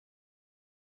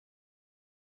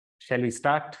Shall we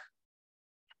start?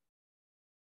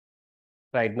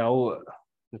 Right now,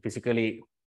 physically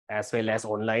as well as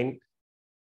online,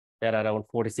 there are around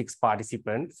 46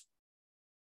 participants.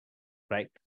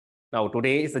 Right now,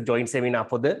 today is the joint seminar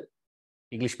for the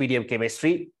English medium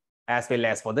chemistry as well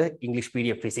as for the English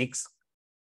medium physics,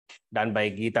 done by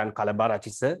Geeth and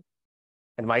Kalabarachi sir,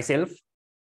 and myself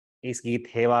is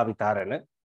Geeth Hewavitharana.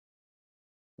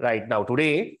 Right now,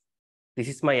 today, this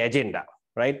is my agenda.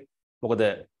 Right,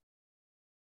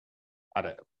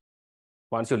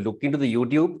 once you look into the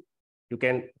YouTube, you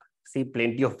can see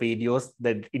plenty of videos,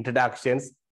 the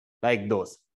introductions like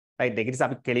those. Right, ඒක නිසා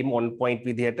අපි කෙලින්ම on point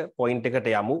විදිහට point එකට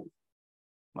යමු.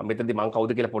 මම මෙතනදී මම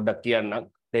කවුද කියලා පොඩ්ඩක් කියන්නම්.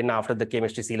 Then after the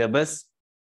chemistry syllabus,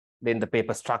 then the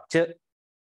paper structure,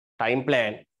 time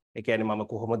plan, ඒ කියන්නේ මම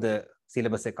කොහොමද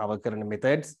syllabus එක cover කරන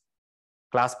methods,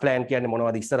 class plan කියන්නේ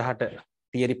මොනවද ඉස්සරහට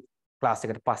theory class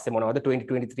එකට පස්සේ මොනවද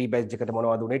 2023 batch එකට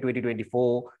මොනවද උනේ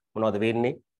 2024 මොනවද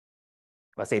වෙන්නේ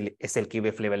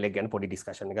SLQF level එක ගැන පොඩි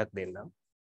discussion එකක් දෙන්නම්.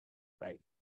 Right.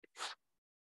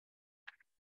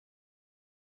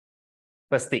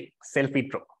 First thing, self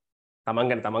intro. තමන්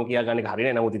ගැන තමන් කියා ගන්න එක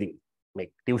හරියනේ නමුත් ඉතින් මේ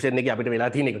ටියුෂන් එකේ අපිට වෙලා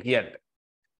තියෙන එක කියන්න.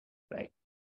 Right.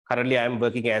 Currently I am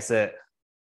working as a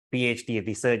PhD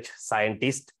research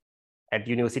scientist at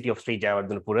University of Sri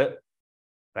Jayewardenepura.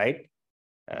 Right.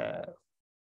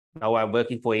 Now I am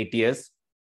working for 8 years.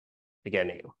 ඒ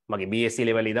කියන්නේ මගේ BSc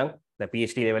level ඉඳන් දැන්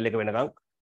PhD level එක වෙනකන්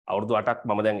අවුරුදු 8ක්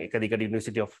මම දැන් එක දිගට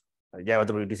University of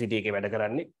Jayewardenepura University එකේ වැඩ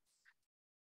කරන්නේ.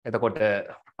 එතකොට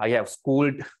I have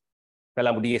schooled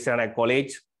Colombo DSN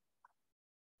College,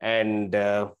 and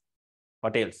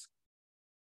what else?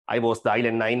 I was the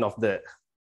Island 9 of the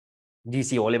GC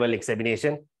O-level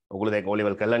examination. ඔගොල්ලෝ දැන්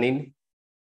O-level කරලා ඉන්නේ.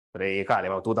 ඒ කාලේ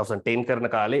මම 2010 කරන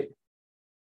කාලේ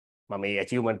මම මේ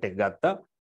achievement එක ගත්තා.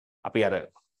 අපි අර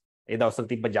ඒ දවස්වල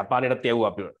තිබ්බ ජපානයටත් යවුවා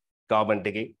අපි ගවර්න්මන්ට්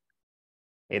එකේ.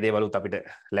 ඒ දේවලුත් අපිට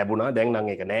ලැබුණා. දැන් නම්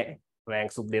ඒක නෑ.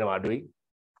 රෑන්ක්ස් උත් දෙනවා අඩුයි.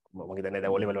 මම හිතන්නේ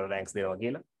දැන් O-level වල රෑන්ක්ස් දෙනවා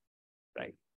කියලා.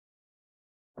 right.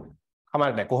 කමක්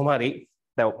නැහැ කොහොම හරි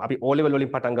දැන් අපි O level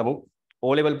වලින් පටන් ගමු. O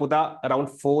level පුතා around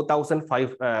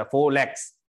 4 lakhs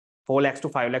to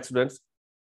 5 lakh students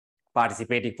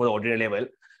participating for the ordinary level.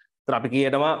 ඒතර අපි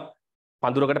කියනවා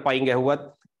පඳුරකට පයින් ගැහුවත්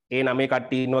ඒ 9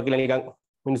 කට්ටිය ඉන්නවා කියලා නිකන්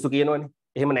මිනිස්සු කියනවනේ.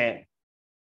 එහෙම නෑ.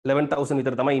 11000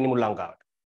 විතර තමයි ඉන්නේ මුළු ලංකාවට.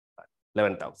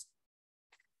 11000.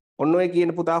 ඔන්න ඔය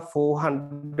කියන පුතා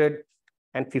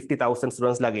 450,000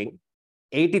 students ලගින්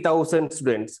 80,000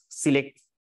 students select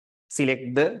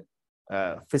the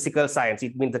physical science.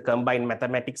 It means the combined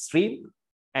mathematics stream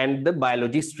and the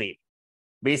biology stream.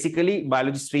 Basically,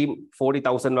 biology stream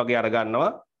 40,000 වගේ අරගන්නවා.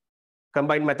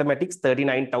 Combined mathematics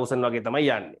 39,000 වගේ තමයි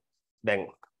යන්නේ. දැන්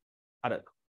අර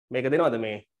මේක දෙනවද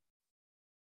මේ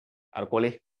අර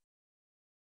කොලේ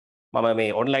මම මේ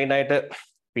online අයට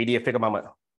PDF එක මම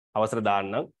අවසර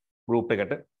දාන්නම් group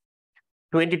එකට.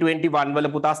 2021 වල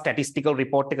පුතා statistical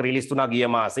report එක release වුණා ගිය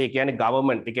මාසේ. ඒ කියන්නේ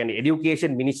government, ඒ කියන්නේ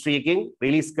education ministry එකෙන්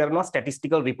release කරනවා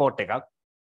statistical report එකක්.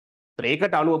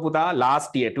 ඒකට අනුව පුතා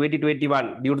last year 2021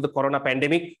 due to the corona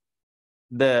pandemic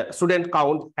the student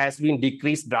count has been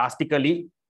decreased drastically.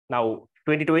 Now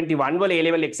 2021 වල A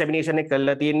level examination එක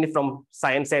කරලා තියෙන්නේ from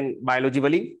science and biology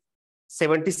වලින්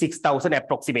 76,000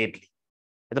 approximately.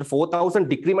 එතන 4,000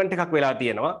 decrement එකක් වෙලා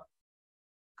තියෙනවා.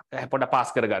 පොඩ pass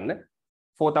කරගන්න.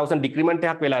 4,000 decrement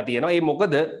එකක් වෙලා තියෙනවා. ඒ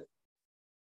මොකද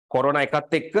කොරෝනා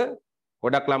එකත් එක්ක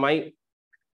ගොඩක් ළමයි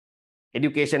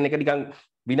education එක නිකන්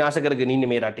විනාශ කරගෙන ඉන්නේ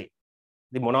මේ රටේ.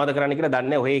 ඉතින් මොනවද කරන්න කියලා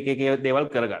දන්නේ නැහැ. ඔය එක එක දේවල්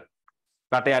කරගන්න.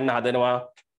 රට යන්න හදනවා.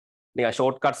 නිකන්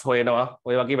shortcuts හොයනවා.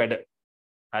 ඔය වගේ වැඩ.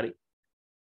 හරි.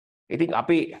 ඉතින්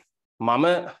අපි මම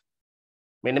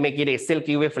මෙන්න මේ කියන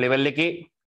SLQF level එකේ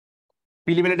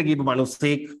පිළිවෙලට ගිහපු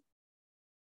මිනිස්සෙක්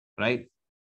right.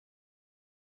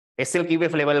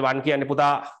 SLQF level 1 කියන්නේ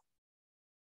පුතා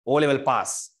O level pass.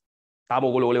 තාම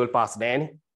ඔයගොල්ලෝ O level pass නෑනේ.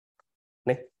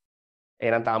 නේ?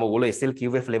 එහෙනම් තාම ඔයගොල්ලෝ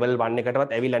SLQF level 1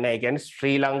 එකටවත් ඇවිල්ලා නෑ. ඒ කියන්නේ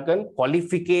ශ්‍රී ලංකන්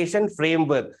qualification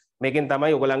framework. මේකෙන්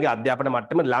තමයි ඔයගොල්ලන්ගේ අධ්‍යාපන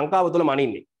මට්ටම ලංකාව තුල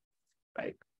මනින්නේ.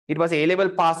 right. ඊට පස්සේ A level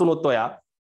pass වුණොත් ඔයා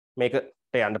මේකට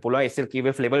යන්න පුළුවන්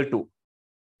SLQF level 2.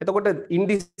 එතකොට in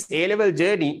this A level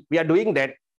journey we are doing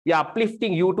that we are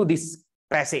uplifting you to this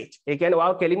passage. ඒ කියන්නේ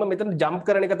ඔයාව කෙලින්ම මෙතන jump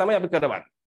කරන එක තමයි අපි කරවන්නේ.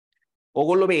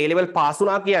 ඔගොල්ලෝ මේ A level pass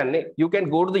වුණා කියන්නේ you can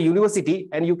go to the university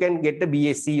and you can get a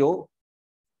BSc or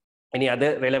any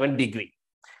other relevant degree.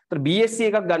 ඒතර BSc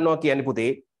එකක් ගන්නවා කියන්නේ පුතේ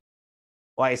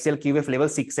ඔයා SLQF level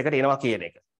 6 එකට එනවා කියන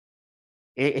එක.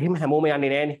 එහෙම හැමෝම යන්නේ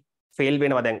නැහනේ. fail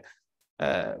වෙනවා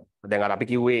දැන් අර අපි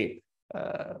කිව්වේ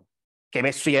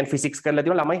chemistry and physics කරලා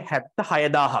තියෙනවා ළමයි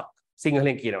 76000ක්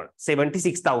සිංහලෙන් කියනවනේ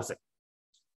 76,000.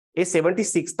 ඒ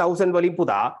 76,000 වලින්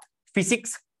පුතා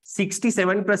physics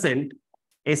 67%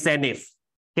 SNF.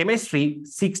 Chemistry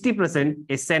 60%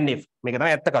 SNF. මේක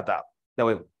තමයි ඇත්ත කතාව. දැන්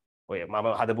ඔය මම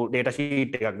හදපු data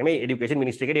sheet එකක් නෙමෙයි education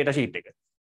ministry එකේ data sheet එක.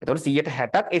 එතකොට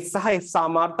 160ක් S සහ F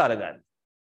සාමාර්ථ අරගන්න.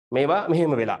 මේවා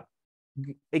මෙහෙම වෙලා.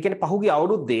 ඒ කියන්නේ පහුගිය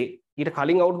අවුරුද්දේ ඊට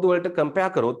කලින් අවුරුදු වලට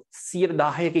කම්පෙයාර් කරොත්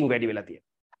 10%කින් වැඩි වෙලා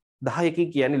තියෙනවා.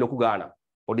 10කින් කියන්නේ ලොකු ගාණක්.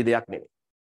 පොඩි දෙයක් නෙමෙයි.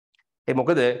 ඒ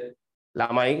මොකද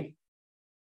ළමයි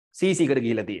CC එකට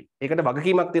ගිහිලා තියෙනවා. ඒකට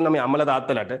වගකීමක් තියෙනවා මේ අම්මලා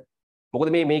තාත්තලාට. මොකද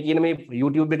මේ කියන මේ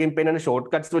YouTube එකෙන් පෙන්නන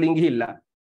ෂෝට්කට්ස් වලින් ගිහිල්ලා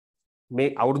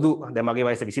මේ අවුරුදු දැන් මගේ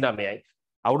වයස 29යි.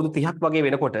 අවුරුදු 30ක් වගේ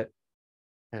වෙනකොට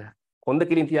කොන්ද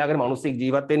කිලින් තියාගෙන මිනිස්සෙක්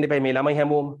ජීවත් වෙන්න එපා මේ ළමයි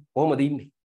හැමෝම කොහොමද ඉන්නේ?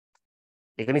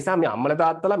 ඒක නිසා මේ අම්මලා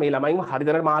තාත්තලා මේ ළමයින්ව හරි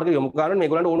දරන මාර්ග යොමු කරන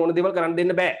මේගොල්ලන්ට ඕන දේවල් කරන්න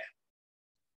දෙන්න බෑ.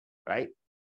 right?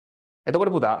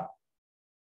 එතකොට පුතා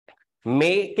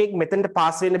මේකෙක් මෙතනට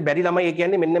පාස් වෙන්න බැරි ළමයි ඒ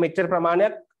කියන්නේ මෙන්න මෙච්චර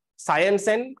ප්‍රමාණයක් science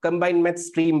and combined math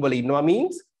stream වල ඉන්නවා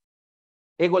means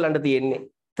ඒගොල්ලන්ට තියෙන්නේ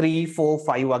 3 4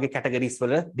 5 වගේ categories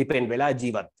වල depend වෙලා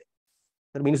ජීවත් වෙන්න.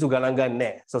 ඒතර මිනිස්සු ගණන් ගන්න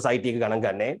නැහැ. society එක ගණන්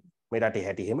ගන්න නැහැ. මේ රටේ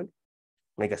හැටි එහෙමනේ.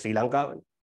 මේක ශ්‍රී ලංකාවනේ.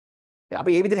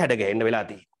 අපි මේ විදිහට හැඩ ගැහෙන්න වෙලා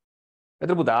තියෙන්නේ.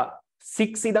 ඒතර පුතා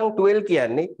 6 ඉඳන් 12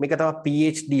 කියන්නේ මේක තමයි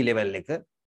PhD level එක.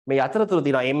 මේ අතරතුර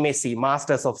තියෙනවා MSc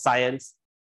Masters of Science,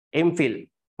 MPhil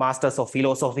Masters of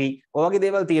Philosophy ඔය වගේ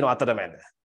දේවල් තියෙනවා අතරමැද.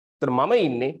 ඒතර මම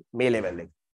ඉන්නේ මේ level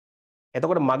එකේ.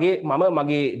 එතකොට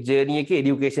මගේ ජර්නි එකේ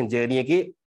এডুকেෂන් ජර්නි එකේ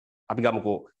අපි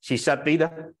ගමුකෝ ශිෂ්‍යත්වයේද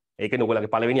ඒකනේ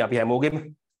ඔයගොල්ලන්ගේ පළවෙනි අපි හැමෝගෙම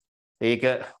ඒක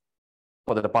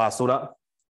පොදට පාස් වුණා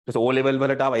ඊට පස්සේ O level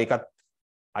වලට ආවා ඒකත්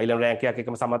අයිලන්ඩ් රෑන්ක් එකක්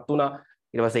එකම සමත් වුණා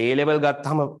ඊට පස්සේ A level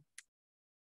ගත්තාම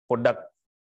පොඩ්ඩක්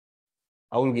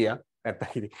අවුල් ගියා නැත්තම්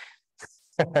ඉතින්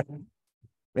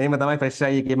මේම තමයි ෆ්‍රෙෂ්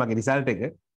අයි එකේ මගේ රිසල්ට් එක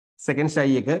සෙකන්ඩ්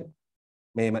අයි එක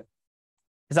මේම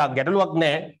නිසා ගැටලුවක්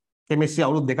නැහැ කෙමිස්ට්‍රි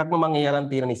අවුරුදු දෙකක්ම මම ඒ අරන්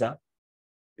තියෙන නිසා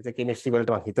ඒක කෙමිස්ට්‍රි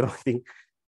වලට මම හිතනවා ඉතින්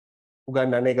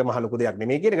උගන්නන්න එක මහ ලොකු දෙයක්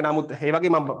නෙමෙයි කියන එක. නමුත් ඒ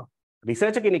වගේ මම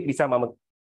රිසර්චර් කෙනෙක් නිසා මම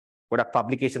ගොඩක්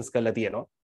පබ්ලිකේෂන්ස් කරලා තියෙනවා.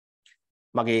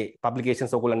 මගේ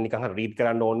පබ්ලිකේෂන්ස් ඔයගොල්ලන් නිකන් හරි රීඩ්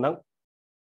කරන්න ඕන නම්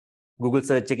Google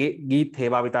search එකේ Geeth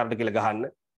Hewavitharana කියලා ගහන්න.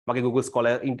 මගේ Google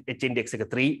Scholar H index එක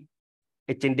 3.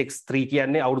 H index 3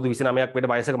 කියන්නේ අවුරුදු 29ක් වෙන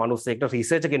වයසක මිනිස්සෙක්ට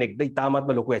රිසර්චර් කෙනෙක්ට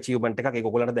ඉතාමත්ම ලොකු achievement එකක්. ඒක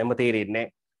ඔයගොල්ලන්ට දැම්ම තේරෙන්නේ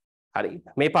නැහැ. හරි.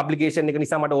 මේ පබ්ලිකේෂන් එක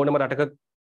නිසා මට ඕනම රටක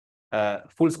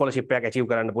ෆුල් ස්කෝලර්ෂිප් එකක් achieve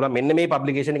කරන්න පුළුවන්. මෙන්න මේ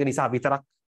පබ්ලිකේෂන් එක නිසා විතරක්.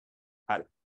 හරි.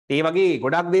 ඒ වගේ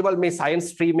ගොඩක් දේවල් මේ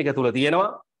සයන්ස් ස්ට්‍රීම් එක තුල තියෙනවා.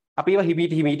 අපි ඒවා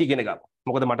හිමීටි ඉගෙන ගමු.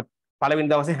 මොකද මට පළවෙනි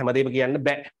දවසේ හැමදේම කියන්න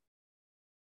බෑ.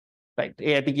 right.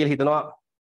 ඒ ඇති කියලා හිතනවා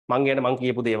මං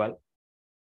කියපු දේවල්.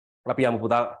 අපි යමු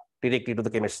පුතා directly to the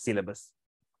chemistry syllabus.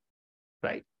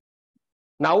 Right.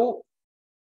 Now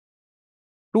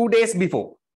 2 days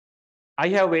before I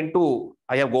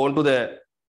have gone to the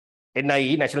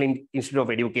NIE, National Institute of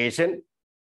Education,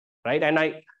 right? And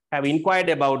I have inquired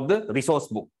about the resource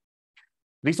book.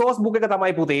 Resource book එක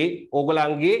තමයි පුතේ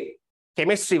ඕගොල්ලන්ගේ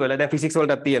chemistry වල දැන් physics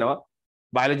වලටත් තියෙනවා,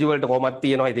 biology වලට කොහොමද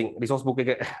තියෙනවා. ඉතින් resource book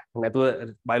එක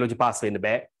නැතුව biology pass වෙන්න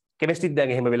බෑ. chemistry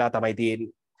දැන් එහෙම වෙලා තමයි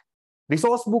තියෙන්නේ.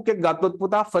 resource book එක ගත්තොත්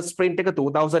පුතා first print එක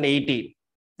 2018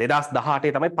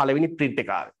 2018 තමයි පළවෙනි print එක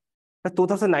ආවේ.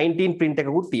 2019 print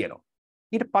එකකුත් තියෙනවා.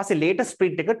 ඊට පස්සේ latest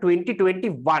print එක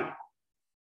 2021.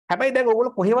 හැබැයි දැන්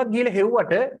ඔයගොල්ලෝ කොහෙවත් ගිහලා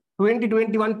හෙව්වට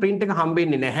 2021 print එක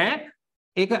හම්බෙන්නේ නැහැ.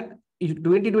 ඒක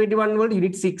 2021 වල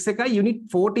unit 6 එකයි unit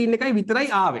 14 එකයි විතරයි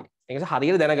ආවේ. ඒක නිසා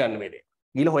හරියට දැනගන්න මේ දේ.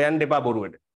 ගිහලා හොයන්න එපා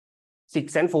බොරුවට.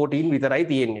 6 and 14 විතරයි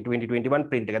තියෙන්නේ 2021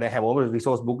 print එක. දැන් හැමෝම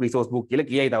resource book කියලා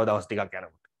කියයි තව දවස් ටිකක්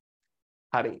යනකොට.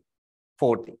 හරි.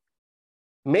 14.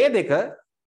 මේ දෙක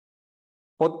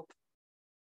පොත්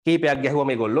කීපයක් ගැහුවා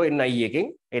මේගොල්ලෝ NIE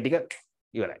එකෙන් ඒ ටික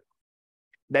ඉවරයි.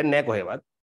 දැන් නැහැ කොහෙවත්.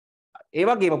 ඒ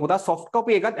වගේම පුතා soft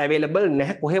copy එකත් available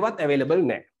නැහැ කොහෙවත් available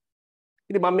නැහැ.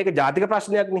 ඉතින් මම මේක ජාතික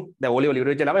ප්‍රශ්නයක් නේ. දැන් ඕලි ඉවර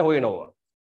වෙච්ච ළමයි හොයනවා.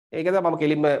 ඒකද මම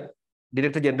කෙලින්ම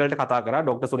ඩිරෙක්ටර් ජෙනරල්ට කතා කරා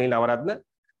ડોක්ටර් සුනිල් නවරත්න.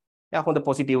 එයා හොඳ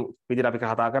පොසිටිව් විදිහට අපි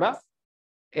කතා කරා.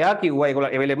 එයා කිව්වා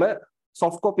ඒගොල්ලෝ එවෙලෙම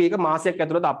soft copy එක මාසයක්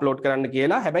ඇතුළත අප්ලෝඩ් කරන්න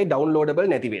කියලා. හැබැයි downloadable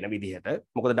නැති වෙන විදිහට.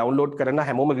 මොකද download කරන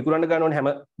හැමෝම විකුණන්න ගන්න ඕනේ හැම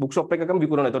book shop එකකම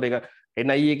විකුණන. ඒතකොට ඒක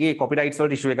NIE එකේ copyrights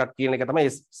වලට issue එකක් කියන එක තමයි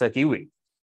සර් කිව්වේ.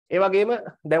 ඒ වගේම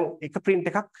දැන් එක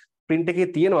print එකේ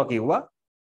තියෙනවා කිව්වා.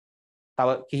 තව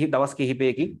දවස්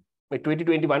කිහිපයකින් මේ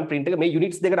 2021 print එක මේ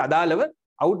units දෙකට අදාළව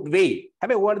out වෙයි.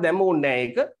 හැබැයි ඔයාලට දැම්ම ඕනේ නැහැ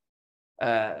ඒක.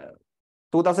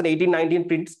 2018-19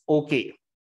 prints okay.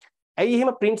 ඇයි එහෙම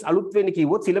prints අලුත් වෙන්නේ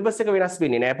කිව්වොත් syllabus එක වෙනස්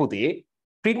වෙන්නේ නැහැ පුතේ.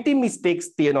 printing mistakes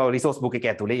තියෙනවා resource book එක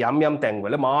ඇතුලේ යම්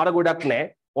තැන්වල මාර ගොඩක්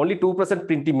නැහැ. only 2%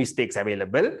 printing mistakes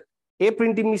available. ඒ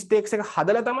printing mistakes එක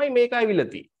හදලා තමයි මේක ඇවිල්ලා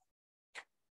තියෙන්නේ.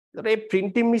 ඒතර මේ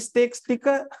printing mistakes ටික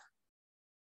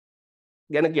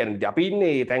ගැන කියන්නේ අපි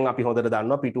ඉන්නේ දැන් අපි හොඳට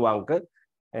දන්නවා පිටු අංක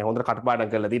හොඳට කටපාඩම්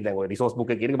කරලා තියෙන දැන් ඔය resource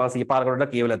book එක කියන එක මම 100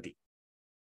 පාරකට කියවලා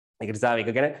තියෙනවා. ඒක නිසා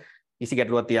මේක ගැන කිසි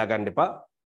ගැටලුවක් තියාගන්න එපා.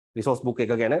 රිසෝස් බුක්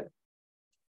එක ගැන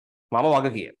මම වග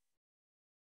කියන.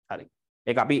 හරි.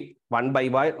 ඒක අපි one by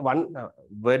one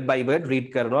word by word read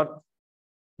කරනවා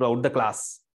throughout the class.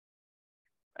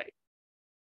 right.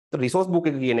 Resource book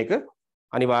එක කියන එක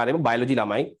අනිවාර්යයෙන්ම බයොලොජි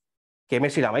ළමයි,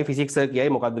 කෙමිස්ට්‍රි ළමයි, ෆිසික්ස් කියයි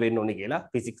මොකද්ද වෙන්න ඕනේ කියලා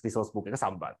ෆිසික්ස් රිසෝස් බුක් එක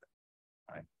සම්බන්ධයි.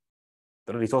 right.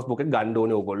 ඒතර රිසෝස් බුක් එක ගන්න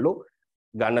ඕනේ ඕගොල්ලෝ.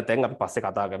 ගන්න තැන් අපි පස්සේ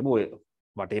කතා කරමු. ඔය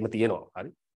වටේම තියෙනවා.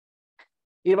 හරි.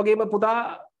 ඒ වගේම පුතා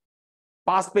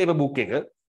පාස් පේපර් බුක් එක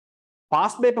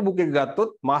පාස් පේපර් බුක් එක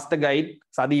ගත්තොත් මාස්ටර් ගයිඩ්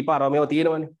සදීප අරමේව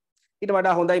තියෙනවනේ. ඊට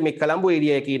වඩා හොඳයි මේ කොළඹ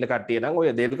ඒරියා එකේ ඉන්න කට්ටිය නම්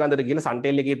ඔය දේවකන්දට ගිහලා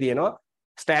සන්ටෙල් එකේ තියෙනවා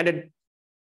ස්ටෑන්ඩඩ්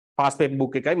පාස් පේපර්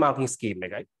බුක් එකයි මාකින් ස්කීම්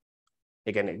එකයි.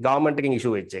 ඒ කියන්නේ ගවර්න්මන්ට් එකෙන්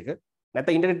ඉෂුව වෙච්ච එක.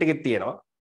 නැත්නම් ඉන්ටර්නෙට් එකේ තියෙනවා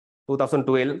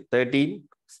 2012, 13,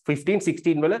 15,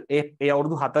 16 වල ඒ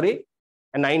අවුරුදු 4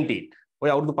 19 ඔය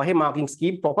අවුරුදු 5 මාකින්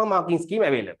ස්කීම් ප්‍රොපර් මාකින් ස්කීම්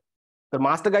අවైలබල්. ඒත්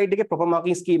මාස්ටර් ගයිඩ් එකේ ප්‍රොපර්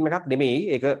මාකින් ස්කීම් එකක් නෙමෙයි.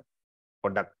 ඒක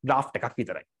පොඩ්ඩක් ඩ්‍රාෆ්ට් එකක්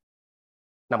විතරයි.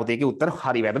 නමුත් ඒකේ උත්තර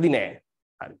හරි වැරදි නෑ.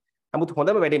 හරි. නමුත්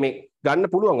හොඳම වැඩේ මේ ගන්න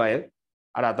පුළුවන් අය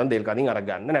අර අතන දෙල් කලින් අර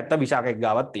ගන්න නැත්නම් විශාකෙක්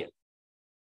ගාවක් තියෙන.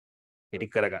 ඒ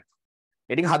ටික කරගන්න.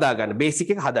 ඒ ටික හදා ගන්න.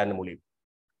 බේසික් එක හදාන්න මුලින්.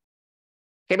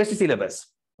 chemistry syllabus.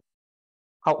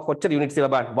 කොච්චර units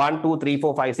ඒවා බලන්න. 1 2 3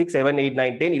 4 5 6 7 8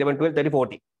 9 10 11 12 13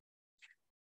 14.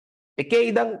 එකේ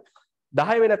ඉඳන්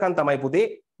 10 වෙනකන් තමයි පුතේ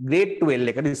grade 12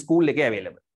 එකට ස්කූල් එකේ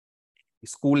available.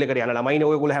 ස්කූල් එකට යන ළමයිනේ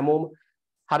ඔයගොල්ලෝ හැමෝම.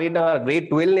 හරියට grade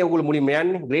 12 නේ ඔයගොල්ලෝ මුලින්ම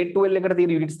යන්නේ. grade 12 එකට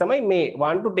තියෙන units තමයි මේ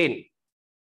 1 to 10.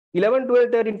 11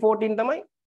 12 13 14 තමයි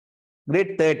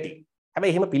grade 30.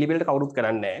 හැබැයි එහෙම පිළිවෙලට කවුරුත්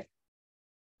කරන්නේ නැහැ.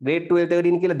 grade 12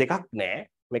 13 කියලා දෙකක් නැහැ.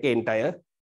 මේක entire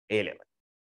A level.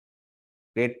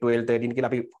 grade 12 13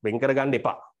 කියලා අපි වෙන් කරගන්න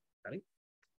එපා. හරි.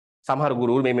 සමහර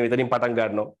ගුරුවරු මේ මෙතනින් පටන්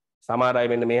ගන්නවා. සමහර අය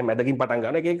මෙන්න මේ මැදකින් පටන්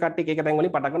ගන්නවා. එක එක කට්ටිය එක එක තැන්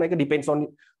වලින් පටන් ගන්නවා. ඒක depends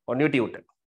on your tutor.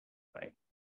 right.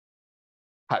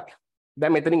 හරි.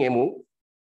 දැන් මෙතනින් එමු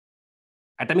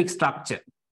atomic structure.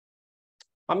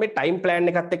 මම මේ time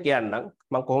plan එකත් එක්ක යන්නම්.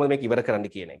 මම කොහොමද මේක ඉවර කරන්න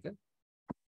කියන එක.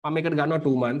 මම මේකට ගන්නවා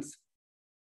 2 months.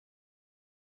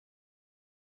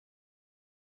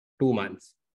 2 months.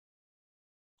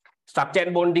 Structure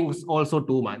and bonding is also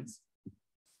 2 months.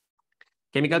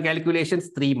 Chemical calculations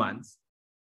 3 months.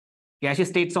 Gaseous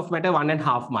states of matter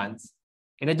 1.5 months.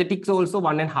 Energetics also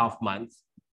 1.5 months.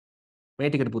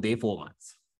 Wait a minute, 4 months.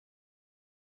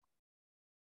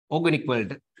 Organic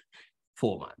world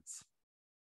 4 months.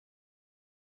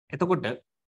 එතකොට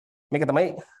මේක තමයි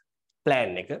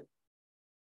plan එක.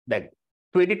 දැන්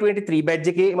 2023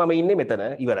 batch එකේ මම ඉන්නේ මෙතන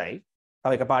ඉවරයි.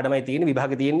 තව එක පාඩමයි තියෙන්නේ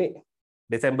විභාගෙ තියෙන්නේ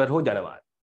දෙසැම්බර් හෝ ජනවාරි.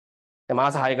 දැන්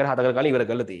මාස 6කට 7කට කලින් ඉවර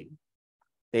කරලා තියෙන්නේ.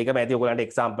 ඒකම ඇති ඔයගොල්ලන්ට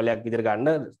එක්සැම්පල් එකක් විදිහට ගන්න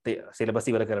සිලබස්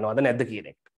ඉවර කරනවද නැද්ද කියන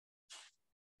එක.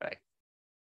 right.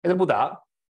 එතන පුතා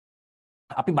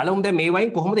අපි බලමු දැන් මේ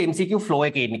වයින් කොහොමද MCQ flow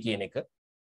එකේ ඉන්නේ කියන එක.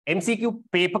 MCQ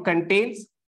paper contains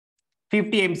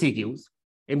 50 MCQs.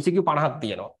 MCQ 50ක්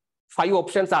තියෙනවා. 5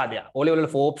 options are there. O level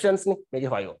 4 options නේ.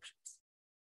 මේකේ 5 options.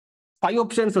 5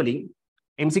 options වලින්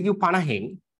MCQ 50න්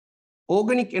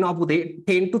organic එනවා පුතේ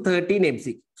 10 to 13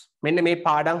 MCQs. මෙන්න මේ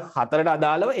පාඩම් 4ට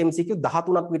අදාළව MCQ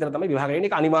 13ක් විතර තමයි විභාග වෙන්නේ.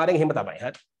 ඒක අනිවාර්යෙන් එහෙම තමයි.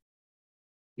 හරි.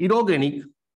 inorganic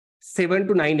 7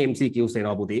 to 9 MCQs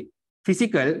එනවා පුතේ.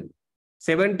 physical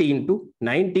 17 to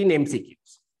 19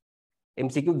 MCQs.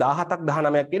 MCQ 17ක්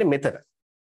 19ක් කියන්නේ මෙතන.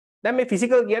 දැන් මේ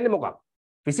physical කියන්නේ මොකක්ද?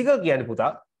 physical කියන්නේ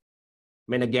පුතා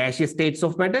මෙන්න gaseous states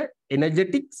of matter,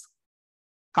 energetics,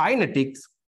 kinetics,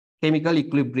 chemical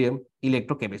equilibrium,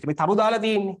 electrochemistry. මේ තරු දාලා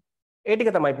තියෙන්නේ. ඒ ටික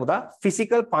තමයි පුතා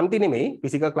ෆිසිකල් පන්ති නෙමෙයි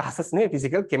ෆිසිකල් ක්ලාසස් නෙමෙයි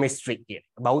ෆිසිකල් කෙමිස්ට්‍රි කියන්නේ.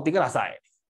 භෞතික රසායන.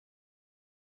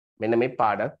 මෙන්න මේ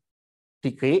පාඩම්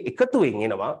ටිකේ එකතුවෙන්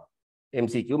එනවා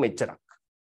MCQ මෙච්චරක්.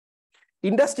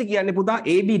 ඉන්ඩස්ට්‍රි කියන්නේ පුතා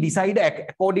AB decide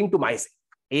according to myself.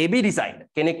 AB decide.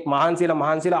 කෙනෙක්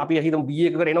මහන්සියලා අපි හිතමු B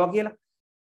එකකට එනවා කියලා.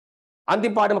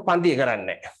 අන්තිම පාඩම පන්තිය කරන්නේ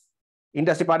නැහැ.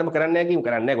 ඉන්ඩස්ට්‍රි පාඩම කරන්නේ නැහැ කියමු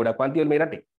කරන්නේ නැහැ ගොඩක් පන්ති වල මේ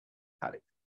රටේ. හරි.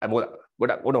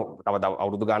 ගොඩක් තව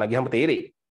අවුරුදු ගානක් ගියම තේරෙයි.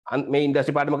 මේ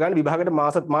ඉන්ඩස්ට්‍රි පාඩම ගන්න විභාගයට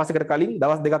මාසයකට කලින්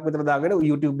දවස් දෙකක් විතර දාගෙන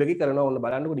YouTube එකේ කරනවා ඕන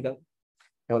බලන්නකො නිකන්.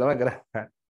 එහෙම තමයි කරන්නේ.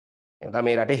 එහෙම තමයි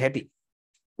මේ රටේ හැටි.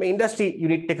 මේ ඉන්ඩස්ට්‍රි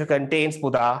යුනිට් එක contains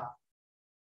පුතා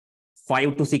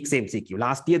 5 to 6 MCQ.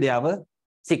 Last year there were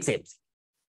 6 MCQ.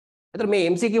 එතකොට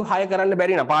මේ MCQ 6 කරන්න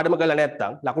බැරි නා පාඩම කළා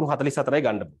නැත්තම් ලකුණු 44යි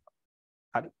ගන්න පුළුවන්.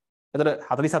 හරි. එතකොට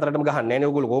 44ටම ගහන්නේ නැහැ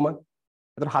නේ ඔයගොල්ලෝ කොහොමද?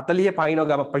 එතකොට 40 පයින්ව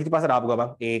ගම පිටිපස්සට ආපු ගමන්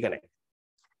ඒක නැහැ.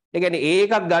 ඒ කියන්නේ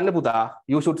ඒකක් ගන්න පුතා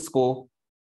you should score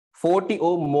 40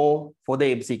 or more for the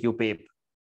MCQ paper.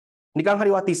 නිකන්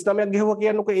හරි වා 39ක් ගෙහුවා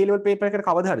කියන්නකො A level paper එකට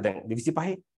කවදා හරි දැන්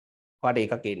 25 වාට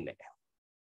ඒකක් එන්නේ නැහැ.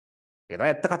 ඒක තමයි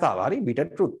ඇත්ත කතාව. හරි bitter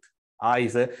truth.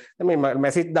 ආයිස මේ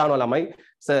මැසේජ් දානවා ළමයි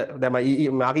සර් දැන්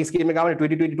මාකින් ස්කීම් එක ගානේ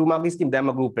 2022 මාකින් ස්කීම්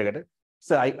දැම්ම ගෲප් එකට.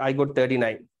 Sir I got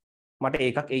 39. මට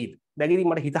ඒකක් එයිද? දැන් ඉතින්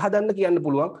මට හිත හදන්න කියන්න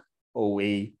පුළුවන්. ඔව්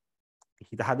එයි.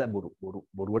 හිත හද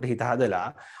බොරුවට හිත හදලා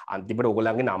අන්තිමට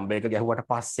ඕගොල්ලන්ගේ නම්බර් එක ගැහුවට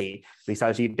පස්සේ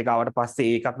රිසල්ට් ෂීට් එක ආවට පස්සේ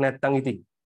ඒකක් නැත්තම් ඉතින්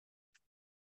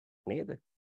නේද?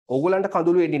 ඕගොල්ලන්ට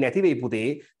කඳුළු වෙන්නේ නැති වෙයි පුතේ.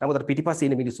 නමුත් අර පිටිපස්සේ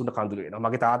ඉන්න මිනිස්සුන්ට කඳුළු වෙනවා.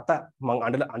 මගේ තාත්තා මං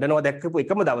අඬනවා දැක්කපු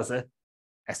එකම දවස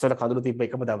ඇස්වල කඳුළු තිබ්බ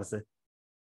එකම දවස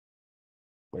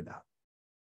මෙදා.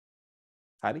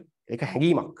 හරි? ඒක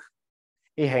හැඟීමක්.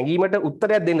 ඒ හැඟීමට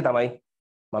උත්තරයක් දෙන්න තමයි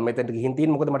මම මෙතනට ගිහින්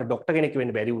තියෙන්නේ. මොකද මට ડોක්ටර් කෙනෙක්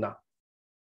වෙන්න බැරි වුණා.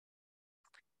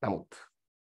 නමුත්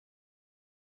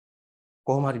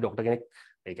කොහොම හරි ડોක්ටර් කෙනෙක්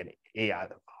ඒ කියන්නේ ඒ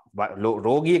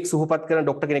රෝගියෙක් සුවපත් කරන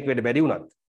ડોක්ටර් කෙනෙක් වෙන්න බැරි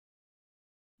වුණත්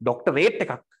ડોක්ටරේට්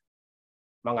එකක්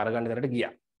මම අරගන්න දරට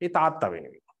ගියා. ඒ තාත්තා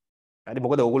වෙනුවෙන්. හරි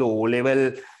මොකද ඕගොල්ලෝ O level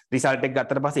රිසල්ට් එක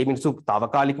ගත්තට පස්සේ මේ මිනිස්සු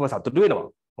తాවකාලිකව සතුටු වෙනවා.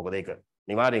 මොකද ඒක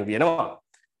නිවාරයෙන් වෙනවා.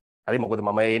 හරි මොකද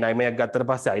මම ඒ 9ක් ගත්තට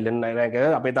පස්සේ අයිලන්ඩ් 9 එක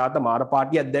අපේ තාත්තා මාර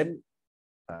පාටියක් දැම්මේ.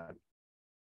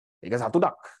 ඒක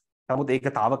සතුටක්. නමුත් ඒක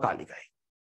తాවකාලිකයි.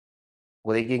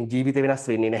 මොකද ඒකෙන් ජීවිත වෙනස්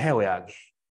වෙන්නේ නැහැ ඔයාගේ.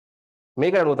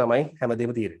 මේක අනුව තමයි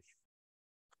හැමදේම තීරණය.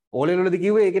 O level වලදී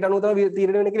කිව්වේ ඒකට අනුව තමයි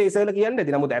තීරණය වෙන්නේ කියලා ඉස්සෙල්ලා කියන්නේ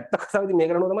නැති. නමුත් ඇත්ත කතාව ඉතින්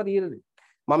මේකට අනුව තමයි තීරණය.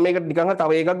 මම මේක නිකන්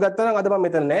තව එකක් ගත්තා නම් අද මම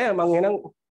මෙතන නෑ. මම එහෙනම්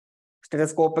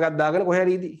ස්ටෙතස්කෝප් එකක් දාගෙන කොහේ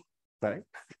හරි ඉදී. හරි.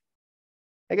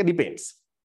 ඒක ඩිපෙන්ඩ්ස්.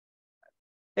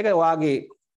 ඒක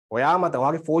ඔයා මත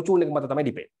ඔයාගේ ෆෝචූන් එක මත තමයි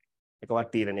ඩිපෙන්ඩ්. ඒක වත්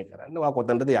තීරණය කරන්න. ඔයා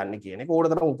කොතනද යන්නේ කියන එක. ඕන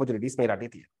තරම් ඔපචුනිටිස් මේ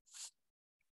රටේ තියෙනවා.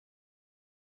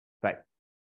 right.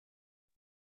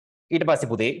 ඊට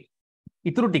පස්සේ පුතේ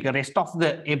ඉතුරු ටික rest of the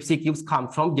MCQs come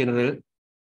from general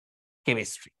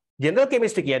chemistry. General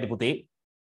chemistry කියන්නේ පුතේ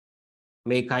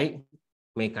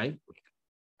මේකයි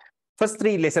first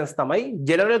 3 lessons තමයි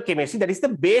general chemistry, that is the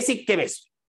basic chemistry.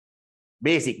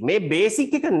 basic මේ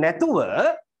basic එක නැතුව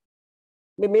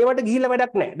මේවට ගිහිල්ලා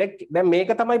වැඩක් නැහැ. දැන් මේක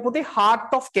තමයි පුතේ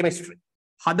heart of chemistry.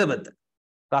 හදවත.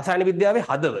 රසායන විද්‍යාවේ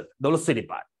හදවත 12 වෙනි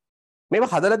පාඩම. මේව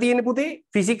හදලා තියෙන්නේ පුතේ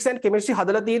physics and chemistry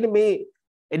හදලා තියෙන්නේ මේ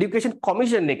education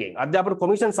commission එකෙන්, අධ්‍යාපන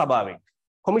කොමිෂන් සභාවෙන්.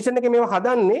 කොමිෂන් එකේ මේව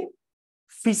හදන්නේ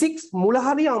physics මුල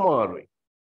හරිය අමාරුයි.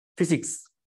 physics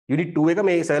unit 2 එක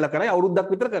මේ සර්ලා කරයි අවුරුද්දක්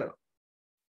විතර කරනවා.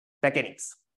 mechanics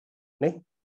නේ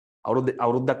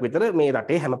අවුරුද්දක් විතර මේ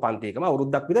රටේ හැම පන්තියකම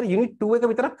අවුරුද්දක් විතර unit 2 එක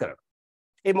විතරක් කරනවා.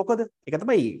 ඒ මොකද? ඒක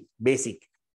තමයි basic.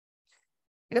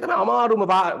 ඒක තමයි අමාරුම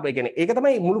ඒ කියන්නේ ඒක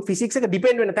තමයි මුළු physics එක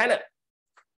depend වෙන තැන.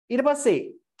 ඊට පස්සේ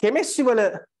chemistry වල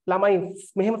ළමයි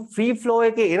මෙහෙම free flow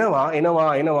එකේ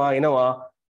එනවා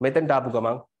මෙතෙන්ට ආපු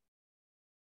ගමන්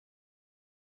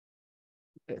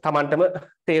තමන්ටම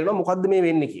තේරෙනවා මොකද්ද මේ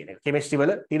වෙන්නේ කියන එක. chemistry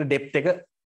වල තියෙන depth එක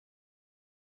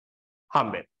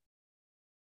හම්බෙන්න.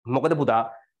 මොකද පුතා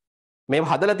මේව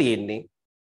හදලා තියෙන්නේ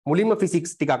මුලින්ම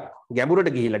physics ටිකක් ගැඹුරට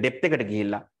ගිහිල්ලා depth එකට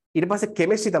ගිහිල්ලා ඊට පස්සේ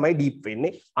chemistry තමයි deep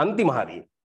වෙන්නේ අන්තිම හරිය.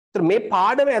 ඒතර මේ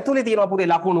පාඩම ඇතුලේ තියෙනවා පුතේ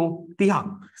ලකුණු 30ක්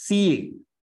CA.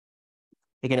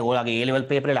 ඒ කියන්නේ ඔයාලගේ A level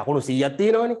paper එකේ ලකුණු 100ක්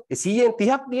තියෙනවනේ. ඒ 100න්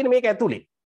 30ක් තියෙන මේක ඇතුලේ.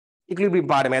 ඉක්ලිබ්‍රියම්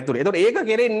පාඩම ඇතුලේ. ඒතකොට ඒක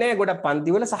කෙරෙන්නේ නැහැ ගොඩක් පන්ති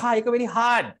වල සහ ඒක වෙරි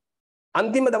hard.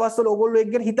 අන්තිම දවස්වල ඕගොල්ලෝ එක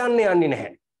ගැන හිතන්නේ යන්නේ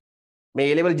නැහැ. මේ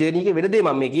A level journey එකේ වෙන දේ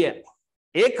මම මේ කියන්නේ.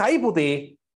 ඒකයි පුතේ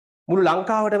මුළු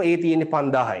ලංකාවටම ඒ තියෙන්නේ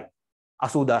 5000යි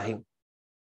 80000න්.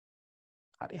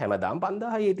 හරි හැමදාම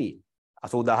 5000යි ඒ තියෙන්නේ.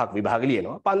 80000ක් විභාග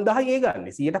ලියනවා 5000යි ඒ ගන්න.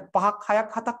 100ට 5ක්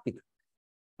 6ක් 7ක් විතර.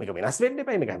 මේක වෙනස් වෙන්න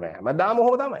එපා. මේක හැමදාම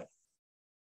ඔහොම තමයි.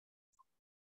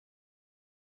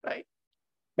 right.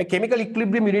 මේ chemical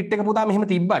equilibrium unit එක පුතා මෙහෙම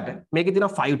තිබ්බට මේකේ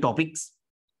තියෙනවා 5 topics.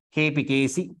 KP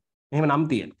KC මෙහෙම නම්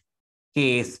තියෙනවා.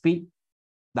 KSP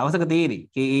දවසක තේරි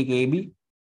KA KB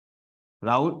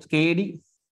rounds KD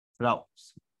rounds.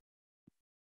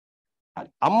 හරි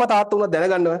අම්මා තාත්තා උනත්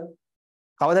දැනගන්නවා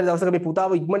කවදාද දවසක මේ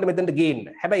පුතාව ඉක්මනට මෙතනට ගේන්න.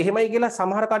 හැබැයි එහෙමයි කියලා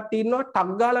සමහර කට්ටිය ඉන්නවා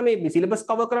ටක් ගාලා මේ සිලබස්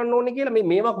කවර් කරන්න ඕනේ කියලා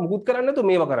මේවා මුකුත් කරන්නේ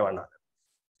නැතුව මේවා කරවන්න හදනවා.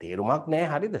 තේරුමක්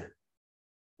නැහැ හරිද?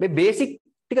 මේ බේසික්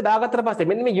ටික දාගත්තට පස්සේ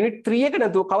මෙන්න මේ යුනිට් 3 එක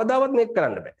නැතුව කවදාවත් මේක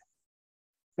කරන්න බෑ.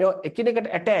 මේවා එකිනෙකට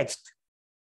ඇටැච්ඩ්.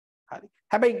 හරි.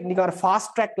 හැබැයි නිකන්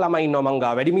ෆාස්ට් ට්‍රැක් ළමයි ඉන්නවා මං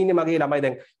ගාව. වැඩිම ඉන්නේ මගේ ළමයි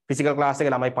දැන් ෆිසිකල් ක්ලාස්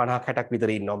එකේ ළමයි 50ක් 60ක් විතර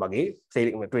ඉන්නවා මගේ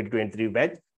 2023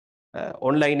 බැච්.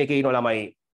 ඔන්ලයින් එකේ ඉන්න ළමයි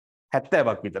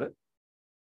 70ක් විතර.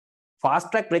 ෆාස්ට්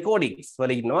ට්‍රැක් රෙකෝඩින්ග්ස්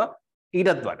වල ඉන්නවා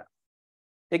ඊටත් වඩා.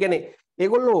 ඒ කියන්නේ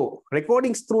ඒගොල්ලෝ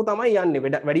රෙකෝඩින්ග්ස් through තමයි යන්නේ.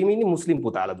 වැඩිම ඉන්නේ මුස්ලිම්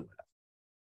පුතාලා දුවලා.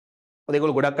 මොකද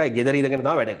ඒගොල්ලෝ ගොඩක් අය ගෙදර ඉඳගෙන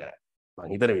තමයි වැඩ කරන්නේ.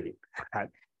 මං හිතන විදිහට. හරි.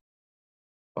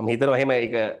 මම හිතනවා එහෙම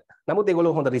ඒක නමුත්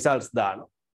ඒගොල්ලෝ හොඳ රිසල්ට්ස් දානවා.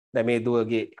 දැන් මේ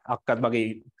දුවගේ අක්කත්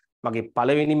මගේ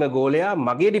පළවෙනිම ගෝලයා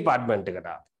මගේ ඩිපාර්ට්මන්ට් එකට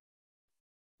ආවා.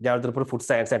 Jayawardenepura food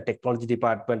science and technology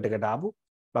department එකට ආපු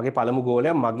මගේ පළමු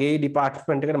ගෝලයා මගේ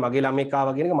ඩිපාර්ට්මන්ට් එකට මගේ ළමෙක්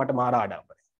ආවා කියන එක මට මාර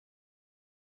ආඩම්බරයි.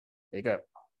 ඒක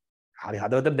හරි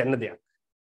හදවතට දැනෙන දෙයක්.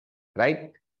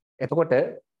 රයිට්? එතකොට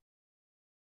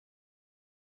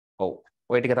ඔව්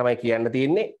ඔය ටික තමයි කියන්න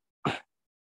තියෙන්නේ.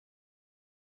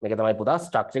 මේක තමයි පුතා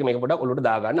ස්ට්‍රක්චර් එක. මේක පොඩ්ඩක් ඔලුවට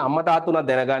දාගන්න. අම්මා තාත්තා උනත්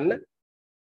දැනගන්න.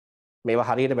 මේවා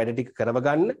හරියට වැඩ ටික කරව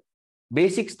ගන්න.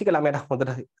 බේසික්ස් ටික ළමයට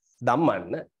හොඳට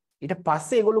දම්මන්න. ඊට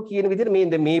පස්සේ ඒගොල්ලෝ කියන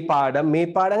විදිහට මේ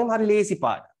පාඩම් හරි ලේසි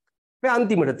පාඩම්. මේ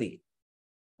අන්තිමට තියෙන.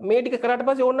 මේ ටික කරාට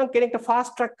පස්සේ ඕනනම් කෙනෙක්ට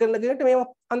ෆාස්ට් ට්‍රැක් කරන කෙනෙක්ට මේවා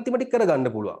අන්තිමට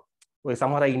කරගන්න පුළුවන්. ඔය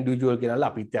සමහර ඉන්ඩිවිජුවල් කියලා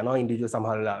අපිත් යනවා ඉන්ඩිවිජුවල්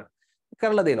සමහරලා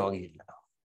කරලා දෙනවා කියලා.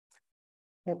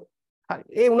 හරි.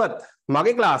 ඒ වුණත්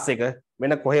මගේ ක්ලාස් එක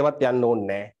වෙන කොහෙවත් යන්න ඕනේ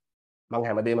නැහැ. මම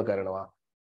හැමදේම කරනවා.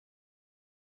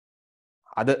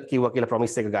 අද කිව්වා කියලා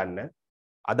ප්‍රොමිස් එක ගන්න.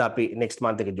 අද අපි next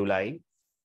month එක ජුලයි.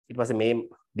 ඊට පස්සේ මේ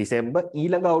ඩිසෙම්බර්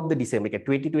ඊළඟ අවුරුද්ද ඩිසෙම්බර් එක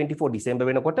 2024 ඩිසෙම්බර්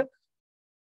වෙනකොට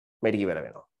මෙඩික ඉවර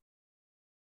වෙනවා.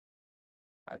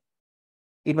 හරි.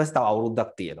 ඊට පස්සේ තව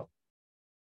අවුරුද්දක් තියෙනවා.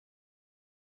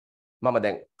 මම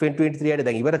දැන් 2023 ට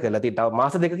දැන් ඉවර කරලා තියෙන තව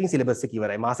මාස දෙකකින් සිලබස් එක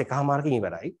ඉවරයි. මාස එකමාරකින්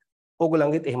ඉවරයි.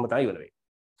 ඕගොල්ලන්ගෙත් එහෙම තමයි ඉවර වෙන්නේ.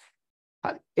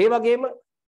 හරි. ඒ වගේම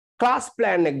ක්ලාස්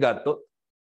ප්ලෑන් එක ගත්තොත්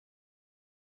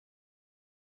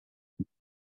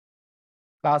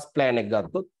ක්ලාස් ප්ලෑන් එක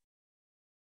ගත්තොත්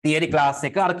තියරි ක්ලාස්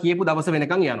එක අර කියපු දවස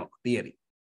වෙනකන් යනවා තියරි.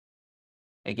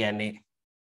 ඒ කියන්නේ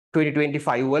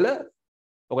 2025 වල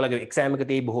ඔයගොල්ලෝගේ එක්සෑම් එක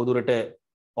තියෙයි බොහෝ දුරට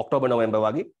ඔක්තෝබර් නොවැම්බර්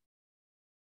වගේ.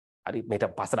 හරි මේක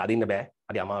පස්සට අදින්න බෑ.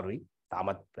 හරි අමාරුයි.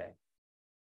 තාමත් බෑ.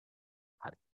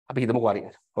 හරි. අපි හිතමුකෝ හරි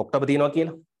ඔක්තෝබර් තියෙනවා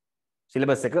කියලා.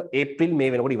 සිලබස් එක ඒප්‍රිල්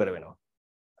මේ වෙනකොට ඉවර වෙනවා.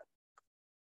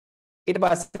 ඊට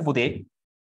පස්සේ පුතේ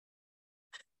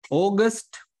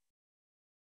ඕගස්ට්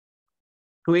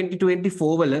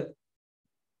 2024 වල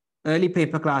early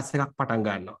paper class එකක් පටන්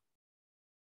ගන්නවා.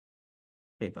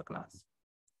 paper class.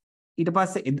 ඊට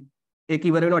පස්සේ ඒක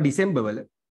ඉවර වෙනවා ඩිසෙම්බර් වල.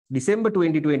 ඩිසෙම්බර්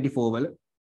 2024 වල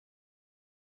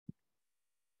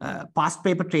past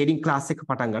paper trading class එක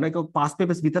පටන් ගන්නවා. ඒක past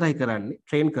papers විතරයි කරන්නේ.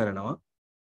 train කරනවා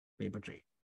paper trade.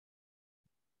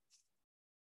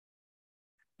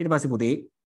 ඊට පස්සේ පුතේ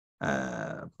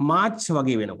මාර්ච්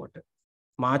වගේ වෙනකොට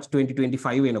මාර්ච්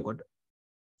 2025 වෙනකොට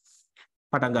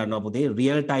පටන් ගන්නවා පුතේ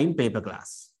real time paper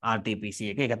class RTPC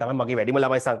එක. ඒක තමයි මගේ වැඩිම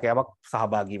ළමයි සංඛ්‍යාවක්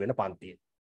සහභාගී වෙන පන්තිය.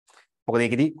 මොකද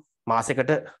ඒකෙදි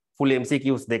මාසෙකට full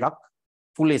MCQs දෙකක්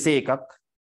full essay එකක්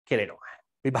කෙරෙනවා.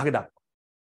 විභාගෙ දක්වා.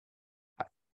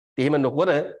 එහෙම නොකර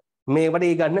මේවට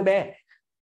ඒ ගන්න බෑ.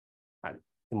 හරි.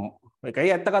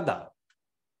 මේකයි ඇත්ත කතාව.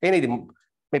 එනේ ඉතින්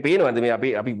මේ පේනවද මේ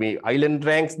අපි මේ අයිලන්ඩ්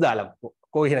රෑන්ක්ස් දාලා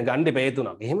කොහේන ගන්න දෙපේ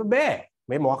තුනක්. එහෙම බෑ.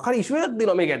 මේ මොකක් හරි ඉෂුව එකක්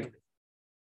දෙනවා මේක ඇතුලේ.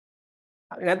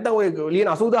 හරි නැත්නම් ඔය ලියන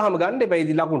 80000ම ගන්න දෙපේ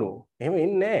ඉතින් ලකුණු. එහෙම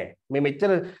එන්නේ නැහැ. මේ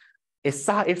මෙච්චර S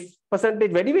සහ F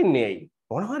percentage වැඩි වෙන්නේ ඇයි?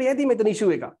 මොන හරි ඇති මෙතන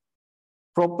ඉෂුව එකක්.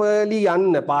 properly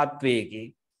යන්න පාත්‍රයේ එකේ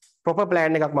proper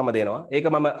plan එකක් මම දෙනවා. ඒක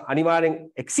මම අනිවාර්යෙන්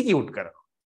execute කරනවා.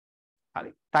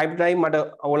 හරි. time to time මට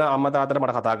ඕන අම්මා තාත්තට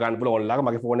මට කතා කරන්න පුළුවන් ඕන්ලාක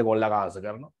මගේ ෆෝන් එක ඕන්ලාක ආන්සර්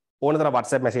කරනවා. ඕන තරම්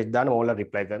WhatsApp message දාන්න ඕන්ලා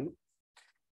reply කරනවා.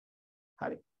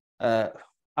 හරි.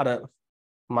 අර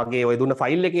මගේ ඔය දුන්න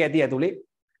ෆයිල් එකේ ඇති ඇතුලේ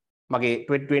මගේ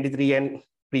 2023 and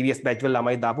previous batch වල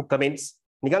ළමයි දාපු comments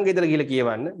නිකන් ගෙදර ගිහලා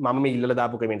කියවන්න. මම මේ ඉල්ලලා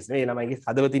දාපු comments නෙවෙයි ළමයිගේ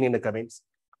හදවතින් එන comments.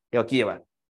 ඒවා කියවන්න.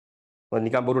 මොකද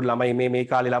නිකන් බොරු ළමයි මේ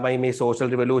කාලේ ළමයි මේ social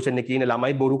revolution එකේ ඉන්න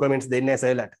ළමයි බොරු comments දෙන්නේ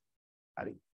නැහැ සර්ලට.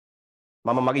 හරි.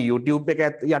 මම මගේ YouTube එක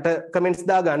යට comments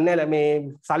දාගන්නේ නැහැ මේ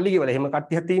සල්ලි කියලා. එහෙම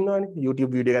කට්ටියක් ඉන්නවනේ.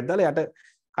 YouTube video එකක් දාලා යට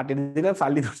කට්ටිය දෙන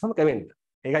සල්ලි දුන්නම comment.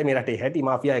 ඒකයි මේ රටේ හැටි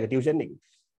මාෆියා එක ටියුෂන් එක.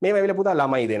 මේව ඇවිල්ලා පුතා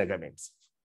ළමයි දෙන comments.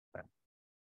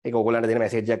 ඒක ඕගොල්ලන්ට දෙන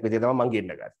මැසේජ් එකක් විදිහට තමයි මම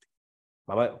ගෙන්න ගත්තේ.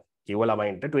 මම කිව්ව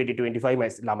ළමයින්ට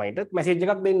 2025 ළමයින්ට මැසේජ්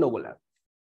එකක් දෙන්න ඕගොල්ලන්.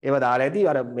 ඒව දාලා ඇති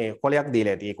අර මේ කොලයක්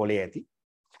දීලා ඇති. ඒ කොලේ ඇති.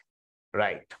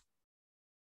 right.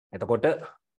 එතකොට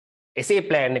essay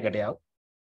plan එකට යන්.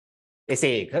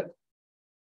 essay එක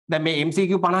දැන් මේ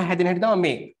MCQ 50 හැදෙන හැටි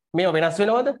තමයි මේව වෙනස්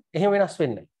වෙනවද? එහෙම වෙනස්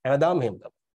වෙන්නේ නැහැ. හැමදාම එහෙම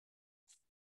තමයි.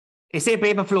 essay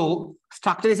paper flow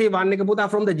structure essay 1 එක පුතා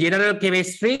from the general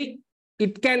chemistry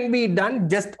it can be done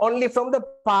just only from the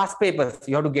past papers.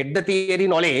 You have to get the theory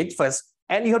knowledge first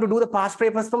and you have to do the past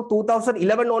papers from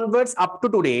 2011 onwards up to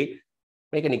today.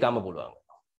 මේක නිකම්ම පුළුවන්.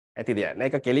 ඇති දෙයක් නෑ.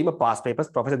 ඒක කෙලින්ම past papers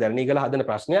professor දරණීගල හදන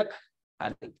ප්‍රශ්නයක්.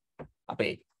 හරි.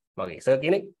 අපේ මගේ සර්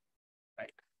කෙනෙක්.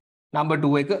 right. number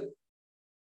 2 එක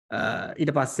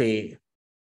ඊට පස්සේ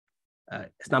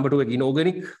number 2 එක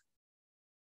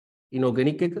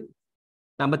inorganic එක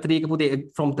number 3 එක පුතේ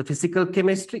from the physical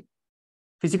chemistry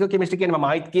කියන්නේ මම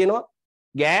ආයිත් කියනවා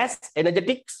gas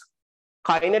energetics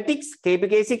kinetics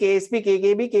kpkc ksp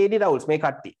kkb kd rules මේ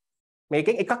කට්ටිය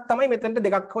මේකෙන් එකක් තමයි මෙතනට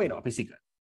දෙකක් හොයනවා physical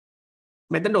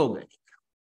මෙතන organic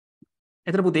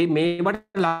එතන පුතේ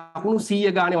මේවට ලකුණු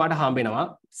 100 ගානේ වාට හම්බ වෙනවා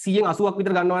 100න් 80ක්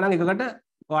විතර ගන්නවා නම් එකකට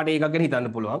වාට ඒකක් ගැන හිතන්න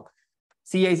පුළුවන්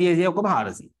 100 ඔක්කොම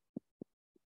 400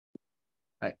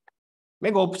 right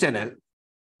මේක optional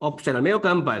මේක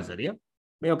compulsory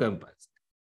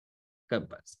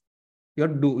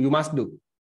you must do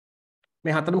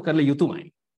මේ හතරම කරලා යුතුමයි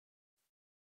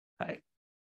හරි.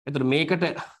 එතකොට මේකට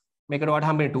ඔයාලට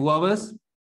හම්බෙන්නේ 2 hours.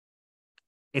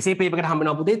 essay paper එකට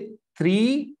හම්බෙනවා පුතේ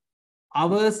 3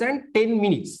 hours and 10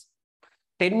 minutes.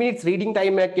 10 minutes reading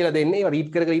time එකක් කියලා දෙන්නේ. ඒවා read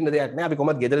කර ඉන්න දෙයක් නෑ. අපි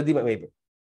කොහොමද ගෙදරදී මේ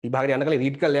විභාගයට යන්න කලින්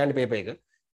read කරලා යන්නේ paper එක.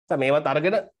 සම මේවත්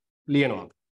අරගෙන ලියනවා.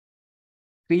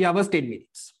 3 hours 10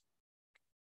 minutes.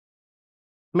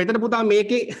 මෙතන පුතා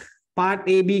මේකේ part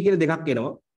A B කියලා දෙකක්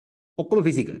එනවා. ඔක්කොම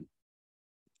physical.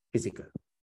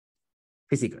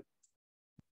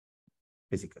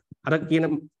 අර කියන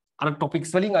අර topics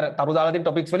වලින් අර තරු දාලා දෙන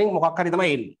topics වලින් මොකක් හරි තමයි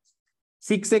එන්නේ.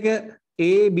 6 එක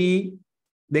A B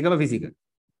දෙකම physical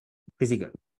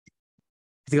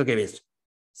chemistry.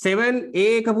 7 A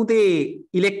එක පුතේ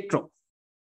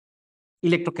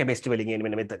electrochemistry වලින් එන්නේ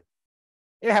මෙන්න මෙතන.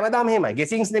 ඒ හැමදාම එහෙමයි.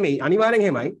 guessings නෙමෙයි අනිවාර්යෙන්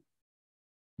එහෙමයි.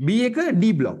 B එක D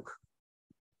block.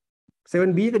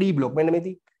 7B එක D block මෙන්න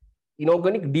මෙතන.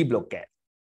 inorganic D block එක.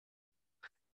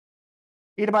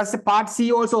 ඊට පස්සේ part C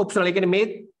also optional. ඒ කියන්නේ මේ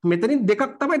මෙතනින් දෙකක්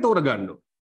තමයි තෝරගන්න ඕනේ.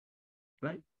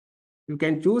 right? You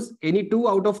can choose any 2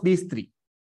 out of these 3.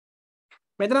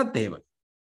 මෙතනත් එහෙමයි.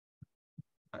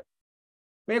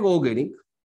 මේක organic.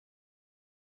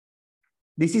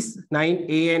 This is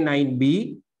 9A and 9B.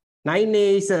 9A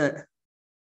is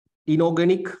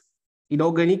inorganic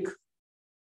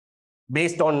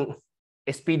based on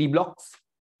SPD blocks.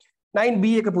 9B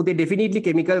එක පුතේ definitely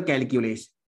chemical calculation.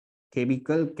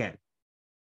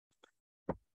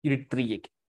 Unit 3 එක.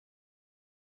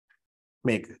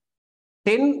 මේක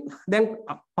 10 දැන්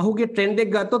පහුගිය trend එක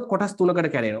ගත්තොත් කොටස්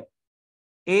තුනකට කැඩෙනවා.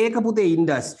 ඒක පුතේ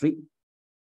industry.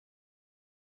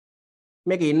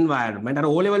 මේක environment. අර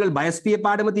O level වල biosphere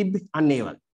පාඩම තිබ්බේ. අන්න ඒ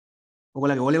වගේ.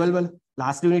 ඔයගොල්ලෝගේ O level වල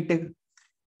last unit එක.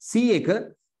 C එක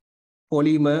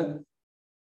polymer,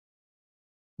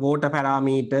 water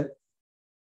parameter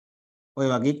ඔය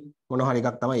වගේ මොන හරි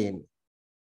එකක් තමයි එන්නේ.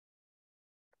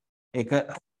 ඒක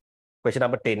question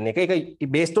number 10 එක.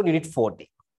 ඒක based on unit 40.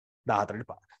 14ට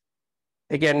පාඩම.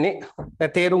 ඒ කියන්නේ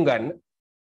තේරුම් ගන්න.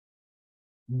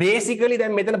 basically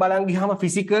දැන් මෙතන බලන් ගියාම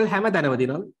physical හැම තැනම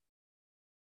දිනනවා.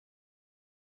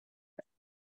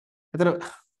 එතන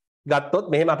ගත්තොත්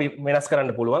මෙහෙම අපි වෙනස්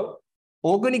කරන්න පුළුවන්.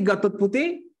 organic ගත්තොත් පුතේ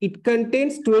it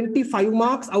contains 25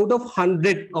 marks out of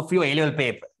 100 of your A level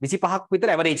paper. 25ක් විතර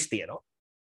average තියෙනවා.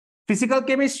 Physical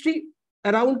chemistry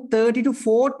around 30 to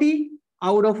 40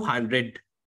 out of 100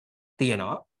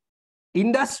 තියෙනවා.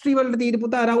 Industry වලට තියෙන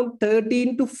පුතා around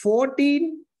 13 to 14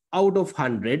 out of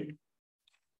 100.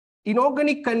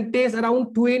 Inorganic contains around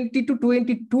 20 to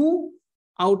 22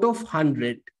 out of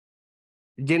 100.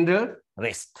 General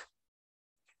rest.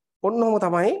 ඔන්නෝම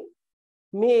තමයි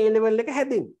මේ A level එක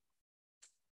හැදෙන්නේ.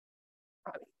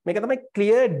 මේක තමයි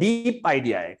clear deep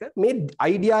idea එක. මේ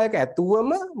idea එක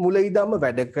ඇතුවම මුල ඉඳන්ම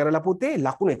වැඩ කරලා පුතේ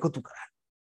ලකුණු එකතු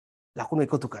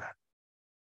කරන්න.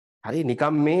 හරි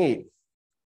නිකම් මේ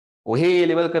ඔහේ A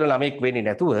level කරන ළමෙක් වෙන්නේ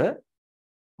නැතුව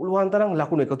පුළුවන් තරම්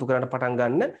ලකුණු එකතු කරන්න පටන්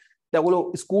ගන්න. දැන් ඔයගොල්ලෝ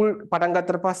ස්කූල් පටන්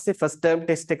ගත්තට පස්සේ first term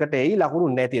test එකට එයි ලකුණු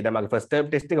නැති. දැන් මගේ first term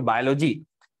test එක biology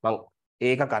මම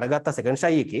ඒක කරගත්තා second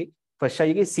shy එකේ first shy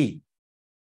එකේ C.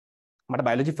 මට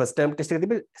biology first term test එක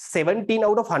තිබ්බේ 17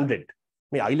 out of 100.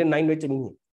 මේ island 9 වෙච්ච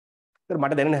මිනිහ. ඒතර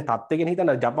මට දැනෙන තත්ත්වය ගැන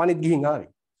හිතන්න ජපානෙත් ගිහින් ආවේ.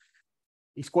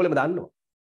 ඉස්කෝලේම දන්නවා.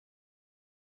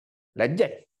 ලැජ්ජයි.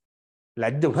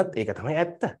 ලැජ්ජ වුණත් ඒක තමයි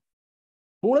ඇත්ත.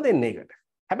 මුණ දෙන්න ඒකට.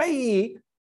 හැබැයි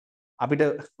අපිට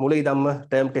මුල ඉඳන්ම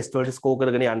term test වලට score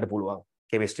කරගෙන යන්න පුළුවන්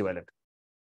chemistry වලට.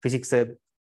 physics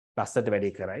ලස්සනට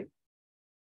වැඩේ කරයි.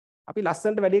 අපි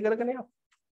ලස්සනට වැඩේ කරගෙන යමු.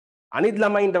 අනිත්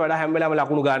ළමයින්ට වඩා හැම වෙලාවෙම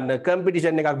ලකුණු ගන්න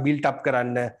competition එකක් build up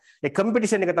කරන්න. ඒ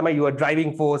competition එක තමයි your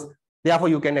driving force. Therefore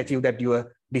you can achieve that your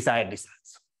desired results.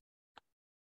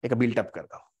 ඒක build up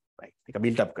කරගමු. right. ඒක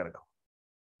build up කරගමු.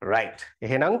 right.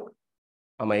 එහෙනම්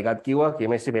මම ඒකත් කිව්වා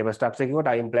chemistry paper structure කිව්වා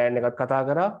time plan එකත් කතා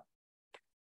කරා.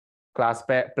 class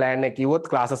plan එක කිව්වොත්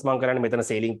classes මම කරන්නේ මෙතන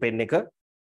sailing pen එක.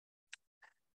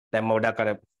 දැන් මම වඩා කර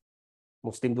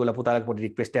මුස්ලිම් දුවලා පුතාලට පොඩි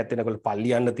රික්වෙස්ට් එකක් තියෙනවා. ඒගොල්ලෝ පල්ලි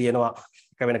යන්න තියෙනවා.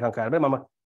 එක වෙනකම් කරන්න බෑ. මම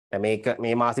දැන් මේක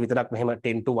මේ මාසෙ විතරක් මෙහෙම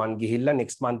 10 to 1 ගිහිල්ලා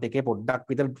next month එකේ පොඩ්ඩක්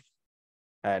විතර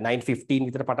 9:15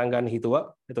 විතර පටන් ගන්න හිතුවා.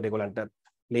 එතකොට ඒගොල්ලන්ට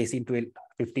ලේසි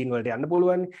 12:15 වලට යන්න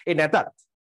පුළුවන්. ඒ නැතත්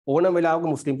ඕනම වෙලාවක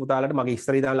මුස්ලිම් පුතාලට මගේ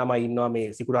ඉස්සර ඉඳන් ළමයි ඉන්නවා මේ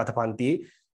සිකුරාත පන්තියේ.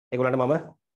 ඒගොල්ලන්ට මම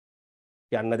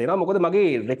යන්න දෙනවා. මොකද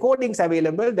මගේ recordings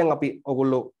available. දැන් අපි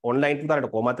ඔයගොල්ලෝ online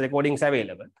පුතාලට කොහොමද recordings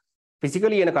available.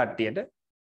 physically එන කට්ටියට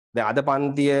දැන් අද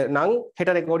පන්තිය නම්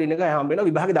හෙට recording එක හම්බ වෙනවා.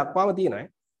 විභාගේ දක්වාම තියෙනවා.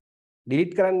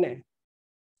 delete කරන්නේ නැහැ.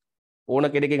 ඕන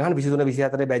කෙනෙක්ගෙන් අහන්න 23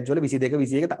 24 බැච් වල 22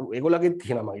 21 ඒගොල්ලෝගෙත්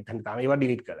තියෙනවා මම හිතන්නේ තාම ඒවා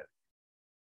ඩිලීට් කරලා.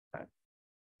 හරි.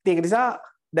 ඒක නිසා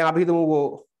දැන් අපි හිතමුකෝ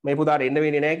මේ පුතාට එන්න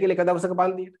වෙන්නේ නැහැ කියලා එක දවසක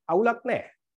පන්තියට. අවුලක් නැහැ.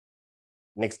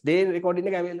 next day recording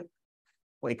එක available.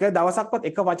 ඔය එක දවසක්වත්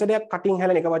එක වචනයක් කටින්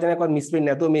හැලෙන එක වචනයක්වත් මිස්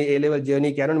වෙන්නේ නැතුව මේ A level journey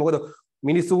එක යනවනේ. මොකද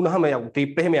මිනිස්සු වුණාම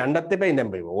ට්‍රිප් එහෙම යන්නත් එපා ඉඳන්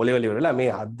බෑ. O level ඉවරලා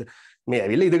මේ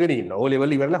ඇවිල්ලා ඉඳගෙන ඉන්න. O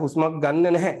level ඉවරලා හුස්මක් ගන්න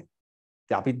නැහැ.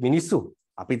 ඉතින් අපිත් මිනිස්සු.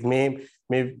 අපිත් මේ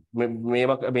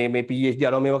PhD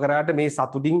අරව මේව කරාට මේ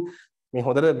සතුටින් මේ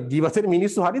හොඳට ජීවත් වෙන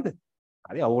මිනිස්සු හරිද?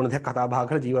 හරි ඕන දෙයක් කතා බහ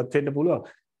කරලා ජීවත් වෙන්න පුළුවන්.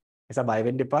 ඒසම බය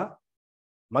වෙන්න එපා.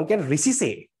 මං කියන්නේ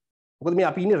රිසිසේ. මොකද මේ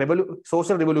අපි ඉන්නේ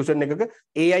සෝෂල් රිවොලුෂන් එකක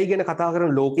AI ගැන කතා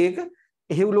කරන ලෝකයක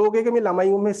එහෙව් ලෝකයක මේ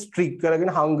ළමයි මේ ස්ට්‍රික්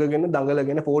කරගෙන හංගගෙන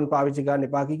දඟලගෙන ෆෝන් පාවිච්චි කරන්න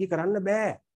එපා කී කරන්න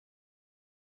බෑ.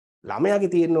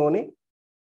 ළමයාගේ තියෙන්න ඕනේ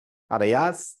අර එයා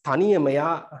තනියම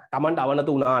එයා Tamanට අවනත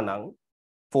වුණා නම්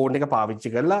ෆෝන් එක පාවිච්චි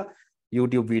කරලා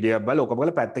YouTube වීඩියෝ එකක් බලලා ඔක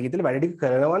බලලා පැත්තක ඉඳලා වැඩ ටික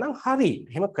කරනවා නම් හරි.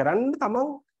 එහෙම කරන්න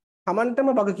Tamanටම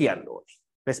වග කියන්න ඕනේ.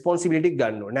 රෙස්පොන්සිබිලිටි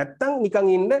ගන්න ඕනේ. නැත්තම් නිකන්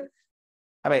ඉන්න.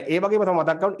 හැබැයි ඒ වගේම තමයි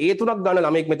මතක් කරගන්න A3ක් ගන්න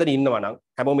ළමෙක් මෙතන ඉන්නවා නම්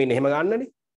හැමෝම ඉන්නේ එහෙම ගන්නනේ.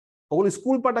 ඔයගොල්ලෝ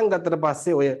ස්කූල් පටන් ගත්තට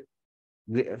පස්සේ ඔය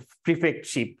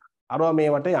prefectship අරවා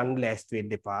මේවට යන්න ලෑස්ති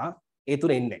වෙන්න එපා. A3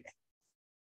 එන්නේ නැහැ.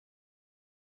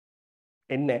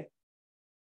 එන්නේ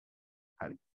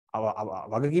හරි.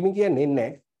 වගකීම කියන්නේ එන්නේ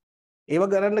නැහැ. ඒව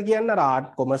කරන්න කියන්න අර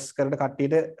ආර්ට් කොමර්ස් කරන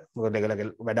කට්ටියට මොකද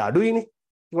වැඩ අඩුයිනේ.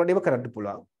 ඒකට ඒව කරන්න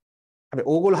පුළුවන්. හැබැයි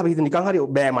ඕගොල්ලෝ අපි හිත නිකන් හරි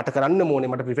බෑ මට කරන්න ඕනේ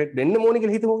මට ප්‍රිෆෙක්ට් වෙන්න ඕනේ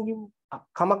කියලා හිතමු.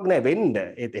 කමක් නැහැ වෙන්න.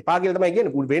 ඒත් එපා කියලා තමයි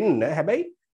කියන්නේ. වෙන්න. හැබැයි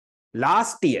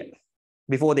last year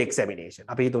before the examination.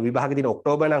 අපි හිතුව විභාගෙ දින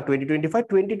ඔක්තෝබර් නම්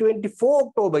 2024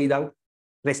 ඔක්තෝබර් ඉඳන්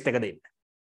රෙස්ට් එක දෙන්න.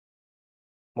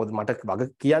 මොකද මට වග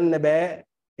කියන්න බෑ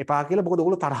එපා කියලා මොකද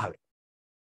ඕගොල්ලෝ තරහ වෙයි.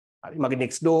 හරි මගේ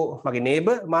next door මගේ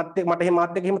neighbor මට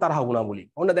එහෙම තරහ වුණා මුලින්.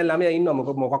 ඔන්න දැන් ළමයා ඉන්නවා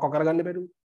මොකක් කරගන්න බැරුව.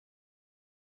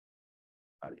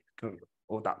 හරි.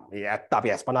 ඔව් මේ ඇත්ත අපි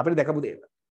අස්පන අපිට දැකපු දේ.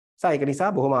 ඒක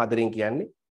නිසා බොහොම ආදරෙන් කියන්නේ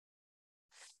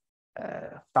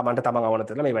තමන්ට තමන්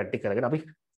අවනතලා මේ වැඩ ටික කරගෙන අපි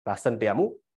ලස්සනට යමු.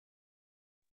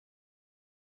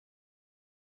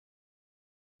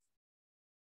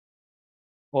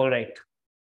 All right.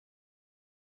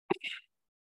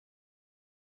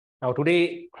 Now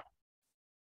today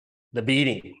the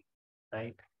beginning,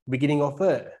 right? Beginning of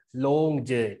a long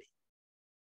journey,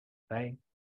 right?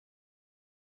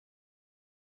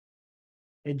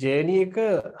 A journey එක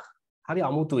හරි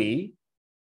අමුතුයි.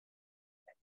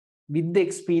 With the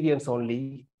experience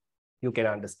only you can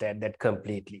understand that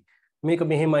completely. මේක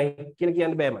මෙහෙමයි කියලා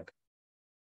කියන්න බෑ මට.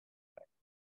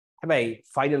 හැබැයි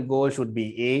final goal should be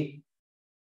A,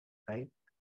 right?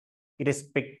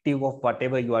 Irrespective of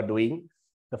whatever you are doing,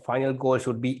 the final goal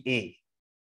should be A.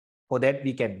 For that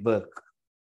we can work,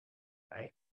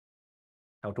 right?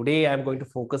 Now today I am going to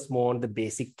focus more on the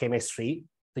basic chemistry,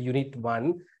 the unit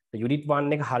 1. The unit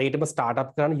 1 එක හරියටම start up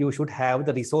කරන්න you should have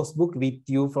the resource book with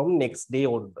you from next day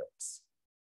onwards.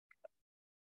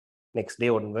 Next day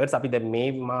onwards අපි දැන් මේ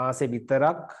මාසේ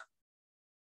විතරක්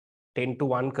 10 to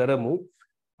 1 කරමු.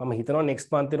 මම හිතනවා next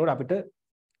month එනකොට අපිට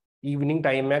evening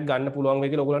time එකක් ගන්න පුළුවන්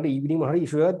වෙයි කියලා. ඔයගොල්ලන්ට evening මොන හරි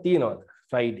issue එකක් තියෙනවද?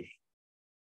 Friday.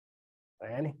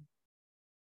 නෑනේ.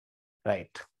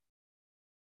 Right.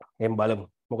 එම් බලමු.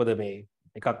 මොකද මේ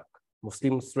එකක්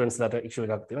මුස්ලිම් ස්ටුඩන්ට්ස් ලාට issue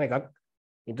එකක් තියෙනවා. එකක්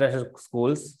international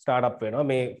schools start up වෙනවා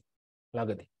මේ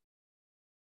ළඟදී.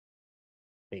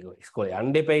 ඒක ඉස්කෝලේ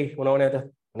යන්න දෙපයි මොනව නැත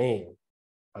නේ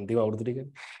අන්තිම අවුරුදු ටික.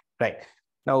 Right.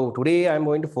 Now today I am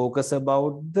going to focus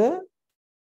about the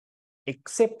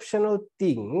exceptional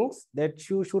things that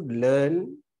you should learn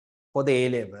for the A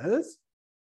levels.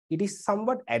 It is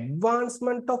somewhat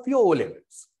advancement of your O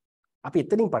levels. අපි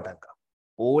එතනින් පටන් ගමු.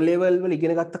 O level වල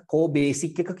ඉගෙන ගත්ත core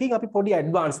basic එකකින් අපි පොඩි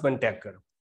advancement එකක් කරමු.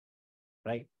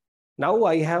 Right. Now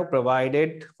I have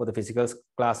provided for the physical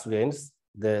class students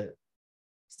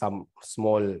some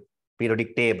small periodic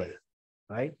table,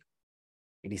 right?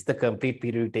 It is the complete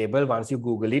periodic table. Once you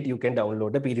Google it, you can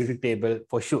download the periodic table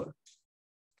for sure.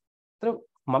 So,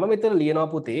 මම මෙතන ලියනවා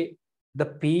පුතේ the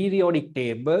periodic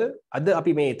table. අද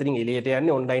අපි මේ එතනින් එළියට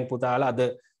යන්නේ online පුතාලා අද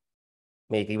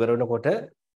මේක ඉවර වෙනකොට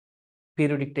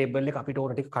periodic table එක අපිට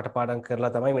ඕන ටික කටපාඩම්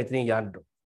කරලා තමයි මෙතනින් යන්න.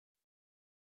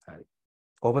 හරි.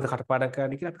 කොහොමද කටපාඩම්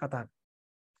කරන්නේ කියලා අපි කතා කරමු.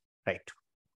 Right.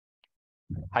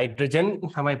 Hydrogen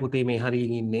තමයි පුතේ මේ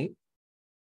හරියින් ඉන්නේ.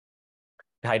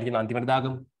 Hydrogen අන්තිමට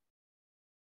දාගමු.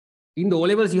 In the O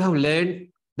levels you have learned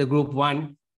the group 1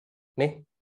 නේ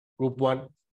group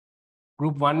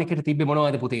 1 එකට තිබ්බේ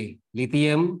මොනවද පුතේ?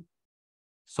 lithium,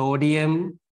 sodium,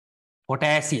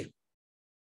 potassium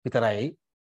විතරයි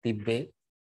තිබ්බේ.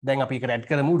 දැන් අපි එකට ඇඩ්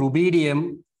කරමු rubidium,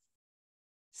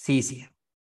 cesium.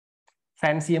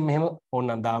 francium මෙහෙම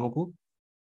ඕනනම් දාමුකෝ.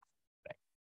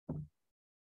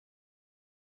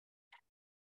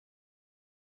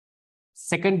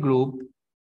 Second group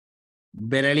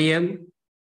beryllium,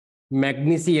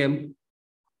 magnesium,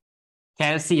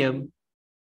 calcium,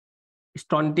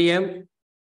 strontium,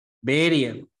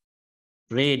 barium,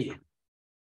 radium.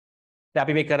 දැන්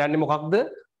අපි මේ කරන්නේ මොකක්ද?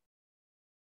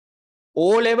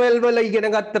 O level වල ඉගෙන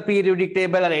ගත්ත periodic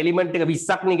table අර element එක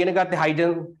 20ක් නේ ඉගෙන ගත්තේ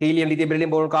hydrogen, helium, lithium,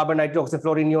 beryllium, boron, carbon, nitrogen, oxygen,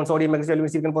 fluorine, neon, sodium, magnesium,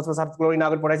 aluminum, silicon, phosphorus, sulfur, chlorine,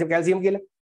 argon, potassium, calcium කියලා.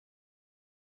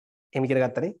 එහෙම ඉගෙන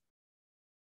ගත්තනේ.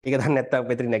 ඒක දන්නේ නැත්තම්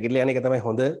මෙතන නැගිටලා යන එක තමයි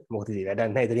හොඳ. මොකද ඉතින්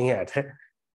වැඩක් නැහැ ඉතින් එහාට.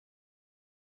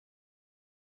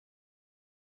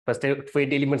 first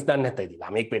 20 elements දන්නේ නැත්නම් ඉතින්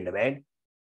ළමෙක් වෙන්න බෑනේ.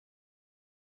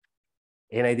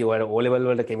 එහෙනම් ඉතින් ඔයාලා O level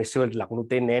වලට chemistry වලට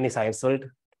ලකුණුත් එන්නේ නැහැ නේ science වලට.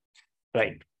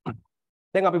 right.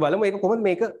 දැන් අපි බලමු ඒක කොහොමද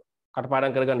මේක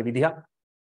කටපාඩම් කරගන්න විදිහක්.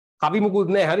 කවි මුකුත්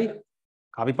නැහැ හරි.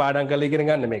 කවි පාඩම් කරලා ඉගෙන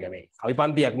ගන්න මේක මේ. කවි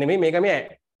පන්තියක් නෙමෙයි මේක මේ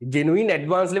genuine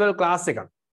advanced level class එකක්.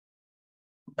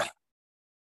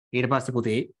 ඊට පස්සේ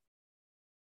පුතේ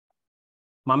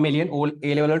මම එළියෙන්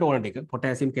A level වලට ඕන ටික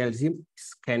potassium, calcium,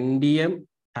 scandium,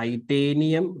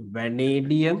 titanium,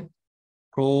 vanadium,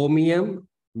 chromium,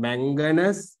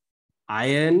 manganese,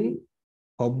 iron,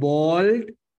 cobalt,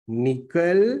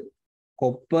 nickel,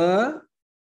 copper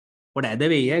පොඩ ඇද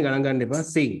වෙයි ගණන් ගන්න එපා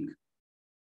zinc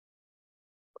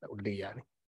උඩට ගියානේ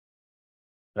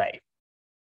right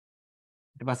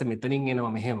ඊට පස්සේ මෙතනින්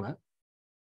එනවා මෙහෙම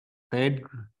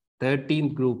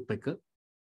 13th group එක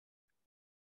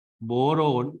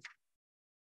boron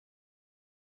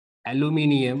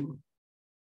aluminium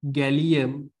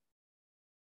gallium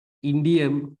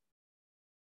indium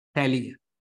thallium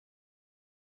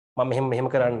මම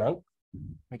මෙහෙම කරන්නම්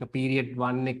මේක period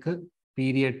 1 එක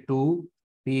period 2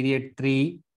 period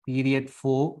 3 period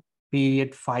 4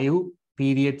 period 5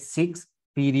 period 6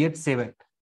 period 7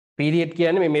 period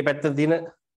කියන්නේ මේ පැත්තේ තියෙන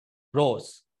rows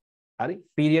හරි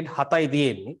period 7යි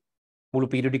තියෙන්නේ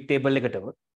මුළු periodic table එකටම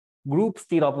groups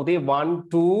තියෙනවා පුතේ 1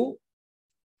 2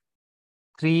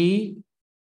 3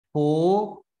 4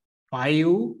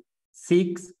 5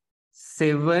 6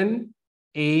 7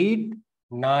 8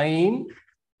 9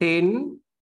 10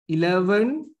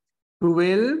 11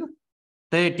 12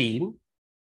 13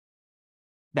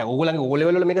 දැන් ඕගොල්ලන්ගේ O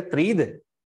level වල මේක 3ද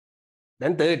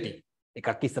දැන් 30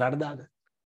 එකක් ඉස්සරහට දාගන්න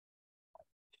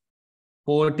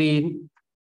 14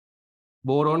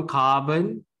 boron carbon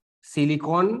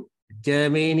silicon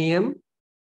germanium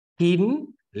tin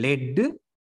lead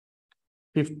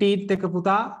 15th එක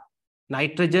පුතා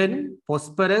nitrogen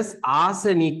phosphorus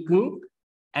arsenic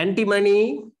antimony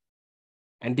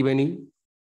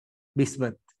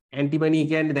bismuth antimony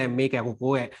කියන්නේ දැන් මේක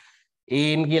කොහොම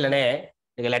ඒන් කියලා නෑ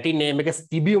ඒක ලැටින් නේම් එක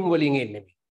ස්ටිබියම් වලින් එන්නේ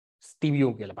මේ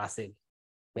ස්ටිබියම් කියලා පස්සේ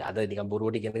මේ අද නිකන්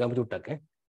බොරුවට ඉගෙන ගමු චුට්ටක්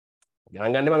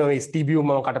ගණන් ගන්න මම මේ ස්ටිබියම්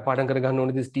මම කටපාඩම් කරගන්න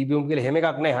ඕනේ ස්ටිබියම් කියලා එහෙම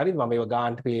එකක් නෑ හරිද මම ඒව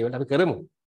ගාන්ට පේ වලට අපි කරමු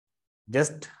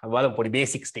just බලමු පොඩි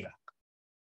බේසික්ස් ටිකක්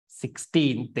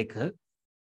 16th එක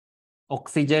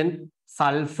oxygen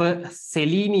sulfur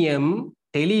selenium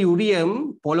tellurium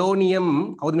polonium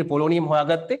කවුද මේ polonium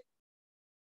හොයාගත්තේ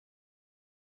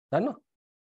දන්නවද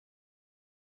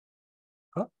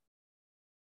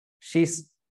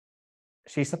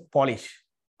she's a Polish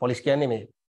කියන්නේ මේ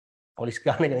Polish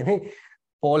ගන්න එක නෙමෙයි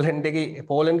පෝලන්ඩ් එකේ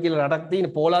පෝලන්ඩ් කියලා රටක් තියෙන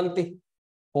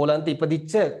පෝලන්තේ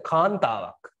ඉපදිච්ච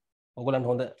කාන්තාවක් ඕගොල්ලන්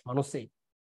හොඳ මිනිස්සෙක්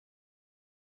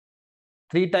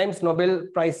 3 times Nobel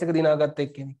Prize එක දිනාගත්ත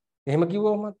එක්කෙනෙක් එහෙම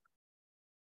කිව්වොම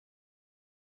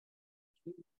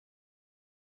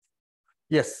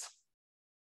yes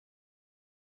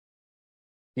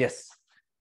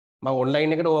මම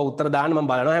ඔන්ලයින් එකට ඔය උත්තර දාන්න මම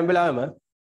බලනවා හැම වෙලාවෙම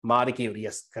Marie Curie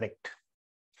yes correct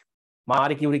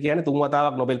Marie Curie කියන්නේ 3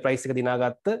 වතාවක් Nobel Prize එක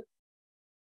දිනාගත්ත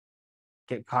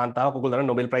කාන්තාවක් ඔයගොල්ලෝ දන්න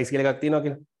Nobel Prize කියලා එකක් තියෙනවා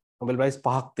කියලා Nobel Prize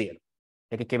 5ක් තියෙනවා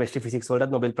ඒකේ chemistry physics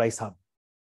වලටත් Nobel Prize හම්බ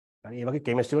හරි ඒ වගේ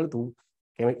chemistry වල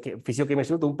physio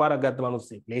chemistry වල 3 පාරක් ගත්ත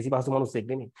මිනිස්සෙක් ලේසි පහසු මිනිස්සෙක්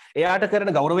නෙමෙයි එයාට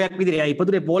කරන ගෞරවයක් විදිහට එයා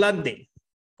ඉපදුනේ පෝලන්තේ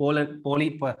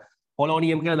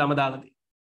polonium කියලා නම දාලා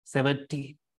තියෙනවා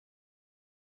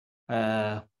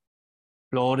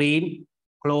 17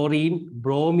 chlorine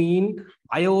bromine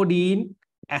iodine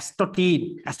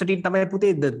astatine තමයි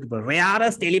පුතේ the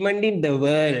rarest element in the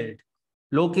world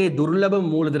ලෝකේ දුර්ලභ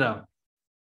මූලද්‍රව්‍ය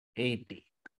 80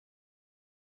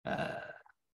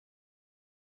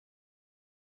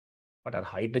 මට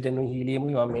හයිඩ්‍රජන් හීලියම්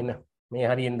මම මේ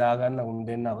හරියෙන් දාගන්න උන්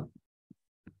දෙන්නව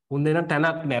උන් දෙන්න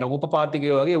තැනක් නෑ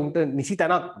රූපපාතිකයෝ වගේ උන්ට නිසි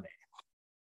තැනක් නෑ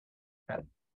හරි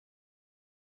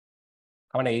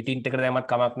කවන 18 එකට දැම්මත්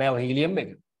කමක් නෑ ඔය හීලියම් එක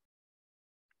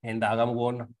එහෙන් දාගමු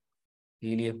ඕන්න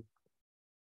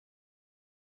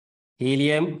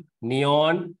helium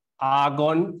neon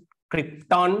argon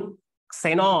krypton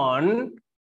xenon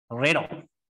radon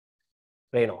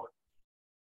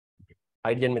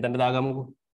hydrogen මෙතනට දාගමුකෝ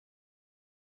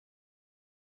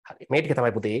හරි මේ ටික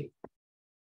තමයි පුතේ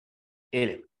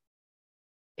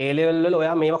A level වල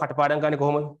ඔයා මේවා කටපාඩම් කරන්නේ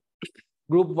කොහොමද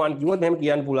group 1 කිව්වොත් මෙහෙම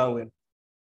කියන්න පුළුවන් වෙනවා.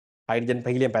 හයිඩ්‍රජන්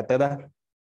හීලියම් පැත්තක දාන්න.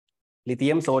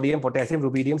 Lithium, sodium, potassium,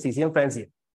 රුබීඩියම්, සීසියම්, ෆ්‍රැන්සියම්.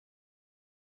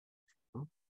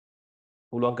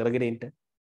 පුළුවන් කරගෙන ඉන්න.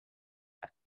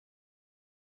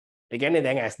 ඒ කියන්නේ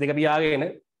දැන් S2 පියාගෙන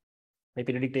මේ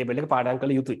periodic table එක පාඩම්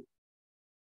කළ යුතුයි.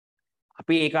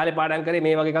 අපි ඒ කාලේ පාඩම් කරේ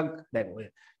මේ වගේ එකක් දැන් ඔය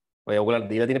ඔයගොල්ලන්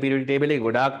දීලා තියෙන periodic table එක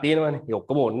ගොඩාක් තියෙනවානේ. ඒ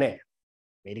ඔක්කොම ඕනේ නැහැ.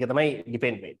 මේ ටික තමයි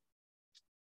depend වෙන්නේ.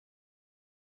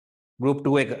 group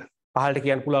 2 එක පහළට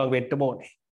කියන්න පුළුවන් වෙන්න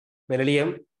ඕනේ. beryllium,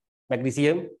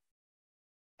 magnesium,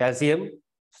 calcium,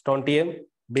 strontium,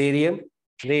 barium,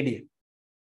 radium.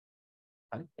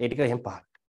 හරි. ඒ ටික එහෙම පහළට.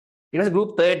 ඊට පස්සේ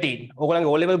group 13.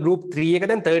 ඕගොල්ලන්ගේ O level group 3 එක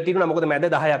දැන් 13 වුණා. මොකද මැද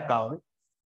 10ක් ආවනේ.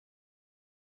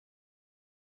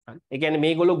 හරි. ඒ කියන්නේ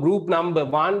මේගොල්ලෝ group number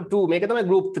 1 2 මේක තමයි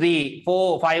group 3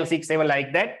 4 5 6 7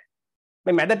 like that.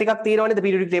 මේ මැද ටිකක් තියෙනවනේ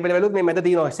periodic table වලුත් මේ මැද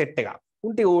තියෙනවා set එකක්.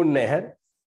 උන් ටික ඕනේ නැහැ.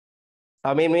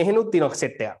 මේ මෙහෙනුත් තියෙනවා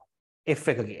set එකක්. F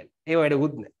එක කියලා. ඒව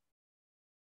වැඩකුත් නැහැ.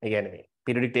 ඒ කියන්නේ මේ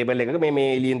periodic table එකක මේ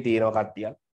alien තියෙනවා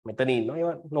කට්ටියක්. මෙතන ඉන්නවා.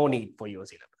 ඒවා no need for your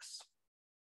syllabus.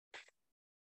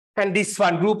 And this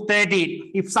one group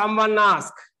 13. If someone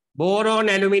asks boron,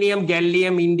 aluminium,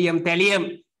 gallium, indium, thallium.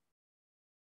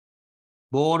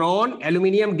 Boron,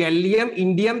 aluminium, gallium,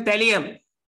 indium, thallium.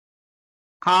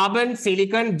 Carbon,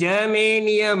 silicon,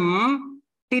 germanium,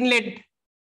 tin lead.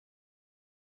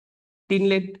 Tin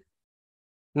lead.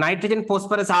 Nitrogen,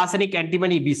 phosphorus, arsenic,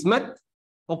 antimony, bismuth.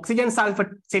 Oxygen, sulfur,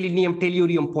 selenium,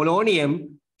 tellurium, polonium.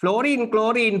 Fluorine,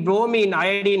 chlorine, bromine,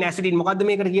 iodine, acidine. මොකද්ද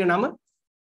මේකට කියන නම?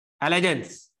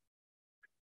 Halogens.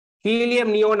 Helium,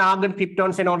 neon, argon,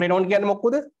 krypton, xenon, radon කියන්නේ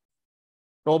මොකද?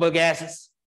 Noble gases.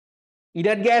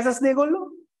 Inert gases දෙගොල්ලෝ.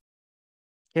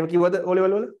 එහෙම කිව්වද O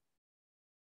level වල?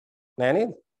 නෑ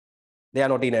නේද? They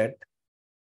are not inert.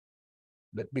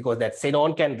 But because that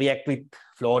xenon can react with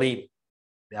fluorine.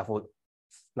 Therefore,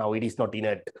 now it is not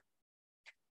inert.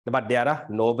 But there are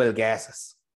noble gases.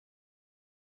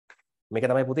 මේක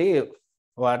තමයි පුතේ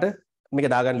ඔයාලට මේක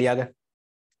දාගන්න ලියාගන්න.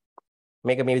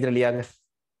 මේක මේ විදිහට ලියාගන්න.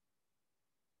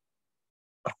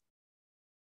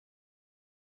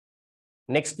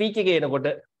 Next week එකේ එනකොට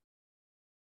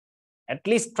at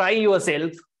least try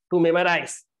yourself to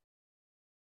memorize.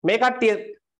 මේ කට්ටිය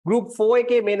group 4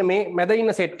 එකේ මෙන්න මේ මැද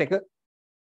ඉන්න set එක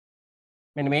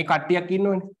මෙන්න මේ කට්ටියක්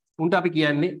ඉන්නවනේ. උන්ට අපි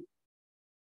කියන්නේ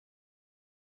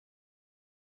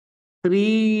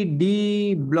 3D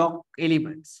block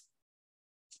elements.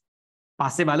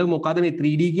 පස්සේ බලමු මොකද මේ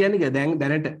 3D කියන්නේ කියලා.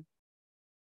 දැනට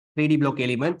 3D block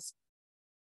elements.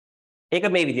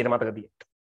 ඒක මේ විදිහට මතක තියන්න.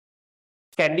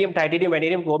 Scandium, titanium,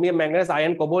 vanadium, chromium, manganese,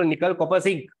 iron, cobalt, nickel, copper,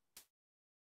 zinc.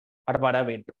 අට පාඩම්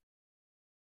වෙන්න.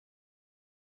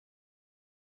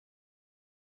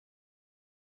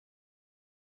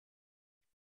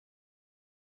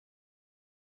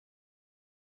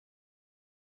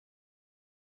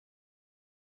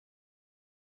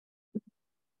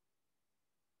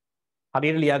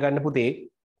 හරියට ලියා ගන්න පුතේ.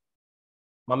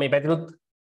 මම මේ පැතිනුත්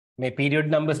මේ period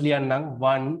numbers ලියන්නම්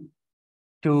 1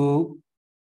 2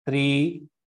 3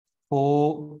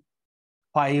 4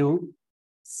 5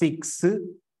 6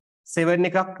 7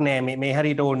 එකක් නෑ මේ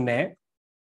හරියට ඕනේ නෑ.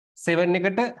 7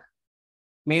 එකට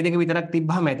මේ දෙක විතරක්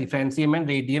තිබ්බම ඇති. francium and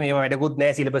radium ඒවා වැඩකුත්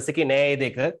නෑ syllabus එකේ නෑ මේ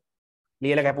දෙක.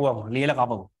 ලියලා කැපුවම ලියලා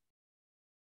කපමු.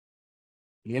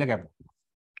 ලියලා කැපුවා.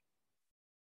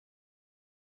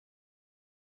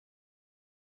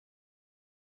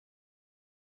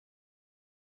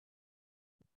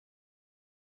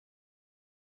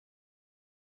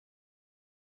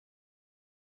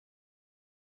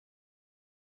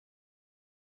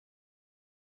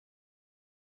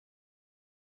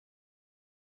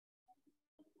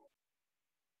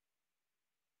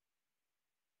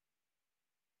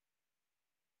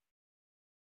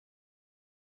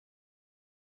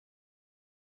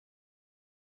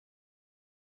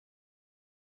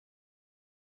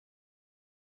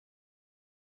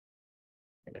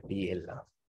 DL.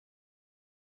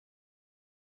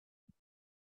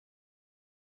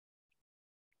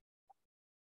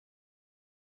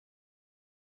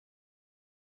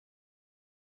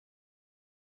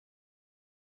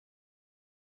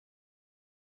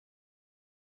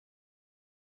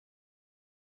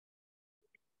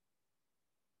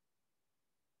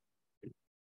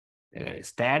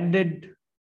 Standard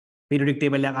periodic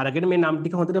table එකක් අරගෙන මේ නම්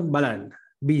ටික හොඳට බලන්න.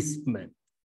 bismuth,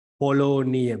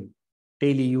 polonium,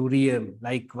 tellurium,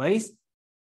 likewise.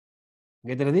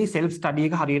 ගෙදරදී self study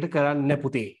එක හරියට කරන්න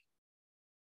පුතේ.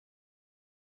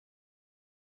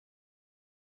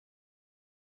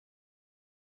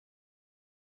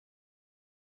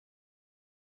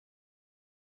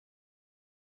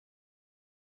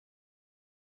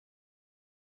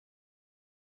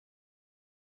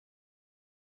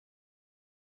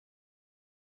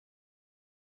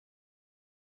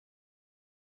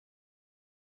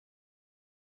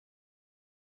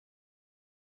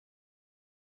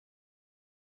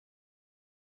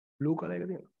 blue color එක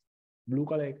තියෙනවා. blue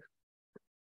color එක.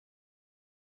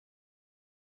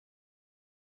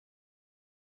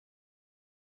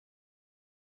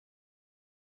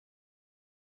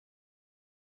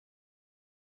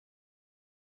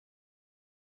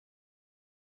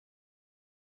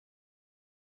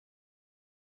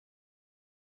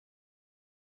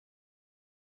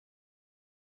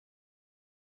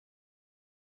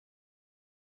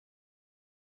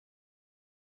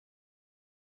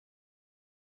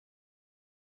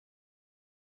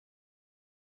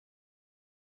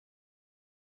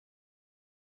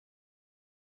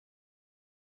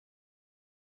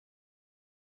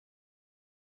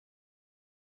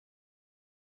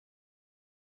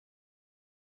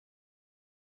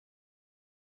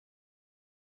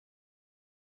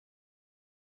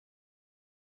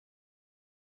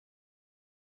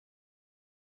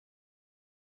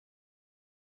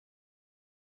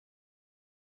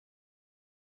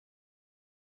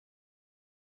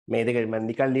 මේ දෙක මම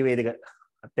නිකන් ලිව්වේ දෙක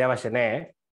අත්‍යවශ්‍ය නැහැ.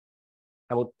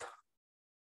 නමුත්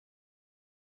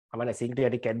අපමණ සිංට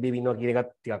යටි කැඩ්බේ වින්නවා කියන එකත්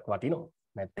ටිකක් වටිනවා.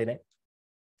 නැත්තේ නෑ.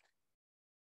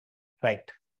 Right.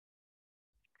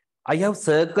 I have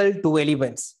circled two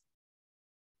elements.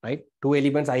 Right? Two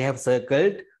elements I have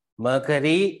circled,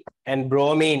 mercury and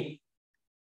bromine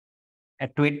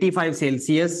at 25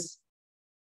 Celsius,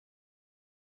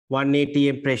 1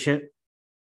 atm pressure.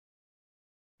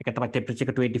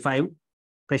 Temperature 25.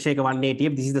 Pressure 1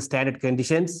 atm. This is the standard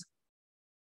conditions.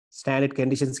 Standard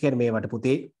conditions can me what put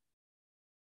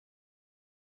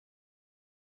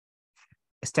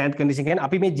standard condition can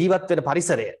api me jeevat වන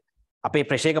පරිසරය අපේ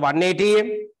pressure 1 atm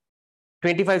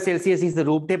 25 Celsius is the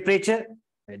room temperature.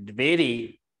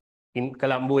 Vary in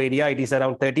Colombo area it is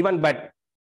around 31, but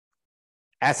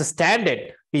as a standard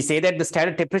we say that the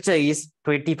standard temperature is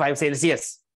 25 Celsius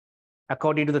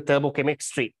according to the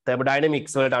thermochemistry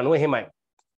thermodynamics වලට අනුව එහෙමයි.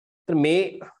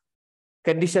 මේ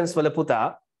conditions වල පුතා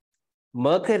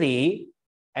mercury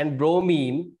and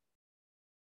bromine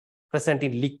present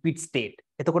in liquid state.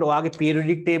 එතකොට ඔයාගේ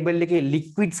periodic table එකේ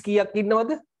liquids කීයක්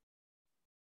ඉන්නවද?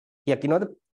 කීයක් ඉන්නවද?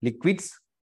 liquids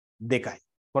දෙකයි.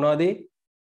 මොනවද?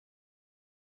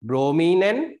 bromine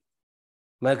and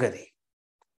mercury.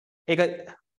 ඒක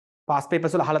past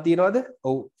papers වල අහලා තියෙනවද?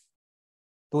 ඔව්.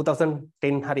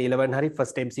 2010 hari 11 hari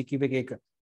first MCQ එකේ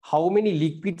how many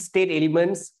liquid state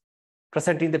elements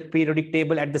present in the periodic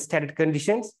table at the standard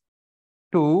conditions?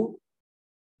 2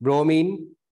 bromine,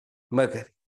 mercury.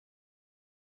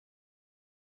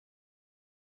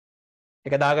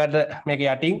 එක දාගන්න මේක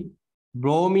යටින්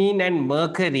bromine and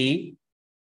mercury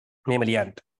මෙහෙම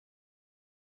ලියන්න.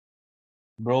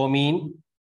 bromine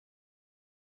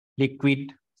liquid,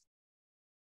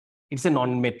 it's a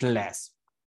non-metal acid,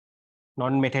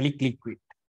 non-metallic liquid.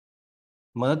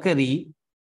 Mercury,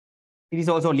 it is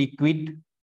also liquid,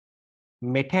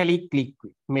 metallic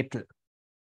liquid, metal.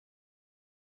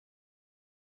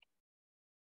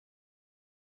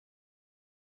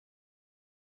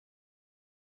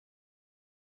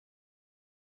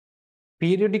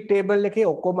 Periodic table එකේ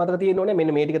ඔක්කොම මතක තියෙන්න ඕනේ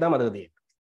මෙන්න මේ ටික තමයි මතක තියෙන්නේ.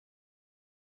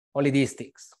 Only these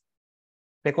things.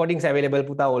 Recordings available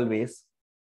පුතා always.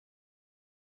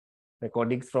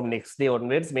 Recordings from next day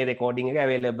onwards මේ recording එක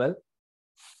available.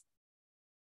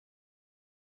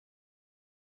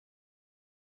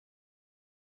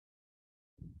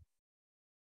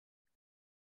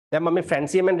 දැන් මම මේ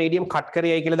francium and radium cut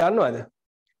කරේයි කියලා දන්නවද?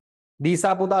 These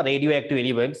are පුතා radioactive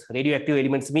elements. Radioactive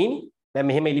elements mean දැන්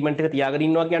මෙහෙම element එක තියාගෙන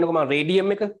ඉන්නවා කියනකො මම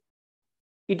radium එක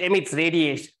it emits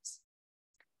radiations.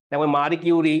 දැන් ඔය Marie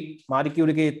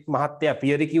Curie ගේ මහත්තයා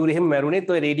Pierre Curie එහෙම මැරුණෙත්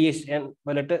ඔය radiation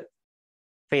වලට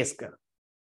face කරා.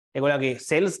 ඒගොල්ලන්ගේ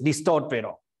cells distort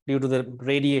වෙනවා due to the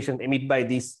radiation emitted by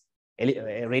these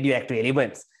radioactive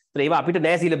elements. ඒත් ඒවා අපිට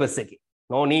නෑ syllabus එකේ.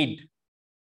 No need.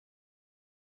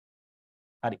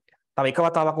 හරි. තව එක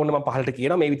වතාවක් වුණ මම පහලට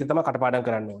කියනවා මේ විදිහට තමයි කටපාඩම්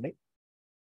කරන්න ඕනේ.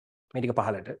 මේ ටික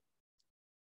පහලට.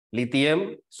 Lithium,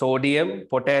 sodium,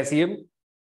 potassium,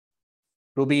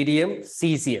 rubidium,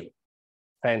 cesium.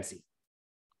 Fancy.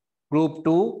 Group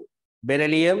 2,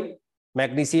 beryllium,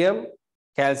 magnesium,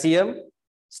 calcium,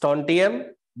 strontium,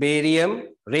 barium,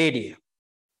 radium.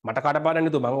 මට කටපාඩම්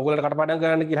නෙතු මම ඔයගොල්ලන්ට කටපාඩම්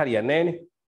කරන්න කියලා හරියන්නේ නැහැනේ.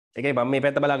 ඒකයි මම මේ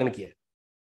පැත්ත බලාගෙන කියන්නේ.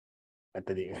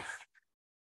 ඇත්තදී.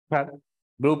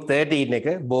 Group 13 එක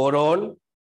boron,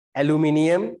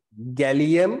 aluminium,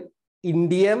 gallium,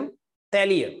 indium,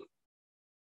 thallium.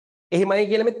 එහෙමයි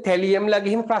කියලා මේ thallium ලා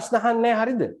ගිහින් ප්‍රශ්න අහන්නේ නැහැ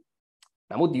හරිද?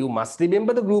 නමුත් you must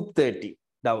remember the group 30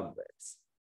 downwards.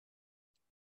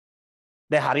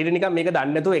 දැන් හරියට නිකන් මේක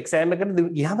දන්නේ නැතුව exam එකට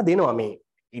ගියාම දෙනවා මේ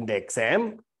in the exam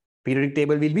periodic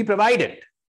table will be provided.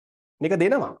 මේක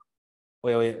දෙනවා.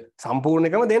 ඔය සම්පූර්ණ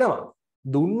එකම දෙනවා.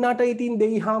 දුන්නට ඉතින්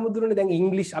දෙයි හාමුදුරනේ දැන්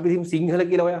ඉංග්‍රීසි අපි හිතමු සිංහල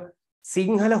කියලා ඔයා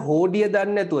සිංහල හෝඩිය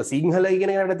දන්නේ නැතුව සිංහල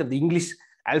ඉගෙන ගන්නට නැත්නම් ඉංග්‍රීසි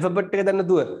ඇල්ෆබෙට් එක දන්නේ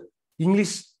නැතුව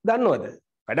ඉංග්‍රීසි දන්නවද?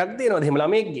 වැඩක් දෙනවද එහෙම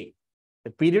ළමයෙක්ගේ?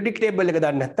 පීරියොඩික් ටේබල් එක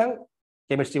දන්නේ නැත්නම්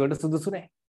කෙමිස්ට්‍රි වලට සුදුසු නැහැ.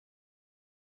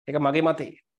 ඒක මගේ මතය.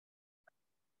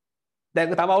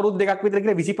 දැන් තව අවුරුදු දෙකක් විතර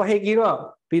කියලා 25 කියනවා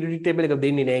පීරියොඩික් ටේබල් එක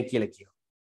දෙන්නේ නැහැ කියලා කියනවා.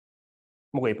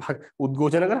 මොකද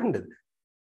උද්ඝෝෂණ කරන්නද?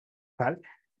 හරි.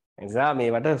 එනිසා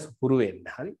මේවට හුරු වෙන්න.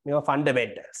 හරි. මේවා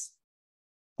fundamentals.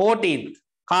 14th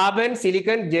carbon,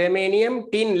 silicon, germanium,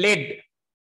 tin, lead.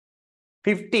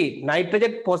 15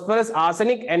 nitrogen, phosphorus,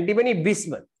 arsenic, antimony,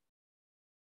 bismuth.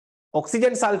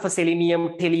 Oxygen, sulfur, selenium,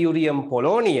 tellurium,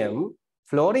 polonium,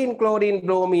 fluorine, chlorine,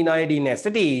 bromine, iodine,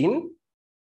 acetylene,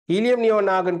 helium,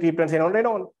 neon, argon, krypton, xenon,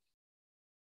 radon.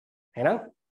 එහෙනම්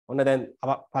ඔන්න දැන්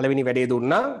පළවෙනි වැඩේ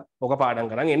දුන්නා. ඔක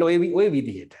පාඩම් කරන් එන්න ඔය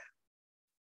විදිහට.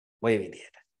 ඔය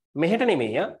විදිහට. මෙහෙට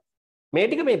නෙමෙයි මේ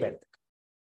ටික මේ පැත්තට.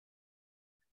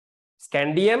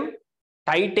 ස්කැන්ඩියම්,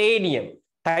 ටයිටේනියම්.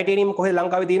 ටයිටේනියම් කොහෙද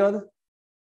ලංකාවේ තියෙනවද?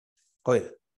 කොහෙද?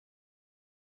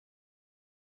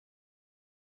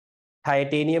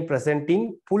 Titanium presenting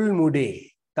pulmude.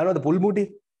 දන්නවද pulmude?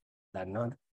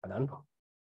 දන්නවද? දන්නවා.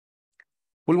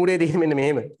 pulmude තියෙන්නේ මෙන්න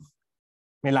මෙහෙම.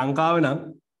 මේ ලංකාවේ නම්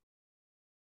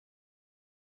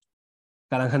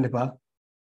ගණන් ගන්න එපා.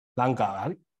 ලංකාව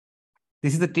හරි.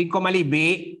 This is the Trincomalee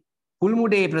Bay.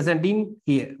 pulmude presenting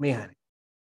here. මේ හරි.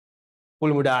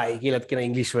 pulmudai කියලාත් කියන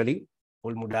ඉංග්‍රීසි වලින්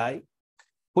pulmudai.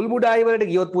 pulmudai වලට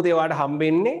ගියොත් පුතේ ඔයාලට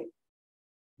හම්බෙන්නේ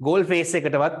ගෝල් ෆේස්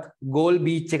එකටවත් ගෝල්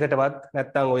බීච් එකටවත්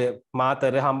නැත්නම් ඔය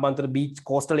Matara Hambantota beach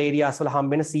coastal areas වල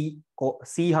හම්බෙන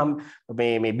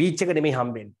මේ බීච් එක නෙමෙයි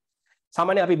හම්බෙන්නේ.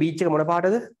 සාමාන්‍යයෙන් අපි බීච් එක මොන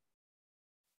පාටද?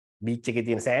 බීච් එකේ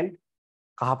තියෙන සෑන්ඩ්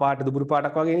කහ පාට දුඹුරු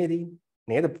පාටක් වගේ නේද තියෙන්නේ.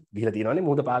 නේද? ගිහලා තියෙනවනේ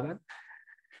මුහුද පාගන්න.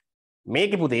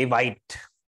 මේකේ පුතේ white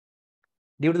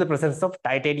due to the presence of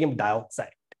titanium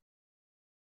dioxide.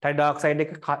 titanium dioxide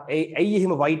එක ඇයි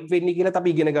එහෙම white වෙන්නේ කියලා අපි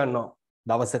ඉගෙන ගන්නවා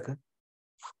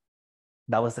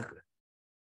දවසක.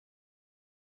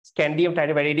 Scandium,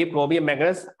 titanium, vanadium, chromium,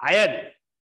 manganese, iron.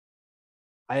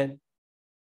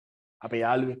 අපේ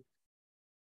යාළුවේ.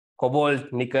 cobalt,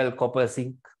 nickel, copper,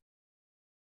 zinc.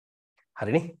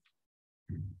 හරිනේ?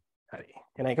 හරි.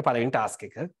 එහෙනම් ඒක පළවෙනි ටාස්ක්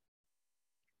එක.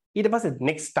 ඊට පස්සේ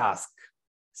next task,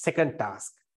 second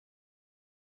task.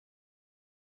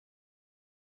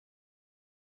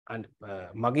 and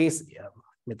මගේ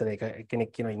මෙතන එක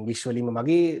කෙනෙක් කියන ඉංග්‍රීසි වලින්ම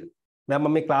මගේ දැන්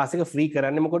මම මේ ක්ලාස් එක ෆ්‍රී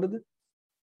කරන්නේ මොකටද?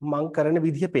 මම කරන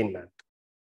විදිය පෙන්නන්න.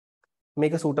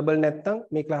 මේක සූටබල් නැත්තම්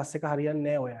මේ ක්ලාස් එක හරියන්නේ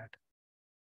නැහැ ඔයාට.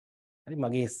 හරි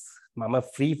මම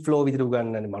ෆ්‍රී ෆ්ලෝ විදිහට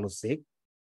උගන්වන්නේ මිනිස්සෙක්.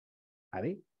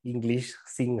 හරි ඉංග්‍රීසි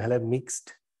සිංහල මික්ස්ඩ්.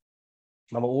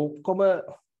 මම ඔක්කොම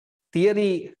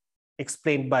theory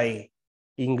explained by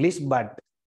English but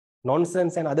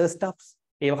nonsense and other stuffs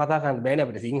ඒව කතා කරන්න බෑනේ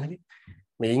අපිට සිංහලෙන්.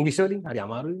 මේ ඉංග්‍රීසි වලින් හරි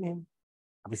අමාරුයි නේ.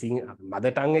 අපි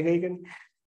මදර් ටං එක ඒකනේ.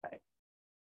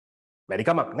 වැඩි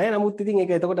කමක් නැහැ. නමුත් ඉතින්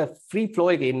ඒක එතකොට ෆ්‍රී ෆ්ලෝ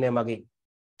එකේ ඉන්නේ මගේ.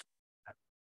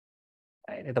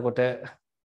 එතකොට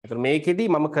මේකෙදි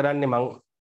මම කරන්නේ මම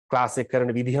ක්ලාස් එක කරන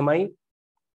විදිහමයි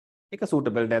ඒක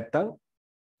සූටබල් නැත්තම්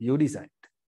you decide.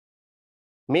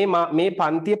 මේ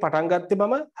පන්තිය පටන් ගත්තේ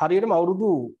මම හරියටම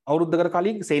අවුරුද්දකට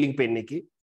කලින් සේලින් පෙන් එකේ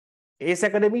ACE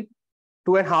Academy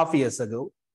 2.5 years ago.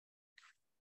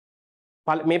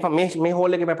 මේ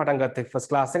හෝල් එකේ මම පටන් ගත්තේ ෆස්ට්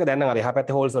ක්ලාස් එක. දැන් නම් අර එහා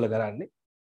පැත්තේ හෝල්ස් වල කරන්නේ.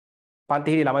 පන්ති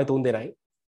හිටි ළමයි 3 දෙනයි.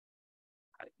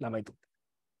 හරි ළමයි 3.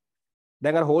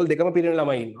 දැන් අර හෝල් දෙකම පිරෙන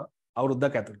ළමයි ඉන්නවා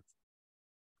අවුරුද්දක් ඇතුළත.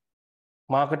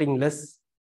 මාකටිං ලෙස්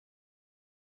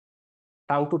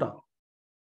ටං ටු ටං.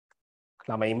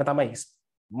 ළමයිම තමයි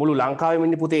මුළු ලංකාවෙම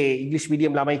ඉන්නේ පුතේ ඉංග්‍රීසි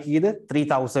මීඩියම් ළමයි කීයද?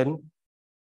 3000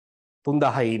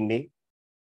 ඉන්නේ.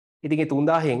 ඉතින් ඒ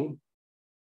 3000න්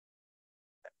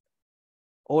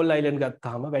ඕල් අයිලන්ඩ්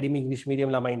ගත්තාම වැඩිම ඉංග්‍රීසි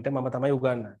මීඩියම් ළමයින්ට මම තමයි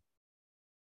උගන්වන්නේ.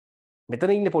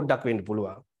 මෙතන ඉන්නේ පොඩ්ඩක් වෙන්න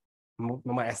පුළුවන්.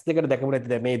 මම S2 එකට දැකමු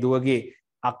නැති දැන් මේ දුවගේ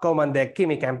අක්කව මම දැක්කේ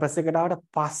මේ කැම්පස් එකට ආවට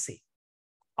පස්සේ.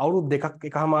 අවුරුදු දෙකක්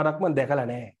එකමාරක් මම දැකලා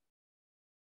නැහැ.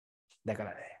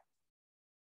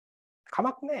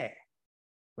 කමක් නැහැ.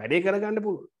 වැඩේ කරගන්න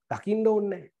පුළුවන්. දකින්න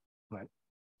ඕනේ නැහැ.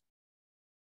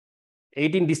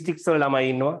 18 districts වල ළමයි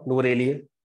ඉන්නවා. නුවරඑළිය,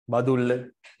 බදුල්ල,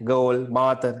 ගෝල්,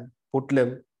 මාතර, පුට්ලම්,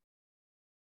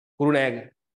 කුරුණෑගල,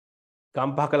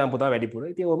 ගම්පහකලම් පුතා වැඩිපුර.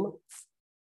 ඉතින් ඔන්න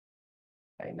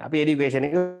අපි එඩියුකේෂන්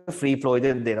එක ෆ්‍රී ෆ්ලෝ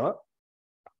එකෙන් දෙනවා.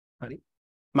 හරි.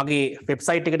 මගේ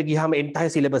වෙබ්සයිට් එකට ගියාම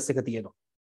entire syllabus එක තියෙනවා.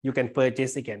 You can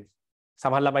purchase again.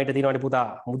 සමහර ළමයිට තියෙනවානේ පුතා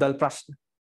මුදල් ප්‍රශ්න.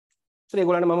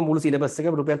 ඒගොල්ලන්ට මම මුළු සිලබස් එක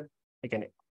රුපියල් ඒ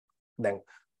කියන්නේ දැන්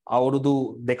අවුරුදු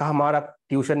දෙකමාරක්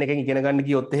ටියුෂන් එකෙන් ඉගෙන ගන්න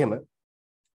ගියොත් එහෙම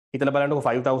හිතලා බලන්නකො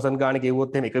 5000 ගාණ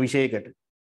ගෙවුවොත් එහෙම එක විෂයයකට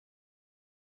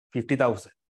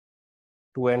 50000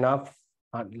 2.5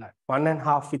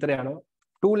 1.5 විතර යනවා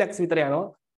 2 lakhs විතර යනවා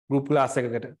group class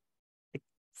එකකට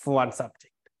for one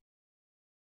subject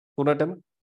තුනටම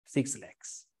 6 lakhs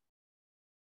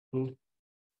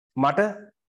මට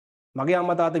මගේ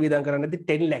අම්මා තාත්තා වියදම් කරන්නේ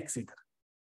 10 lakhs විතර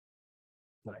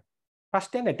right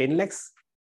ප්‍රශ්නේ නැහැ 10 lakhs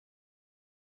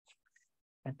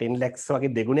 10 lakhs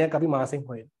වගේ දෙගුණයක් අපි මාසෙන්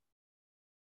හොයන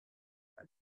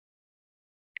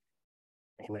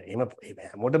එහෙම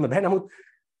හැමෝටම බෑ නමුත්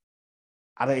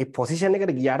අර ඒ පොසිෂන්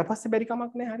එකට ගියාට පස්සේ බැරි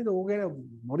කමක් නැහැ හරිද ඕක ගැන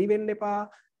මොරි වෙන්න එපා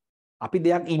අපි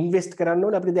දෙයක් ඉන්වෙස්ට් කරන්න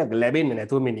ඕනේ අපිට දෙයක් ලැබෙන්නේ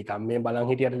නැතුව මේ නිකම් මේ බලන්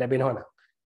හිටියට ලැබෙනවා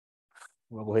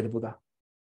නම් ඔබ කොහෙද පුතා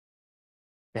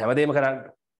හැමදේම කරන්න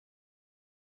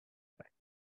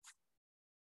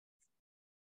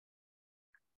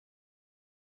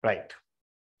right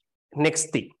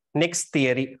next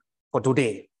theory for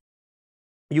today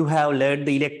you have learned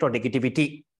the electronegativity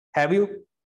have you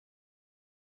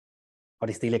what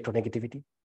is the electronegativity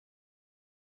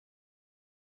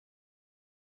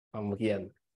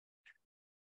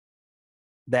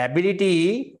the ability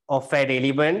of an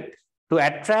element to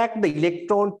attract the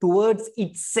electron towards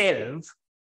itself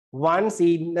once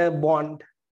in a bond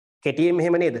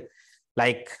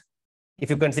like if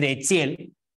you consider HCl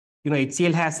you know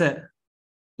HCl has a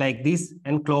like this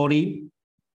and chlorine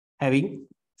having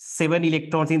 7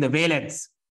 electrons in the valence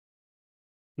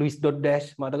Lewis dot dash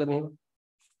මතකද මෙහෙම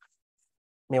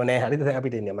මේව නෑ හරිද දැන්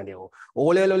අපිට එන්නේ මන්නේ O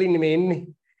level වලින් මේ එන්නේ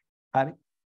හරි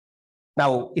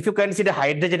now if you consider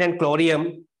hydrogen and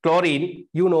chlorine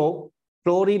you know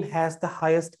chlorine has the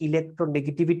highest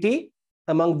electronegativity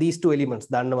among these two elements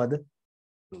දන්නවද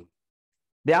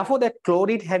therefore that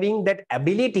chlorine having that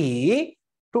ability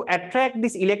to attract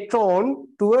this electron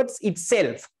towards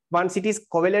itself once it is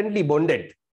covalently bonded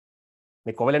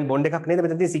මේ covalent bond එකක් නේද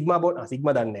මෙතන තියෙන sigma bond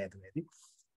sigma දන්නේ නැහැ එතන ඇති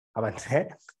අවන්ත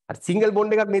අර single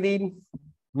bond එකක් නේද ඉන්නේ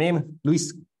මේම ලුයිස්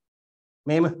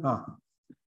මේම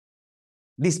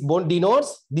this bond denotes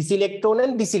this electron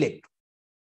and this electron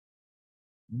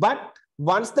but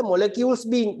once the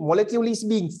molecule is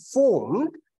being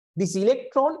formed this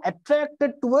electron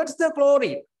attracted towards the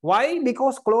chlorine why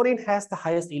because chlorine has the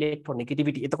highest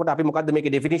electronegativity එතකොට අපි මොකද්ද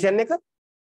මේකේ definition එක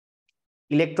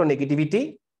electronegativity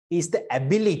is the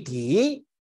ability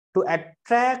to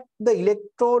attract the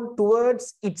electron towards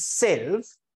itself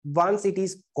once it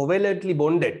is covalently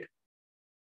bonded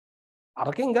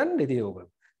අරකින් ගන්න ඉතින් ඕක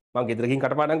මම ගෙදරකින්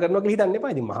කටපාඩම් කරනවා කියලා හිතන්න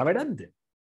එපා ඉතින් මහ වැඩක්ද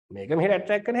මේක මෙහෙට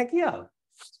attract කරන හැකියාව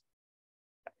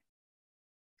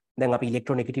දැන් අපි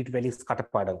electronegativity values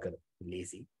කටපාඩම් කරමු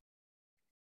lazy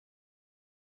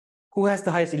who has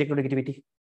the highest electronegativity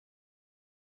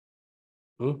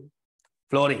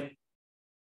fluorine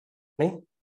නේ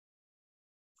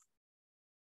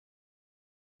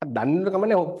දන්න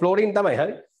කමනේ fluorine තමයි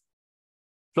හරි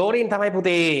fluorine තමයි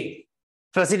පුතේ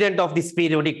president of this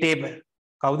periodic table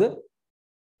කවුද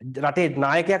රටේ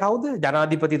නායකයා කවුද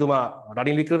ජනාධිපතිතුමා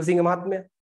රනිල් වික්‍රමසිංහ මහත්මයා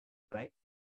right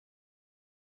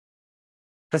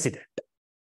president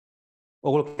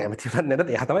ඕගොල්ලෝ කැමති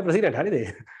නැද්ද එයා තමයි president හරිද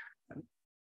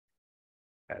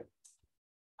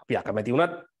අපි අකමැති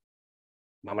වුණත්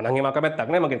මම නම් එහෙම අකමැත්තක්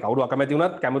නෑ මගේ කවුරු අකමැති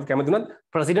වුණත් කැමති වුණත්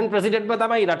presidentම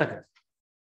තමයි රටක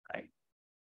right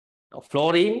now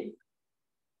fluorine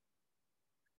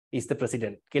is the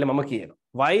president කියලා මම කියනවා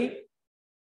why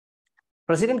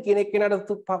president කියන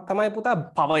එක්කෙනාට තමයි පුතා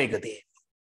power එක තියෙන්නේ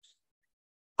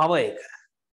power එක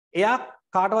එයා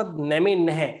කාටවත් නැමෙන්නේ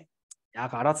නැහැ එයා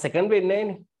කාටවත් second වෙන්නේ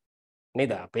නැහැනේ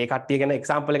නේද අපේ කට්ටිය ගැන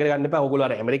example එකකට ගන්න එපා ඕගොල්ලෝ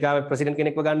අර ඇමරිකාවේ president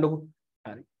කෙනෙක්ව ගන්නකො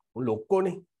හරි උන්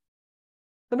ලොක්කෝනේ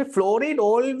the fluorine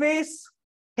always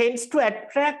tends to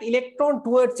attract electron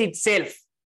towards itself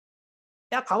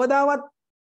එයා කවදාවත්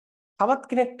තවත්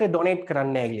කෙනෙක්ට donate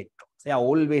කරන්නේ නැහැ electrons එයා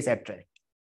always attract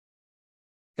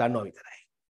ගන්නවා විතරයි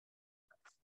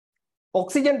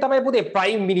oxygen තමයි පුතේ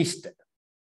prime minister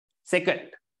second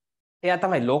එයා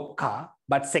තමයි ලොක්කා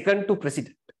but second to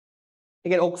president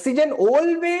again oxygen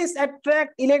always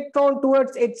attract electron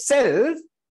towards itself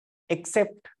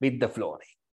except with the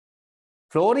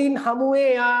fluorine හමුවේ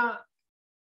යා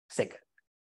second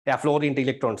එයා fluorine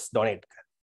electrons donate කර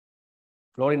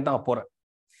fluorine තමයි පොර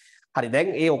හරි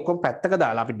දැන් ඒ ඔක්කොම පැත්තක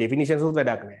දාලා අපි definitions උත්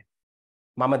වැඩක් නැහැ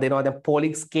මම දෙනවා දැන්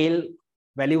Pauling scale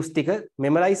values ටික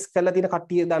memorize කරලා තියෙන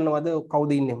කට්ටිය දන්නවද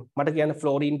කවුද ඉන්නේ මට කියන්න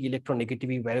fluorine ගේ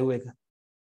electronegativity value එක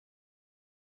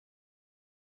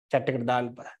chat එකට දාන්න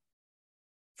බලන්න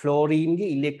fluorine ගේ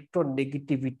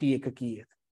electronegativity එක කීයද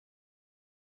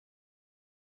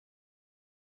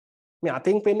මේ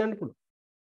අතින් පෙන්නන්න පුළුවන්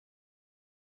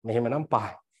මෙහෙමනම්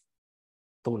 5යි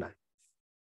 3යි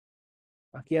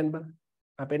කියන්න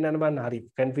බලන්න පෙන්නන්න බලන්න හරි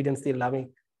confidence තියෙන ළමයි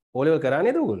O level කරා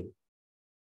නේද උගොල්ලෝ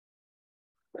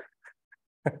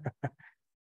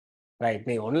right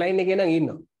මේ online එකේ නම්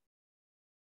ඉන්නවා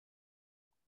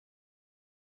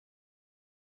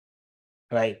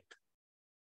right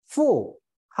 4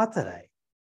 4යි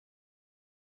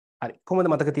හරි කොහොමද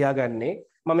මතක තියාගන්නේ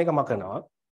මම මේක මකනවා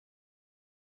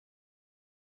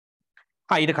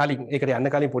ඊට කලින් ඒකට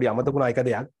යන්න කලින් පොඩි අමතකුණා එක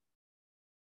දෙයක්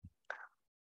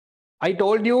I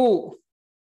told you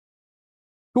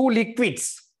two liquids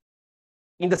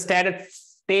in the standard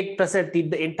state present in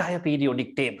the entire periodic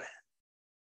table.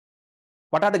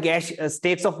 What are the gas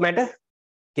states of matter?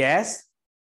 Gas,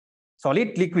 solid,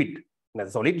 liquid. No,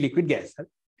 solid, liquid, gas.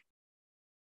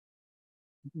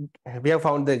 We have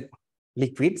found the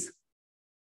liquids.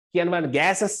 කියන්න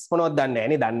gases මොනවද දන්නේ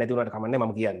නැහැ නේ දන්නේ නැති උනාට කමන්නේ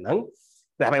මම කියන්නම්.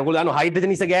 දැන් හැබැයි ඔයගොල්ලෝ දන්නවා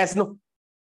hydrogen is a gas නෝ.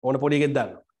 ඕන පොඩි එකක්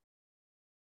දානවා.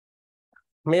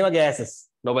 මේවා gases,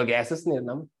 noble gases නේ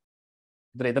නම්.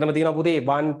 එතනම තියෙනවා පුතේ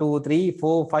 1 2 3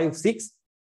 4 5 6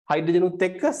 හයිඩ්‍රජන් උත්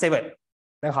එක්ක 7.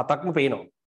 දැන් හතක්ම පේනවා.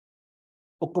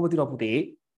 ඔක්කොම තියෙනවා පුතේ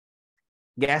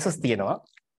gases තියෙනවා.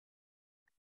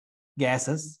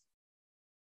 gases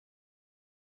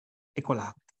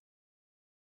 11.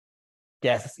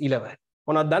 gases 11.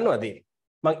 මොනවද දන්නවද?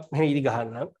 මම මෙහෙම ඉදි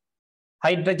ගහන්නම්.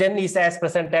 Hydrogen is as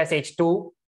present as H2.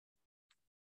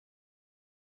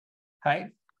 Right?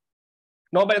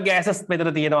 Noble gases මෙතන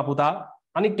තියෙනවා පුතා.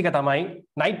 අනිත් ටික තමයි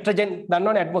nitrogen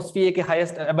දන්නවනේ atmosphere එකේ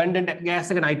highest abundant gas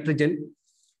එක nitrogen.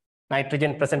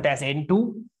 Nitrogen present as N2.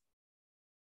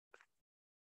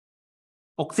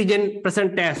 Oxygen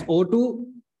present as O2.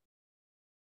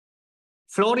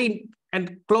 Fluorine and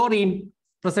chlorine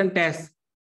present as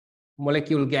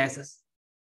molecule gases.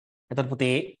 එතකොට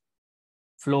පුතේ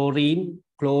fluorine,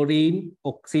 chlorine,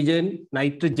 oxygen,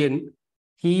 nitrogen,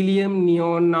 helium,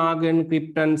 neon, argon,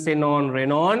 krypton, xenon,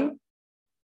 xenon,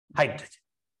 hydrogen.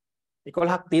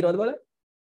 11ක් තියෙනවද බලන්න?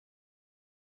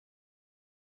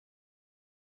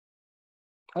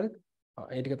 හරිද?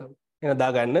 ඒ ටික තමයි. එහෙනම්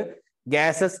දාගන්න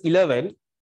gases 11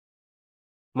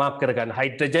 මාක් කරගන්න.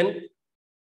 hydrogen,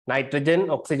 nitrogen,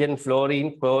 oxygen, fluorine,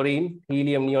 chlorine,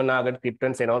 helium, neon, argon,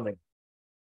 krypton, xenon, xenon.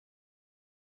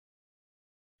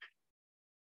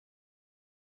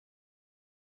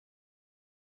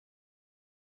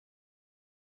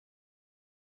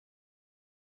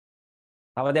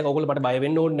 තව දැන් ඔයගොල්ලෝ මට බය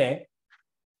වෙන්න ඕනේ නැහැ.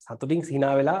 සතුටින්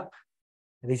සිනා වෙලා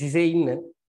රිසිසේ ඉන්න.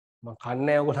 මම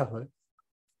කන්නේ ඔයගොල්ලන්ව.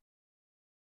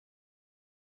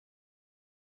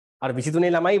 අර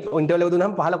 23 ළමයි ඉන්ටර්වල් එක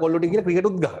දුන්නාම 15 කොල්ලෝ ටික කියලා ක්‍රිකට්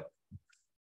උත් ගහනවා.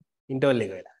 ඉන්ටර්වල්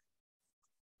එක වෙලා.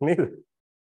 නේද?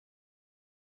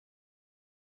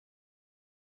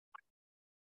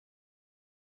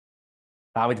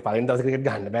 තාම ඉතින් පළවෙනි දවසේ ක්‍රිකට්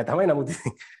ගහන්න බෑ තමයි. නමුත්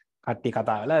කට්ටිය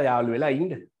කතා වෙලා යාළු වෙලා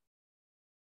ඉන්න.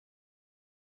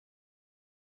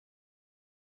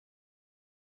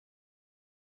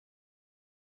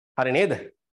 හරි නේද?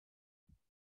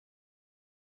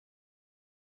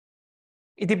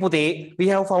 ඉතින් පුතේ we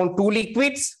have found 2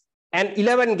 liquids and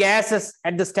 11 gases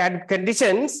at the standard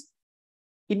conditions.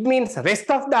 It means rest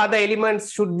of the other elements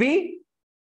should be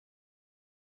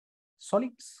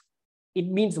solids. It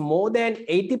means more than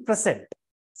 80%.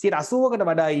 80%කට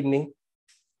වඩා ඉන්නේ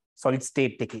solid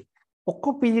state එකේ.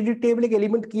 ඔක්කොම periodic table එකේ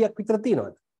element කීයක් විතර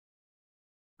තියෙනවද?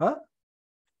 හා?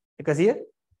 118ක්.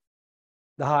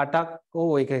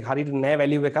 ඕ ඒක හරියට නෑ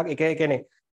value එකක්. ඒක කියන්නේ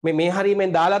මේ හරියම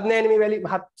දාලත් නෑනේ මේ value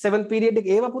 7th period එක.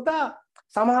 ඒවා පුතා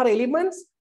සමහර elements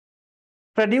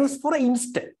produce for an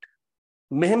instant.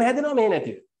 මෙහෙම හැදෙනවා මේ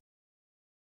නැතිව.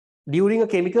 During a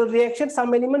chemical reaction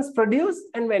some elements produce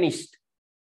and vanished.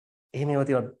 එහෙම ඒවා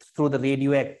තියෙනවා through the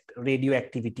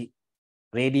radioactivity.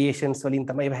 Radiations වලින්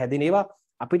තමයි ඒවා හැදෙන ඒවා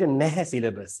අපිට නැහැ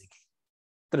syllabus එකේ.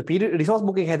 ඒතර resource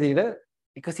book එක හැදෙන්න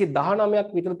 119ක්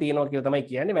විතර තියෙනවා කියලා තමයි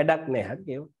කියන්නේ වැඩක් නැහැ හරි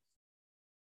ඒවා.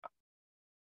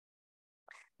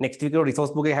 next week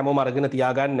resource book එක හැමෝම අරගෙන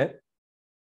තියාගන්න.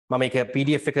 මම ඒක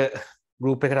PDF එක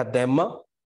group එකකට දැම්මා.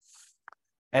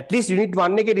 at least unit 1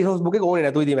 එකේ resource book එක ඕනේ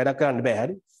නැතුව ඉතින් වැඩක් කරන්න බෑ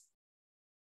හරි.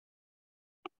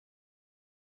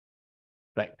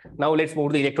 right now let's move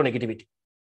to the electronegativity.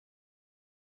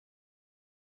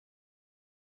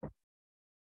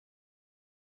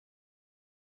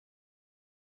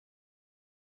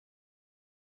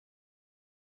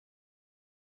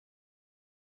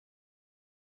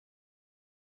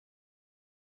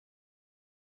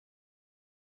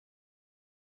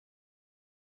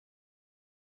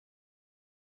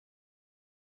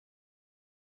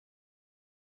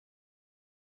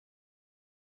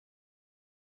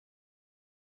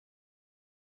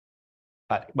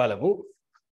 හරි බලමු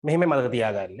මෙහෙම මතක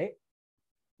තියාගන්න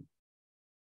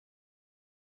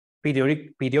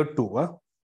period 2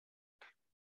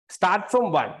 start from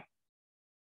 1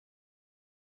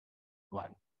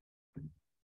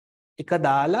 එක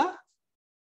දාලා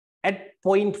at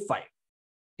 0.5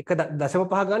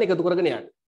 1.5 ගාන එකතු කරගෙන යන්න.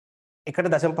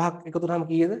 1.5ක් එකතු කරාම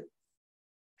කීයද?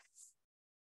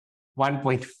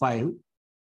 1.5.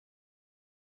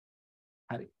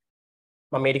 හරි.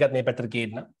 මම මේ ටිකත් මේ පැත්තට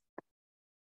කියන්න.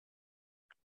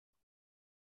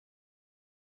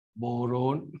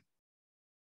 boron,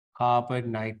 carbon,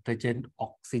 nitrogen,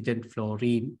 oxygen,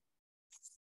 fluorine.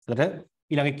 එතකොට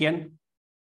ඊළඟ කියන්නේ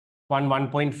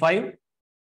 1.5.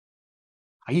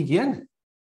 අයි කියන්නේ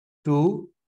 2,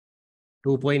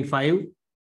 2.5,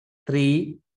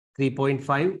 3,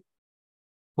 3.5,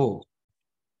 4.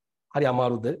 හරි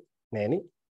අමාරුද නෑනේ.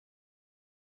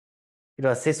 ඊට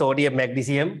පස්සේ sodium,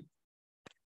 magnesium,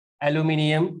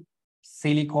 aluminium,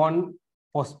 silicon,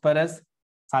 phosphorus,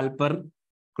 sulfur,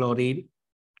 chlorine.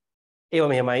 ඒව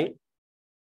මෙහෙමයි.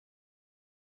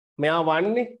 මෙයා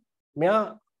 1 නේ. මෙයා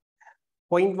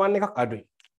 0.1 එකක් අඩුයි.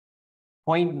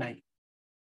 0.9.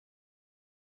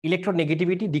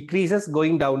 Electronegativity decreases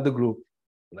going down the group.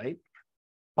 Right?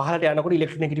 පහළට යනකොට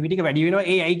electronegativity එක වැඩි වෙනවා.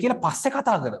 ඒ ඇයි කියලා පස්සේ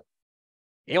කතා කරමු.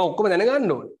 ඒව ඔක්කොම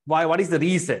දැනගන්න ඕනේ. What is the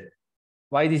reason?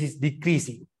 Why this is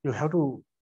decreasing? You have to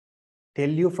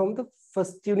tell you from the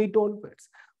first unit onwards.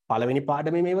 පළවෙනි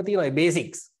පාඩමේ මේව තියෙනවා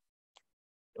basics.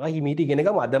 ඒවා හිමීට ඉගෙන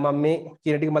ගමු. අද මම මේ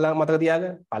කියන ටික මල මතක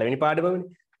තියාගන්න. පළවෙනි පාඩමනේ.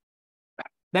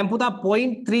 දැන් පුතා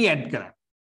 0.3 add කරන්න.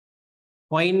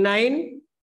 0.9,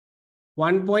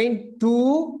 1.2,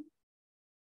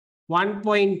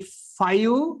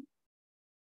 1.5,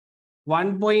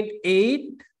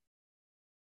 1.8,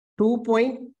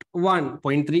 2.1,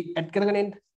 0.3 add කරගෙන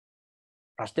එන්න.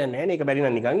 ප්‍රශ්නයක් නැහැ නේ. ඒක බැරි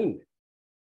නම් නිකන් ඉන්න.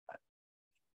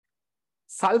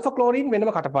 සල්ෆර් ක්ලෝරින්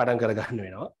වෙනම කටපාඩම් කරගන්න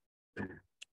වෙනවා.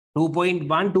 2.1,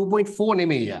 2.4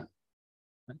 නෙමෙයි යා.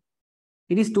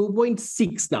 It is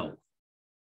 2.6 now.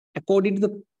 According to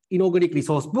the inorganic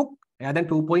resource book, එයා දැන්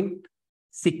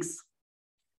 2.6.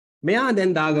 මෙයා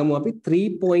දැන් දාගමු අපි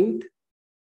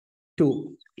 3.2.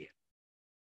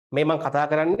 මේ මම කතා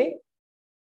කරන්නේ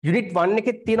unit 1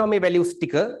 එකේ තියෙනවා මේ values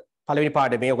ටික පළවෙනි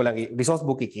පාඩමේ ඔයගොල්ලන්ගේ resource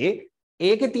book එකේ.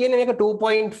 ඒකේ තියෙන මේක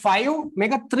 2.5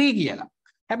 මේක 3 කියලා.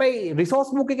 හැබැයි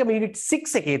resource book එකේ unit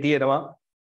 6 එකේ තියෙනවා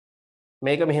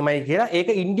මේක මෙහෙමයි කියලා. ඒක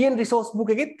Indian resource book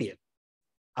එකෙත් තියෙනවා.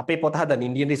 අපේ පොත හදන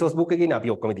Indian resource book එකේ ඉන්නේ අපි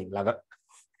ඔක්කොම ඉතින් ළඟ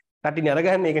කටින්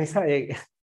අරගන්න. ඒක නිසා ඒක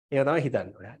තමයි හිතන්න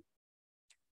ඕනේ.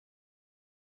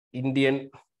 Indian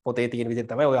පොතේ තියෙන විදිහට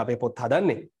තමයි ඔය අපේ පොත්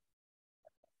හදන්නේ.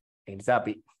 ඒ නිසා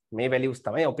අපි මේ values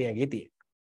තමයි අපේ ඇඟේ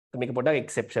තියෙන්නේ. මේක පොඩ්ඩක්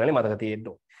exceptionally මතක තියෙන්න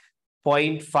ඕනේ.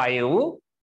 0.5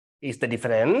 is the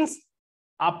difference.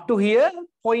 Up to here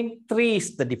 0.3 is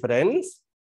the difference.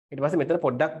 ඊට පස්සේ මෙතන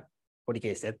පොඩ්ඩක් පොඩි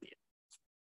case එකක් තියෙනවා.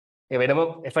 ඒ වෙනම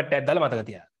effort එකක් දාලා මතක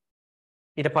තියාගන්න.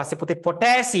 ඊට පස්සේ පුතේ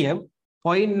potassium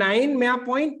 0.9 මෙයා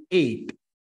 0.8.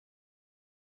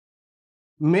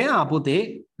 මෙයා පුතේ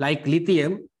like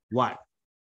lithium 1.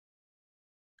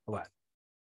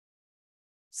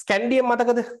 ස්කැන්ඩියම්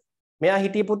මතකද? මෙයා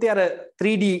හිටියේ පුතේ අර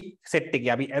 3D set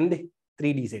එකේ අපි ඇන්දේ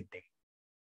 3D set එකේ.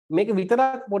 මේක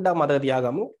විතරක් පොඩ්ඩක් මතක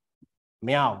තියාගමු.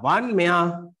 මෙයා 1 මෙයා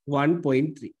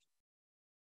 1.3.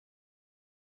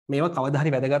 මේවා කවදා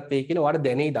හරි වැදගත් වෙයි කියලා ඔයාලට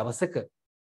දැනෙයි දවසක.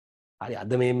 හරි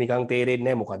අද මේ නිකන් තේරෙන්නේ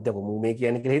නැහැ මොකද්ද කොහොම මේ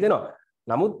කියන්නේ කියලා හිතෙනවා.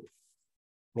 නමුත්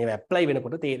මේවා ඇප්ලයි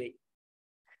වෙනකොට තේරෙයි.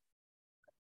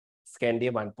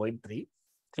 ස්කැන්ඩියම් 1.3.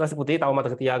 ඊට පස්සේ පුතේ තව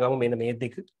මතක තියාගමු මෙන්න මේ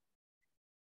දෙක.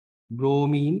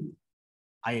 bromine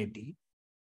iodine.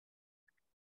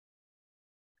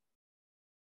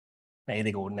 මේ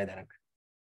දෙක ඕනේ නැහැ දැනට.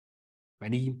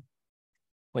 වැඩි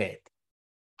ඔය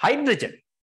හයිඩ්‍රජන්.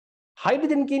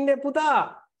 හයිඩ්‍රජන් කියන්නේ පුතා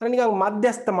අර නිකන්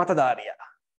මධ්‍යස්ථ මතධාරියා.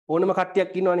 ඕනම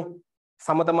කට්ටියක් ඉන්නවනේ.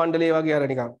 සමත මණ්ඩලයේ වගේ අර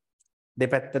නිකන්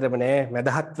දෙපැත්තටම නෑ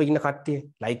මැදහත්ව ඉන්න කට්ටිය.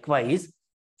 Likewise,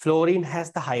 fluorine has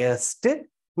the highest.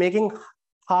 Making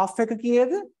half එක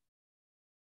කීයද?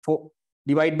 4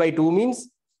 divide by 2 means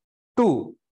 2.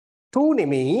 2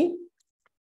 නෙමෙයි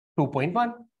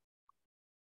 2.1.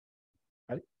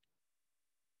 හරි.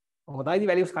 මොකදයිද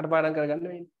values කටපාඩම් කරගන්න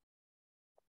වෙන්නේ.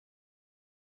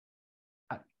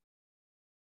 හරි.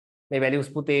 මේ values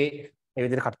පුතේ මේ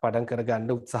විදිහට කටපාඩම්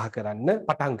කරගන්න උත්සාහ කරන්න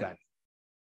පටන් ගන්න.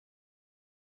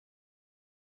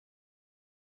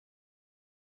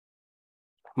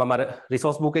 මම අර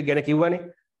resource book එක ගැන කිව්වනේ.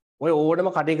 ඔය ඕනම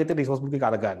කඩේකට resource book එක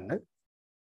අරගන්න.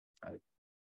 හරි.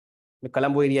 මේ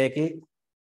කොළඹ ඒරියා එකේ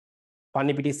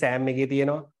පන්නිපිටි සෑම් එකේ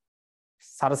තියෙනවා.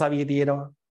 සරසවියේ තියෙනවා.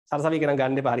 සරසවිය එක නම්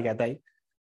ගන්න එපා හරි කැතයි.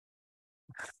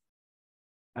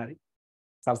 හරි.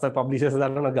 සරසවි පබ්ලිෂර්ස්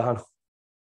දාන්න ගහනවා.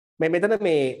 මේ මෙතන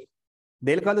මේ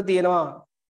දෙල්කඳ තියෙනවා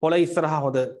පොළ ඉස්සරහා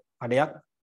හොඳ කඩයක්.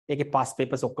 ඒකේ past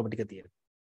papers ඔක්කොම ටික තියෙනවා.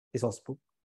 resource book.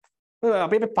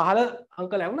 අපේ 15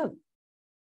 අංක ලැබුණාද?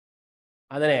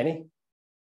 අද නෑනේ.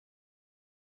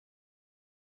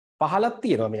 15ක්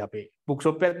තියෙනවා මේ අපේ බුක්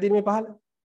ෂොප් එකක් තියෙන මේ 15.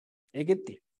 ඒකෙත්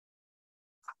තියෙනවා.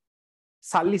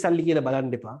 සල්ලි කියලා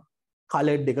බලන්න එපා.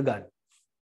 කලර්ඩ් එක ගන්න.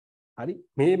 හරි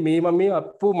මේ මම මේ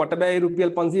අප්පු මට බෑ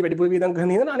රුපියල් 500 වැඩිපුර වියදම්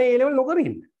කරන්න හිතන අනේ ඒ ලෙවල් නොකර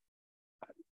ඉන්න.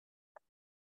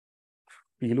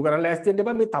 පිළිලු කරන්න ලෑස්ති වෙන්න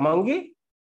එපා මේ තමන්ගේ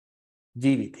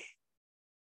ජීවිතේ.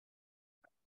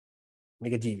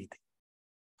 මේක ජීවිතේ.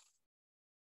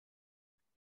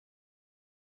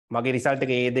 මගේ රිසල්ට්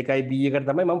එක A2යි B එකට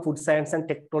තමයි මම food science and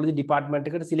technology department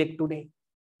එකට සිලෙක්ට් වුනේ.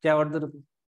 ජයවර්ධන.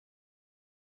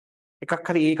 එකක්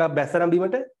හරි ඒක බැස්සනම්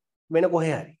බීමට වෙන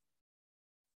කොහේ හරි.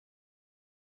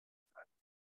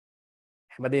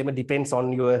 හැමදේම depends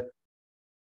on your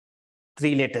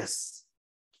 3 letters.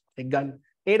 එක ගන්න.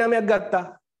 ඒ නමයක් ගත්තා.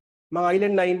 මම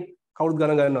Island 9 කවුරුත්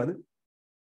ගණන් ගන්නවද?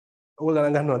 ඔයගොල්ලෝ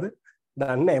ගණන් ගන්නවද?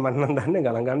 දන්නේ නැහැ. මම නම් දන්නේ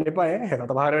ගණන් ගන්න එපා ඈ.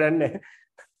 රට පහර වැඩක් නැහැ.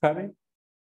 හරි.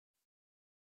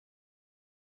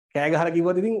 කෑ ගහලා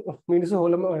කිව්වොත් ඉතින් මිනිස්සු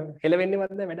හොලම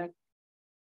හෙලවෙන්නේවත් නැහැ වැඩක්.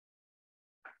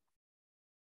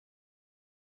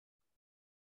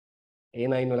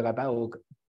 A9 වල කතාව ඕක.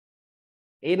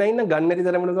 A9 නම් ගන්න නැති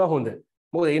තරමට තමයි හොඳ.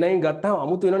 මොකද A9 ගත්තාම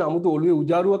අමුතු වෙනවනේ අමුතු ඔළුවේ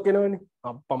උජාරුවක් එනවනේ.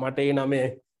 අප්පා මට A9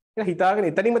 ඒක හිතාගෙන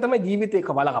එතනින්ම තමයි ජීවිතේ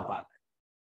කවල කපාන්නේ.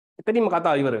 එතනින්ම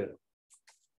කතාව ඉවර වෙනවා.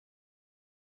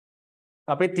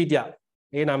 අපෙත් හිටියා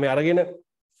A9 අරගෙන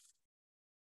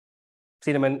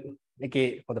සිනමන් එකේ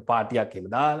හොඳ පාටියක් එහෙම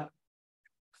දාලා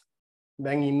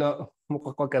දැන් ඉන්න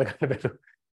මොකක්වත් කරගන්න බැරුව.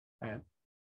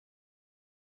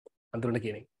 අඳුරන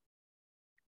කෙනෙක්.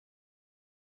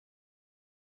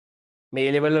 මේ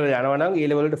A level වල යනවා නම් A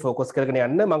level වලට ફોකස් කරගෙන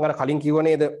යන්න. මම අර කලින් කිව්ව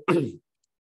නේද?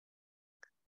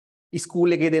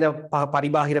 ස්කූල් එකේ දෙන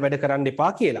පරිබාහිර වැඩ කරන්න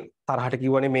එපා කියලා. තරහට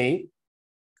කිව්ව නෙමෙයි.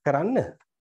 කරන්න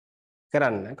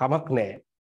කමක් නැහැ.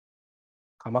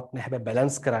 කමක් නැහැ. හැබැයි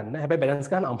බැලන්ස් කරන්න. හැබැයි බැලන්ස්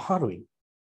කරන්න අමාරුයි.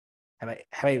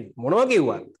 හැබැයි මොනවා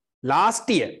කිව්වත් ලාස්ට්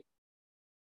ඉයර්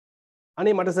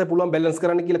අනේ මට සර් පුළුවන් බැලන්ස්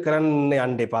කරන්න කියලා කරන්න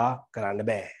යන්න එපා. කරන්න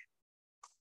බෑ.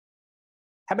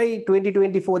 හැබැයි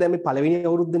 2024 දැන් මේ පළවෙනි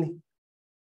අවුරුද්දනේ.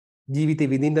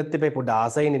 ජීවිතේ විඳින්නත් එපා පොඩ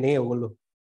ආසයිනේ නේ ඔයගොල්ලෝ.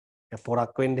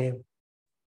 පොරක් වෙන්න එහෙම.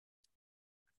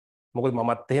 මොකද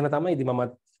මමත් එහෙම තමයි. ඉතින්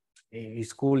මමත් ඒ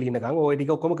ස්කූල් ඉන්නකම් ওই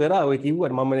ටික ඔක්කොම කරා. ඔය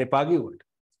කිව්වට මම එපා කිව්වට.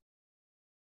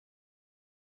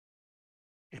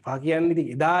 එපා කියන්නේ ඉතින්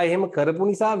එදා එහෙම කරපු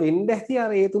නිසා වෙන්න ඇති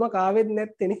අර ඒ තුනක් ආවෙත්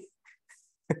නැත්තේනේ.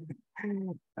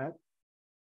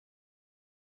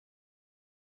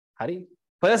 හරි.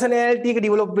 පර්සනැලිටි එක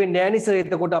ඩෙවලොප් වෙන්නේ නැහැ නේ සර්.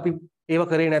 එතකොට අපි ඒව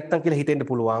කරේ නැත්තම් කියලා හිතෙන්න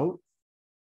පුළුවන්.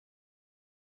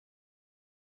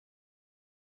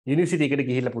 යුනිවර්සිටි එකට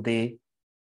ගිහිල්ලා පුතේ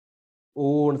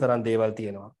ඕන තරම් දේවල්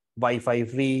තියෙනවා. Wi-Fi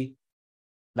free,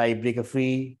 library එක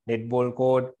free, netball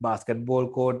court, basketball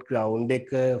court, ground එක,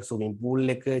 swimming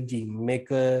pool එක, gym එක,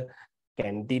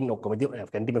 canteen ඔක්කොම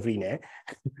canteen free නෑ.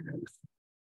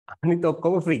 අනිත්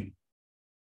ඔක්කොම free.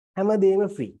 හැමදේම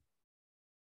free.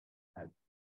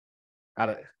 අර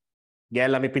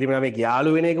ගෑල්ලා මේ පිරිමි ළමයි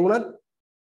යාළු වෙන එක වුණත්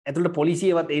ඇතුළට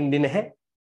පොලිසියවත් එන්නේ නැහැ.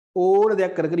 ඕන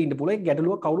දෙයක් කර කර ඉන්න පුළුවන්.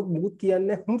 ගැටලුව කවුරුත් මුකුත්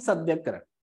කියන්නේ නැහැ. සද්දයක් කරන්නේ.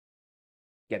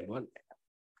 ගැටලුවක් නැහැ.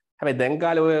 හැබැයි දැන්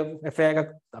කාලේ ඔය affair එකක්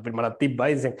අපිට මනක්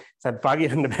තිබ්බයි. සත්පා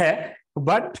කියන්න බෑ.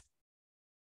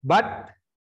 but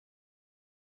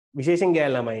විශේෂයෙන්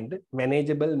ගෑල් ළමයින්ට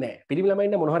manageable නෑ. පිරිමි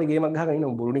ළමයින්ට මොන හරි ගේමක් ගහගෙන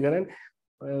ඉන්න බුරුනි කරන්නේ.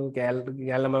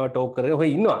 ගෑල් ළමයිව ටෝක් කරගෙන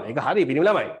ඔය ඉන්නවා. ඒක හරි පිරිමි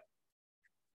ළමයි.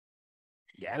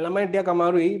 ගෑල් ළමයින්ට ටිකක්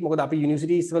අමාරුයි. මොකද අපි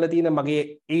යුනිවර්සිටිස් වල තියෙන මගේ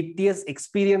 8 years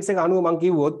experience එක අනුව මම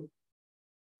කිව්වොත්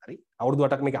හරි අවුරුදු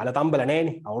 8ක් මේක අලතම්බල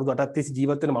නෑනේ. අවුරුදු 8ක් තිස්සේ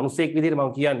ජීවත් වෙන මිනිස්සෙක් විදිහට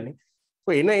මම කියන්නේ.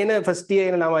 ඔය එන ෆස්ට්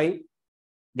ඉයර් එන ළමයි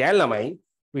ගෑල් ළමයි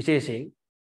විශේෂයෙන්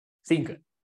සිංගල්.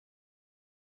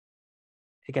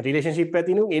 ඒක රිලේෂන්ෂිප් එකක්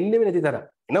තියෙනුන් එන්නේ නැති තරම්.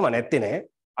 එනව නැත්තේ නෑ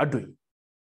අඩුයි.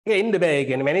 ඒක එන්න බෑ. ඒ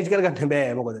කියන්නේ මැනේජ් කරගන්න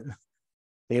බෑ. මොකද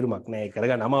තේරුමක් නෑ. ඒක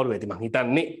කරගන්න අමාරුයි. ඉතින් මං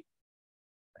හිතන්නේ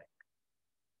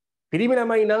පිරිමි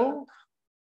ළමයි නම්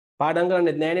පාඩම්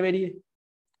කරන්නේ නැහැනේ වැඩි.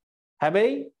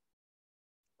 හැබැයි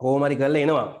කොහොම හරි කරලා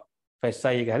එනවා. ෆස්ට්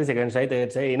සයි එක හරි සෙකන්ඩ් සයි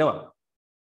තර්ඩ් සයි එනවා.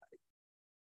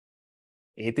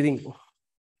 ඒත් ඉතින්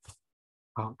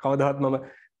කවදාවත් මම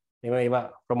ඒවා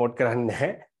ප්‍රොමෝට් කරන්නේ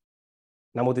නැහැ.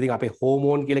 නමුත් ඉතින් අපේ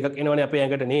හෝමෝන් කියලා එකක් එනවනේ අපේ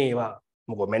ඇඟට නේ. ඒවා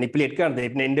මොකෝ මැනිපියුලේට් කරන්න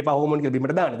දෙන්න එන්න එපා. හෝමෝන් කියලා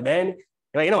බිමට දාන්න බෑනේ.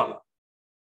 ඒවා එනවා.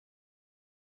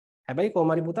 හැබැයි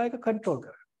කොහොම හරි පුතා එක කන්ට්‍රෝල්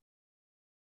කරන්න.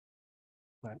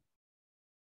 හරි.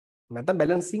 නැත්නම්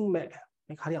බැලන්සින් මේක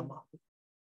හරි අමාරුයි.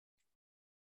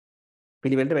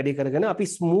 පිළිවෙලට වැඩි කරගෙන අපි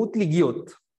ස්මූත්ලි ගියොත්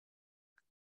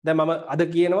දැන් මම අද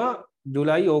කියනවා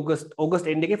ජූලයි ඕගස්ට්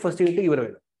එන්ඩ් එකේ ෆස්ට් යුනිට් එක ඉවර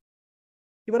වෙනවා.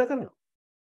 ඉවර කරනවා.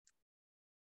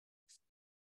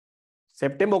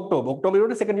 සෙප්ටෙම්බර් ඔක්ටෝබර්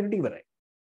වලට සෙකන්ඩ් යුනිට් එක ඉවරයි.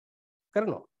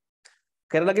 කරනවා.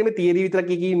 කරලා ගෙම තියරි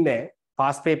විතරක් ඉන්නේ නැහැ.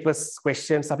 පාස් පේපර්ස්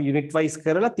ක්වෙස්චන්ස් අපි යුනිට් වයිස්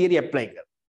කරලා තියරි ඇප්ලයි කරනවා.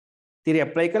 තියරි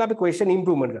ඇප්ලයි කරලා අපි ක්වෙස්චන්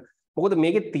ඉම්ප්‍රූව්මන්ට් කරනවා. මොකද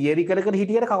මේකේ තියරි කර කර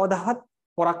හිටියට කවදාවත්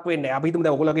පොරක් වෙන්නේ නැහැ. අපි හිතමු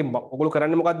දැන් ඔයගොල්ලෝ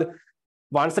කරන්නේ මොකද්ද?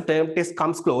 Once the term test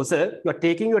comes closer, you are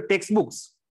taking your textbooks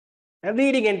and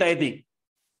reading entire thing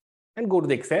and go to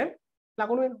the exam.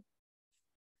 ලකුණු වෙනවා.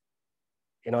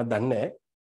 එනවද දන්නේ නැහැ.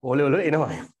 ඕලෙවල එනවා.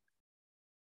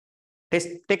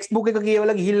 textbook එක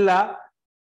කියවලා ගිහිල්ලා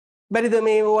බැරිද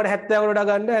මේ ඕවට 70කට වඩා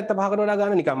ගන්න 75කට වඩා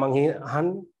ගන්න නිකන් මං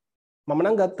අහන්නේ. මම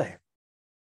නම් ගත්තා.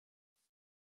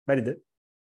 බැරිද?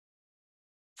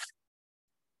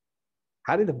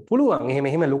 හරිද? පුළුවන්.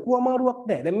 එහෙම ලොකු අමාරුවක්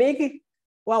නැහැ. දැන් මේකේ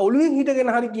ඔයා ඔළුවෙන්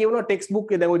හිටගෙන හරි කියවනවා ටෙක්ස්ට්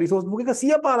බුක් එක දැන් ඔය රිසෝස් බුක් එක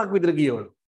 100 පාරක් විතර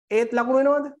කියවනවා. ඒත් ලකුණු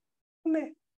වෙනවද? නැහැ.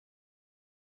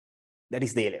 That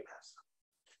is the A-levels.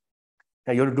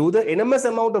 Now you have to do the enormous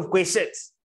amount of questions.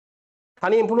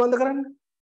 තනියෙන් පුළුවන්ද කරන්න?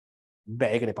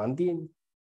 බෑ ඒකනේ පන්තියනේ.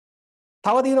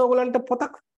 තව තියෙනවා ඔයගලන්ට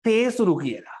පොතක් පේසුරු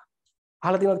කියලා.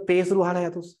 අහලා තියෙනවද පේසුරු අහලා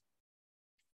යතුස්?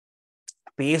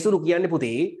 පේසුරු කියන්නේ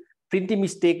පුතේ printing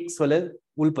mistakes වල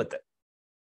උල්පත.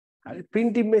 හරි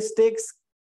printing mistakes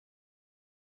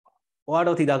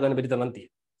ඔයාලට හිතා ගන්න බැරි තරම්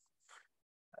තියෙනවා.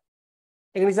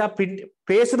 ඒක නිසා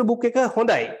පේසුරු book එක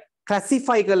හොඳයි.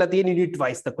 classify කරලා තියෙන unit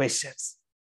wise the questions.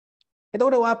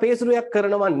 එතකොට ඔයා පේසුරුයක්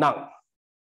කරනවා නම්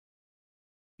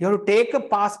you have to take a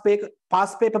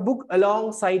past paper book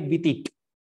alongside with it.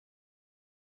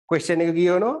 question එක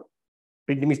කියවනවා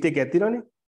printing mistake එකක් තියෙනවනේ.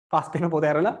 past paper පොත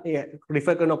අරලා ඒ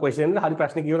refer කරන question එක හරි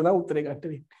ප්‍රශ්න කියවලා තමයි උත්තරේ ගන්න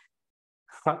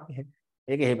වෙන්නේ.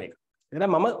 ඒක එහෙම එක. එතන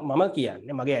මම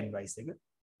කියන්නේ මගේ advice එක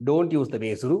don't use the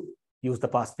pesuru, use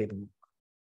the past paper book.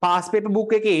 Past paper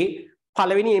book එකේ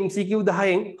පළවෙනි MCQ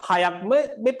 10න් 6ක්ම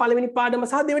මේ පළවෙනි පාඩම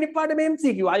සහ දෙවෙනි පාඩම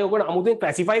MCQ. ආයෙ ඔයගොල්ලෝ අමුතුවෙන්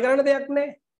classify කරන්න දෙයක්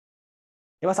නැහැ.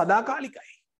 ඒවා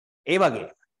සදාකාලිකයි. ඒ වගේ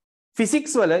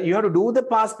physics වල you have to do the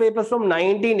past papers from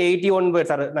 1980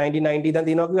 onwards. අර 1990 දැන්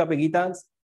තියෙනවා කිව්වා අපේ ගීතාන්ස්.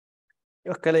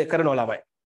 ඒක කරනවා ළමයි.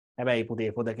 හැබැයි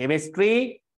පුතේ for the chemistry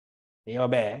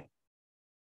ඒවා බෑ.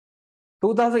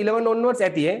 2011 onwards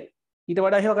ඇති ඊට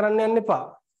වඩා ඒවා කරන්න යන්න එපා.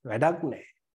 වැඩක්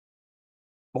නැහැ.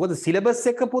 මොකද සිලබස්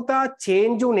එක පුතා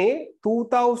change උනේ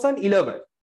 2011.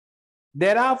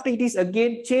 Thereafter it is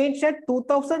again changed at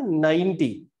 2019.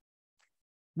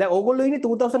 දැන් ඕගොල්ලෝ ඉන්නේ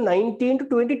 2019 to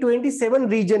 2027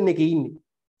 region එකේ ඉන්නේ.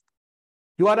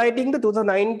 You are writing the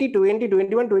 2019, 20,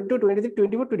 21, 22, 23,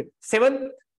 24,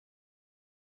 27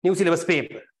 new syllabus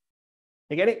paper.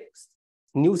 ඒ කියන්නේ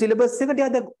new syllabus එක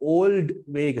ටිකක් දැන් old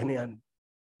way එකනේ යන්නේ.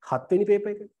 7 වෙනි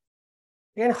paper එක.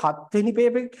 ඒ කියන්නේ 7 වෙනි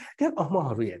paper එක ටිකක්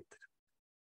අමාරුයි ඇත්තට.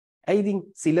 I think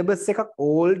syllabus එකක්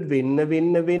old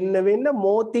වෙන්න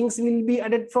more things will be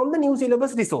added from the new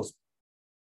syllabus resource.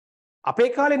 අපේ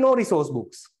කාලේ no resource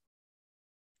books.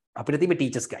 අපිට තිබේ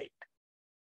teachers guide.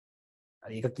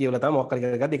 හරි ඒක කියවලා තමයි මොකක් හරි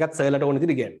කරගත්ත. ඒකත් සර්ලට ඕන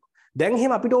විදිහට ගන්න. දැන්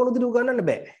එහෙම අපිට ඕන විදිහට ගන්නන්න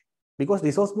බෑ. Because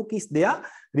resource book is there.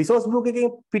 Resource book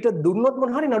එකෙන් පිට දුන්නොත්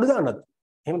මොන හරි නඩු දාන්නත්.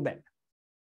 එහෙම බෑ.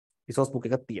 resource book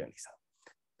එකක් තියෙන නිසා.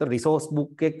 ඒතර resource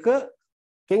book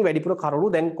එකෙන් වැඩිපුර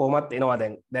කරුණු දැන් කොහොමත් එනවා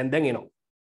දැන් එනවා.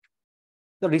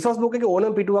 රිසෝස් බුක් එකේ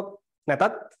ඕනම පිටුවක් නැතත්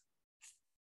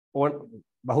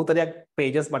බහුතරයක්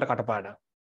pages මට කටපාඩම්.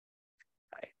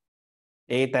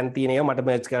 ඒ තැන් තියෙන ඒවා මට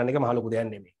මර්ජ් කරන්න එක මහ ලොකු දෙයක්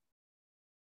නෙමෙයි.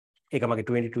 ඒක මගේ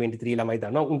 2023 ළමයි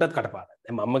දන්නවා උන්ටත් කටපාඩම්.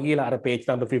 දැන් මම්ම කියලා අර page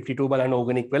number 52 බලන්න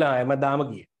ඕගනික් වෙලා හැමදාම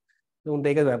ගියේ. උන්ට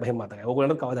ඒක එහෙම මතකයි.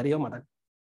 ඕගොල්ලන්ට කවදා හරි මතකයි.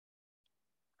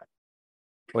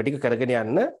 ඔය ටික කරගෙන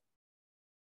යන්න.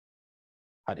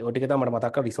 හරි ඔය ටික තමයි මට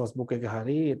මතක් කරලා රිසෝස් බුක් එකේ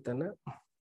හරි එතන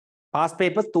past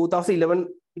papers 2011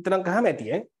 විතරක් ගහම ඇති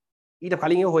ඈ. ඊට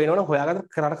කලින් ඒක හොයනවනම් හොයාගන්න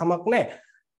කරාට කමක් නැහැ.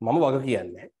 මම වග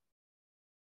කියන්නේ.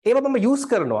 ඒවා මම use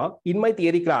කරනවා in my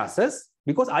theory classes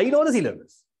because I know the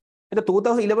syllabus. ඒක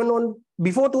 2011 on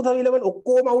before 2011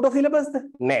 ඔක්කොම out of syllabus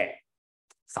නෑ.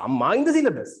 Some are in the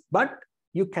syllabus but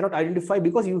you cannot identify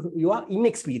because you are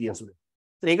inexperienced.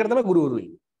 ඒකට තමයි ගුරුවරු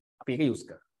ඉන්නේ. අපි ඒක use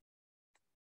කරා.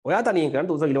 ඔයා තනියෙන් කරන්න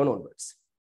 2011 onwards.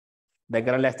 දැන්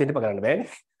කරන්න ලැස්ති වෙන්න පගරන්න බෑනේ.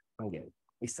 මං කියන්නේ.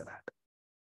 ඉස්සරහට.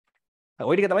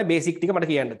 ඔය ටික තමයි බේසික් ටික මට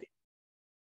කියන්න තියෙන්නේ.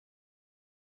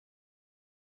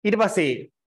 ඊට පස්සේ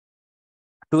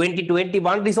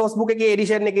 2021 resource book එකේ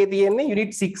edition එකේ තියෙන්නේ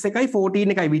unit 6 එකයි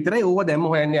 14 එකයි විතරයි. ඕවා දැම්ම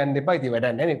හොයන්න යන්න එපා. ඉතින්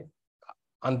වැඩක් නැහැ නේ.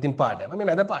 අන්තිම පාඩම මේ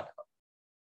මැද පාඩම.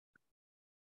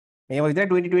 මේවා විතරයි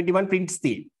 2021 prints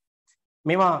තියෙන්නේ.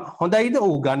 මේවා හොඳයිද?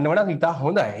 ඔව් ගන්නව නම් ඉතා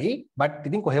හොඳයි. but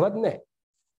ඉතින් කොහෙවත් නැහැ.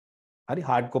 හරි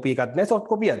hard copy එකක් නැහැ soft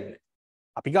copy එකක් නැහැ.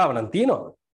 අපි ගාව නම් තියෙනවා.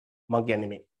 මං කියන්නේ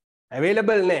මේ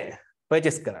available නෑ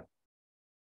purchase කරන්න.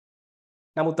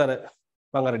 නමුත්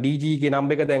මං අර DG ගේ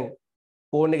නම්බර් එක දැන්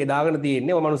ෆෝන් එකේ දාගෙන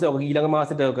තියෙන්නේ. ඔය මිනිස්සු ඔක ඊළඟ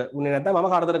මාසෙට ඔක උනේ නැත්නම් මම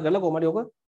කරදර කරලා කොහමද ඔක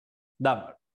දාන්න.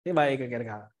 ඒ වයි එක ගැන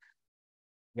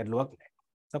ගැටලුවක් නෑ.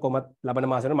 කොහොමත්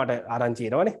ලබන මාසෙට මට ආරංචි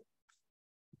එනවනේ.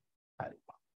 හරි.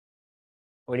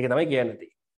 ඔය ටික තමයි කියන්න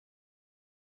තියෙන්නේ.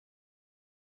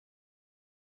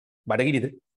 බඩගිනිද?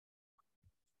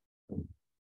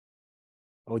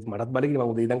 ඔය මටත් බඩගිනි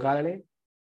මම උදේ ඉඳන් කාලානේ.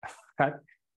 හරි.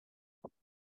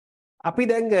 අපි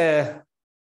දැන්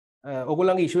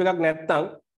ඔයගොල්ලන්ගේ ඉෂුව එකක් නැත්තම්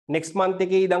next month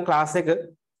එකේ ඉඳන් class එක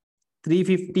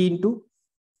 3:15 to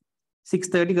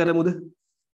 6:30 කරමුද?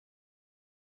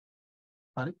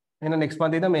 හරි. එහෙනම් next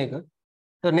month ඉඳන් මේක.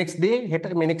 so next day හෙට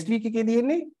මේ next week එකේ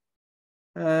තියෙන්නේ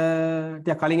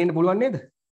ටික කලින් එන්න පුළුවන් නේද?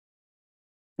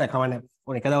 නෑ කවන්නේ.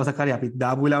 ඕන එක දවසක් හරි අපි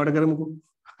දාපු වෙලාවට කරමුකෝ.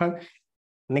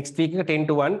 next week එක 10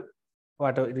 to 1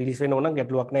 වට රිලීස් වෙන්න ඕන නම්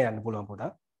ගැටලුවක් නෑ යන්න පුළුවන්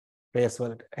පොඩක්. ප්‍රේස්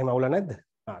වලට. එහෙම අවුල නැද්ද?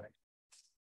 alright.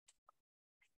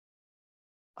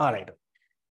 alright.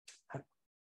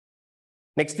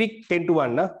 next week 10 to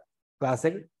 1 නා class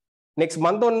එක. next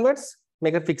month onwards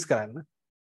මේක fix කරන්න.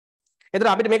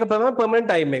 එතන අපිට මේක permanent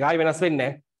time එක ආයි වෙනස් වෙන්නේ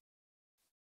නැහැ.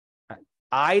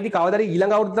 ආයිදි කවදාද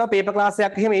ඊළඟ අවුරුද්දට පේපර් ක්ලාස්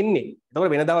එකක් එහෙම එන්නේ.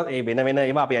 එතකොට වෙන දවස් ඒ වෙන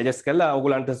ඒවා අපි ඇඩ්ජස්ට් කරලා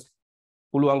ඕගොල්ලන්ට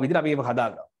පුළුවන් විදිහට අපි ඒක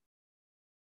හදාගන්නවා.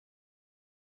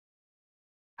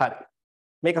 හරි.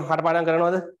 මේක කටපාඩම්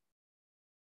කරනවද?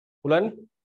 පුළුවන්?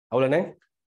 අවුල නැහැ.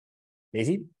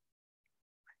 ලේසි.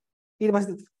 ඊට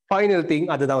පස්සේ final thing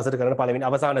අද දවසට කරන පළවෙනි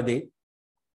අවසාන දේ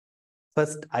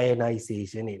first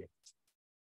ionization energy.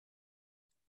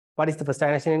 What is the first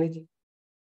ionization energy?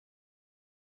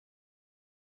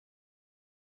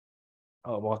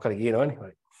 Oh, මොකක් හරි කියනවනේ.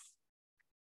 හරි.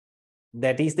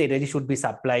 That is the energy should be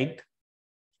supplied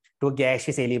to a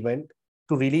gaseous element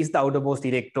to release the outermost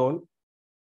electron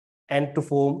and to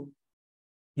form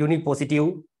unipositive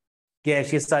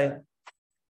gaseous ion.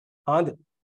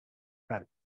 Right.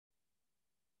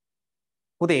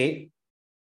 Today,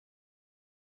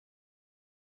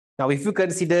 now if you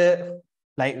consider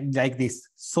like this,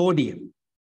 sodium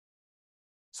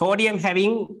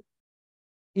having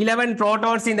 11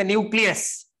 protons in the nucleus,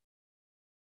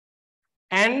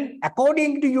 and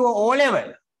according to your O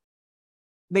level,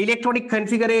 the electronic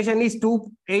configuration is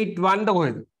 281 the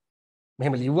whole.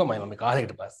 මෙහෙම ලිව්වා මම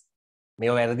කාලයකට පස්සේ.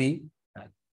 මේව වැරදි.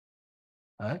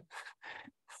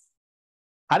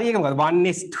 හරි එක මොකද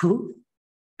 1s2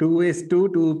 2s2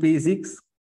 2p6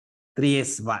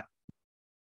 3s1.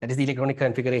 That is the electronic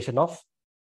configuration of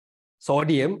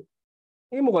sodium.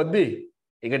 මේ මොකද්ද?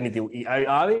 ඒක නිති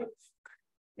ආවේ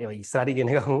ඒ ඉස්සරහට ගෙන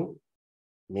ගමු.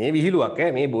 මේ විහිළුවක්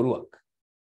මේ බොරුවක්.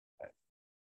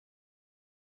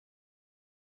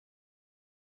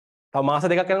 තව මාස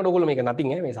දෙකක් යනකොට ඔයගොල්ලෝ මේක nothing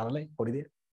මේ සරලයි පොඩි දෙයක්.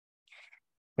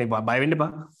 මේ බය වෙන්න එපා.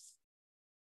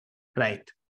 Right.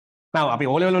 Now අපි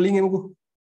O level වලින් එමුකෝ.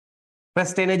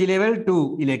 First energy level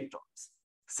 2 electrons.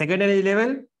 Second energy level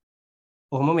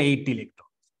ඔහොමම 8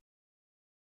 electrons.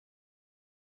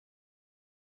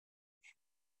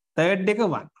 Third එක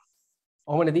 1.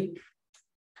 ඔහොම නැති.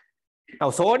 Now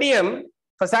sodium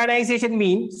first ionization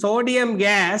means sodium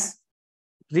gas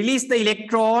release the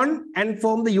electron and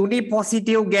form the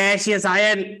unipositive gaseous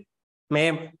ion.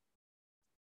 Ma'am.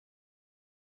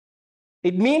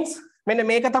 It means when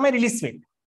make a release වෙන්නේ.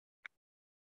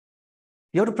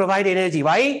 You have to provide energy.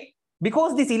 Why?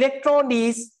 Because this electron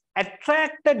is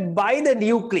attracted by the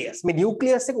nucleus. මේ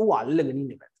nucleus එක ඌ අල්ලගෙන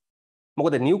ඉන්නේ.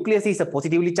 මොකද nucleus is a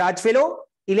positively charged fellow,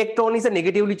 electron is a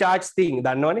negatively charged thing.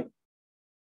 දන්නවනේ?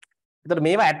 එතකොට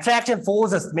මේවා attraction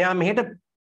forces. මෙයා මෙහෙට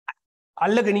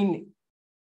අල්ලගෙන ඉන්නේ.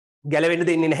 ගැලවෙන්න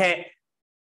දෙන්නේ නැහැ.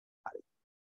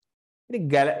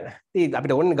 ඉතින්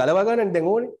අපිට ඕනේ ගලවා ගන්න දැන්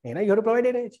ඕනේ. එහෙනම් you have to provide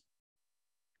energy.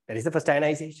 That is the first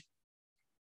ionization.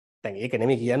 දැන් ඒක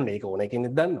නෙමෙයි කියන්නේ ඒක ඕන එකකින්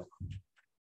දන්නවා.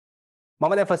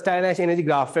 මම දැන් first ionization energy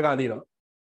graph එක අඳිනවා.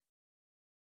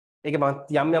 ඒක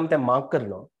මම යම් තැන් මාක්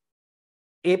කරනවා.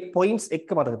 ඒ points එක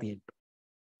මතක තියෙන්න.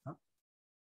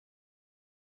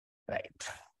 right.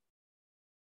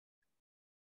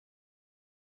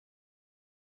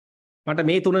 මට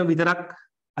මේ තුන විතරක්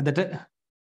අදට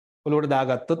ඔලුවට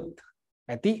දාගත්තොත්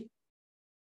ඇති.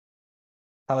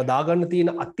 තව දාගන්න තියෙන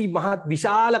අති මහත්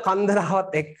විශාල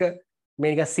කන්දරාවත් එක්ක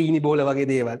මේක සීනි බෝල වගේ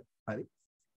දේවල්. හරි.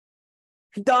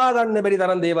 හිතා ගන්න බැරි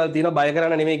තරම් දේවල් තියෙනවා. බය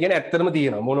කරන්න නෙමෙයි කියන්නේ ඇත්තටම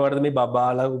තියෙනවා. මොනවටද මේ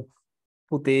බබාලා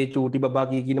පුතේ චූටි බබා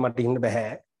කියන මට ඉන්න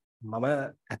බෑ. මම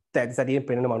ඇත්ත ඇති සැටියෙන්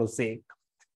පෙනෙන මිනිස්සෙක්.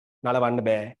 නලවන්න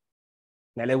බෑ.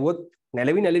 නැලෙව්වොත්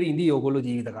නැලවි ඉඳී ඕගොල්ලෝ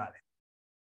ජීවිත කාලේ.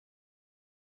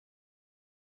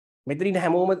 මෙතනින්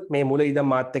හැමෝම මේ මුල ඉඳන්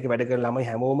මාත් එක්ක වැඩ කරන ළමයි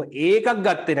හැමෝම ඒකක්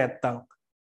ගත්තේ නැත්තම්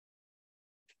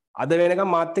අද වෙනකම්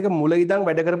මාත් එක්ක මුල ඉඳන්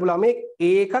වැඩ කරපු ළමයි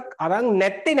ඒකක් අරන්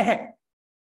නැත්තේ නැහැ.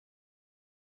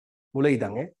 මුල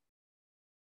ඉඳන්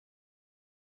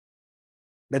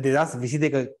දැන්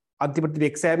 2022 අන්තිම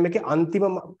එක්සෑම් එකේ අන්තිම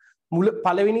මුල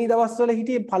පළවෙනි දවස්වල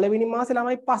හිටියේ පළවෙනි මාසේ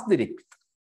ළමයි 5 දෙනෙක්.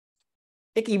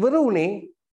 ඒක ඉවර වුණේ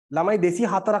ළමයි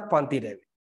 204ක් පන්තියට ඇවිත්.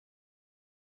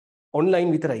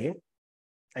 ඔන්ලයින් විතරයි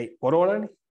ඇයි කොරෝනානේ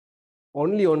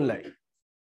only online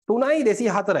 3යි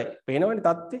 204යි පේනවනේ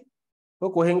තත්ත්වේ. ඔය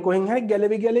කොහෙන් හරි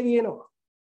ගැලවි එනවා.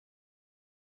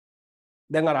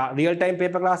 දැන් අර රියල් ටයිම්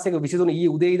පේපර් ක්ලාස් එක 23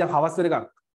 ඊයේ උදේ ඉඳන් හවස් වෙනකන්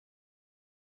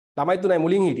ළමයි තුනයි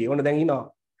මුලින් හිටියේ. ඕන දැන් ඉන්නවා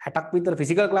 60ක් විතර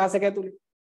ෆිසිකල් ක්ලාස් එක ඇතුලේ.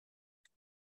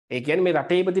 ඒ කියන්නේ මේ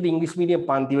රටේ ඉපදින ඉංග්‍රීසි මීඩියම්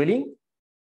පන්ති වලින්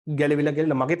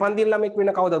ගැලවිලා මගේ පන්තියේ ළමෙක්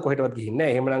වෙන කවදාවත් කොහෙටවත් ගිහින්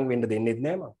නැහැ. එහෙමනම් වෙන්න දෙන්නෙත්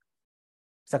නැහැ මම.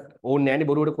 ඕනේ නැහැනේ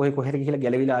බොරුවට කොහෙට ගිහිලා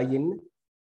ගැලවිලා ආයෙ එන්න.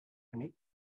 නේ?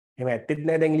 එහෙම ඇත්තෙත්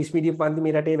නැහැ දැන් ඉංග්‍රීසි මීඩියම් පන්ති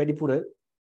මේ රටේ වැඩිපුර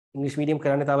ඉංග්‍රීසි මීඩියම්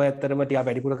කරන්නේ තව ඇත්තටම ටිකක්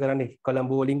වැඩිපුර කරන්නේ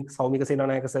කොළඹ වලින් සෞමික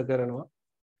සේනානායක සර් කරනවා.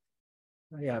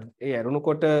 ඒ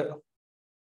අරුණුකොට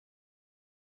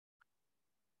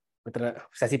මෙතන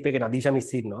සැසිප් එකේ නදීෂා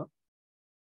මිස් ඉන්නවා.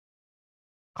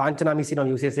 කාංචනා මිස්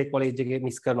ඉන්නවා UCSA කොලෙජ් එකේ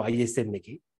මිස් කරනවා ISM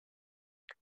එකේ.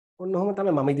 ඔන්න ඔහොම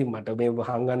තමයි මම ඉතින් මට මේ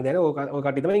හංගන්න දැන ඔය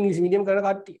කට්ටිය තමයි ඉංග්‍රීසි මීඩියම් කරන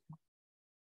කට්ටිය.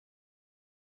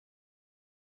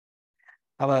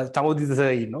 අව චමුදිත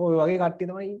සර් ඉන්නවා. ඔය වගේ කට්ටිය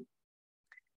තමයි ඉන්නේ.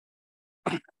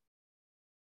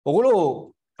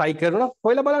 ඔගොල්ලෝ try කරනවා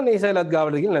හොයලා බලන්න ඒ සර්ලත්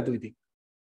ගාවට ගිහින් නැතු ඉතින්.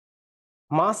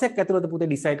 මාසයක් ඇතුළත පුතේ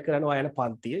ඩිසයිඩ් කරන්න ඔයා යන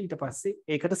පන්තිය. ඊට පස්සේ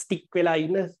ඒකට ස්ටික් වෙලා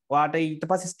ඉන්න. ඔයාට ඊට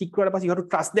පස්සේ ස්ටික් වුණාට පස්සේ you have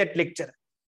to trust that lecturer.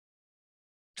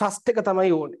 trust එක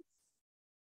තමයි ඕනේ.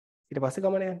 ඊට පස්සේ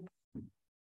ගමන යන්න.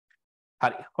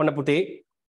 හරි. ඔන්න පුතේ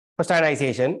first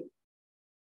ionization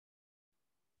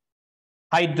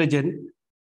hydrogen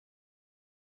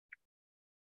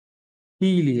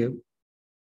helium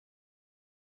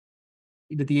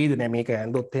ඉත තියෙයිද නෑ මේක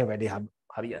ඇඳොත් එහෙම වැඩේ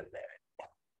හරියන්නේ නෑ.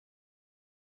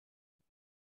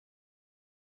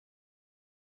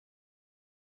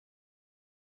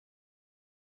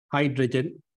 hydrogen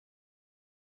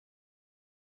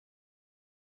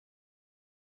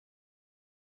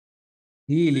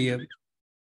helium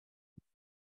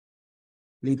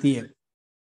lithium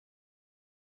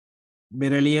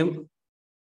beryllium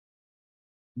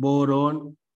boron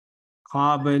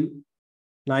carbon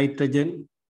nitrogen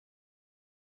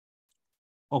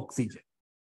oxygen.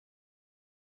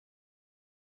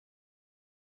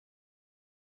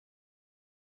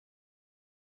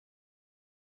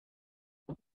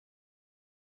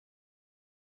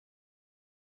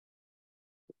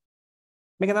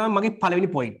 මේක තමයි මගේ පළවෙනි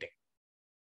point එක.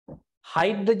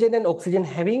 Hydrogen and oxygen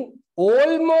having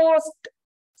almost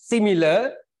similar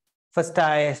first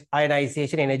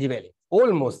ionization energy value.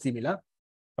 Almost similar,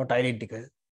 not identical.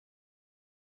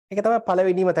 ඒක තමයි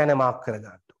පළවෙනිම තැන මාක්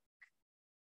කරගන්න.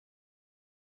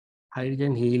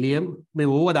 hydrogen helium මේ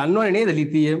ඕව දන්නවනේ නේද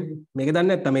lithium මේක දන්නේ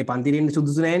නැත්නම් මේ පන්තිරේ ඉන්න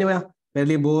සුදුසු නෑනේ ඔයා.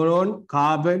 beryllium boron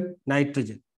carbon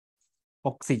nitrogen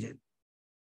oxygen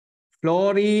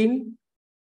fluorine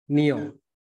neon.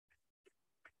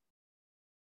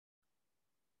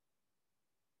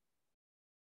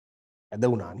 ඇද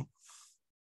වුණානේ.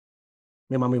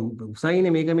 මේ මම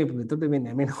උසයිනේ මේක මේ එතකොට මේ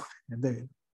නැමෙනවා ඇද.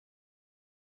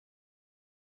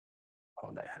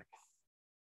 හොඳයි හරි.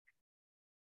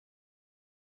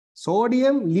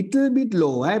 sodium little bit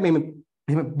low මේ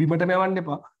බිමට යවන්න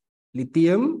එපා.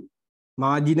 lithium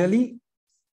marginally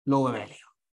lower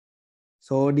value.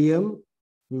 sodium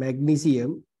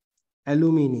magnesium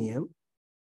aluminium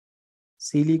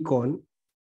silicon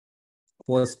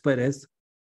phosphorus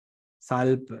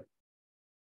sulfur.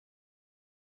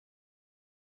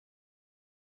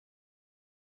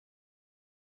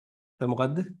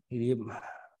 මොකද්ද? helium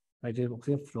hydrogen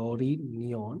oxygen fluorine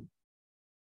neon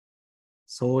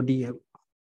sodium.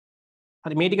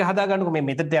 හරි මේ ටික හදා ගන්නකො මේ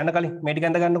මෙතෙන්ට යන්න කලින් මේ ටික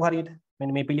අඳ ගන්නකො හරියට.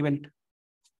 මෙන්න මේ පිළිවෙලට.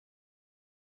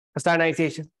 first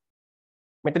ionization.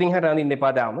 මෙතනින් හරියට අඳින්න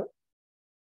එපා දාම.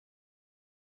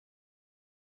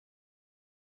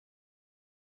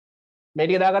 මේ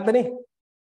ටික දාගත්තනේ.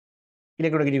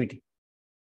 electronegativity.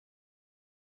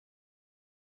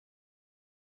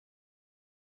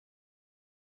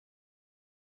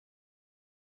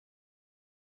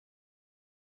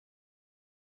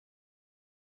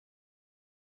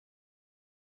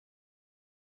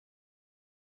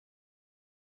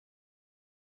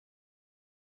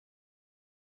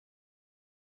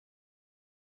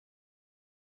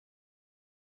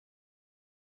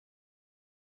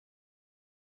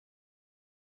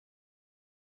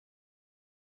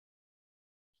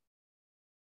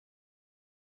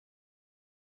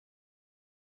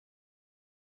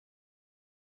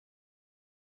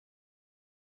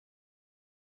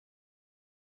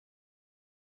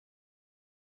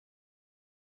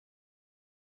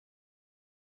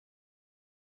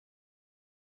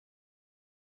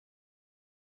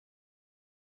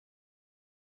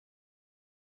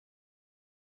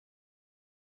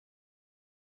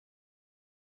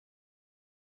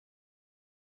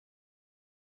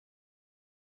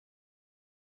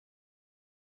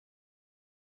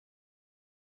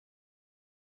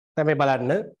 දැන් මේ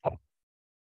බලන්න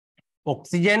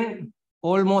oxygen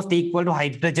almost equal to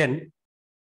hydrogen.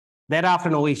 Thereafter,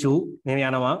 no issue.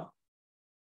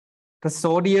 The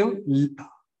sodium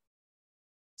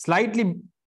slightly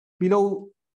below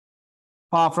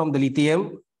far from the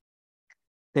lithium.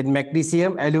 Then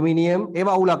magnesium, aluminium.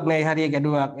 Eva ulak nahi hari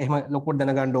gaduak. Ehma lokot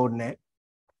danagan dood ne.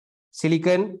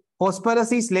 Silicon,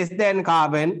 phosphorus is less than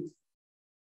carbon.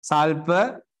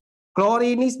 Sulfur,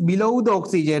 chlorine is below the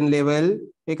oxygen level.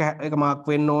 Eka mark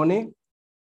when none.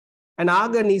 And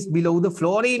argon is below the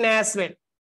fluorine as well.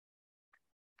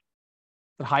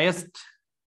 The highest,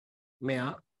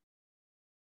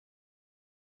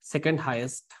 second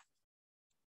highest,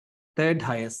 third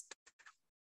highest,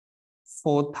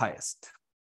 fourth highest.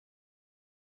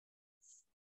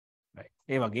 Right.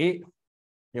 ඒ වගේ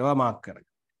ඒවා mark කරගන්න.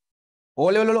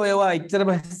 O level වල ඒවා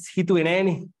එච්චරම හිතුවේ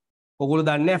නෑනේ. ඔයගොල්ලෝ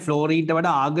දන්නේ නැහැ ෆ්ලෝරීන්ට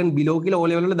වඩා ආගන් බිලෝ කියලා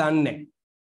O level වල දන්නේ නැහැ.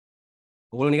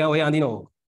 ඔයගොල්ලෝ නිකන් ඔය අඳිනවා.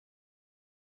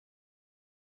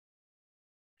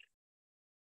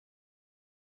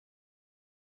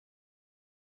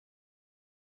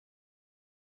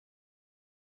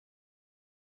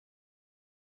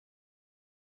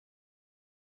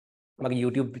 මගේ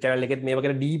YouTube channel එකෙත් මේව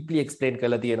ගැන deeply explain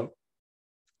කරලා තියෙනවා.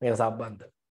 මේක සම්බන්ධ.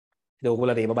 ඉතින්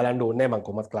ඔයගොල්ලෝ ඒව බලන්න ඕනේ නැහැ මම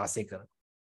කොහොමද class එක කරන්නේ.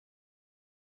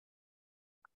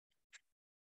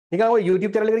 නිකන් ඔය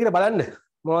YouTube channel එකට ගිහලා බලන්න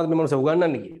මොනවද මේ මොනස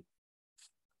උගන්වන්නේ කියලා.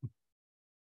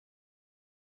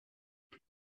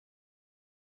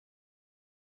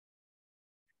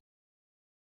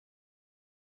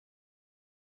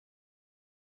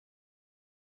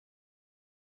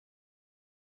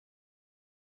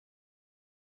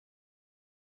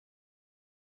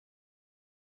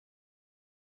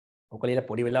 ඔකලීලා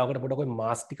පොඩි වෙලාවකට පොඩක් ඔය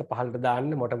මාස් ටික පහළට දාන්න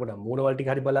මොට පොඩ මූණවල ටික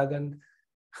හරි බලා ගන්න.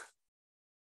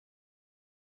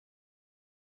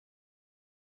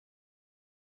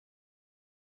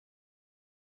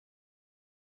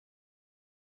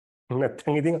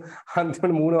 නැත්නම් ඉතින්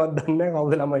අන්තිමට මූණවත් දන්නේ නැහැ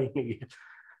කවුද ළමයි ඉන්නේ කියලා.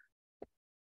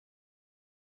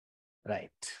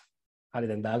 right. හරි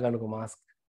දැන් දාගන්නකො මාස්ක්.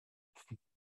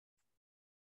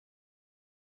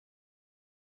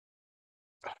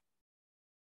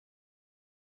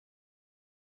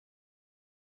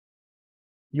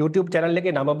 YouTube channel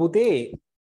එකේ නම පුතේ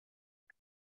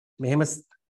මෙහෙම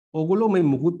ඕගොල්ලෝ මේ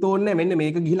මුකුත් ඕනේ මෙන්න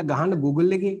මේක ගිහිල්ලා ගහන්න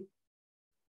Google එකේ.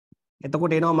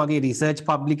 එතකොට එනවා මගේ research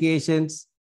publications,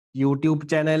 YouTube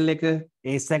channel එක,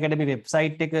 ACE Academy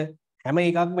website එක හැම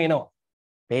එකක්ම එනවා.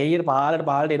 පේලියට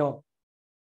පහළට එනවා.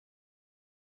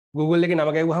 Google එකේ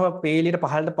නම ගැහුවහම පේලියට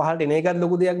පහළට එන එකත්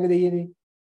ලොකු දෙයක් නේ දෙයියනේ.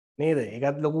 නේද?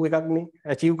 ඒකත් ලොකු එකක් නේ.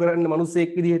 achieve කරන්න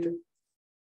මිනිස්සෙක් විදිහට.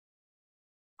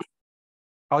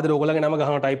 අවුද ඔයගොල්ලන්ගේ නම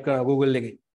ගහන ටයිප් කරනවා Google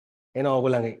එකේ. එනවා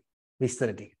ඔයගොල්ලන්ගේ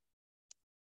විස්තර ටික.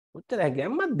 උත්තර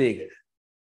ගැම්මක්ද ඒක?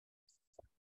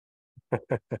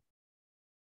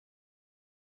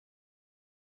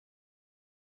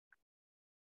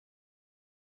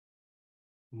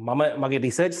 මම මගේ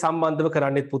රිසර්ච් සම්බන්ධව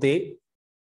කරන්නෙත් පුතේ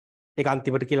ඒක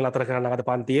අන්තිමට කියලා නතර කරන්න අද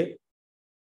පන්තිය.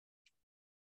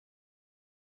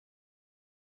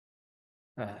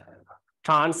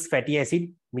 Trans fatty acid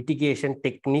mitigation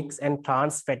techniques and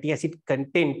trans fatty acid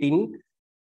content in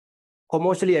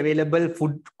commercially available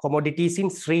food commodities in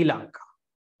Sri Lanka.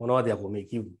 මොනවද යකෝ මේ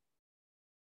කිව්වේ?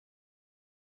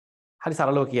 හරි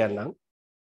සරලව කියන්නම්.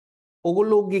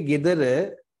 ඔගොල්ලෝගේ ගෙදර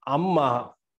අම්මා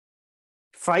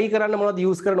fry කරන්න මොනවද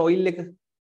use කරන oil එක?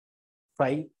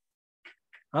 fry.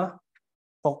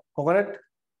 coconut,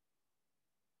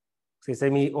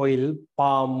 sesame oil,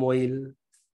 palm oil,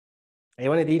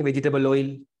 ඒවනේ තියෙන vegetable oil.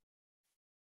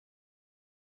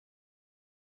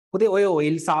 පුතේ ඔය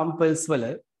oil samples වල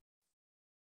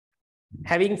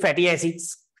having fatty acids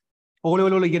O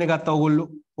level වල ඉගෙන ගත්තා ඔයගොල්ලෝ.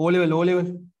 O level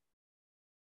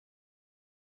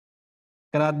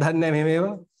කරාද දන්නේ නැහැ මෙහෙම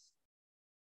ඒවා.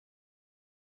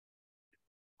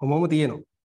 කොහොමම තියෙනවා.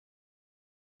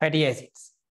 fatty acids.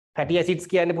 Fatty acids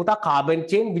කියන්නේ පුතා carbon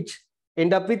chain which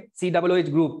end up with COOH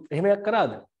group. එහෙම එකක්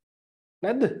කරාද?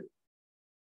 නැද්ද?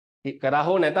 කරා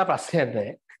හෝ නැතා ප්‍රශ්නයක්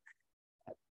නැහැ.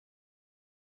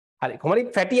 හරි කොහොමද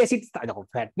fatty acids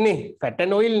fat නේ fat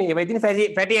and oil නේ ඒවා ඉතින්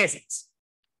fatty acids.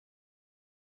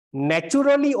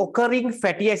 naturally occurring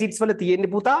fatty acids වල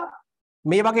තියෙන්නේ පුතා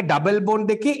මේ වගේ double bond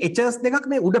එකේ H's දෙකක්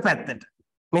මේ උඩ පැත්තට.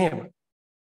 මෙහෙම.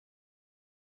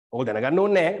 ඕක දැනගන්න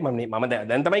ඕනේ නැහැ. මම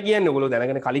දැන් තමයි කියන්නේ ඔයගොල්ලෝ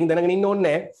දැනගෙන කලින් දැනගෙන ඉන්න ඕනේ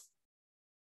නැහැ.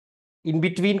 In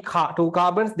between two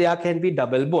carbons there can be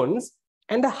double bonds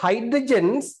and the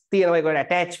hydrogens තියෙනවා ඒකට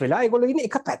attach වෙලා ඒගොල්ලෝ ඉන්නේ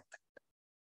එක පැත්තකට.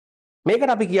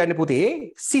 මේකට අපි කියන්නේ පුතේ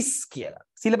cis කියලා.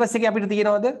 සිලබස් එකේ අපිට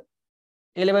තියෙනවද?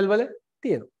 A level වල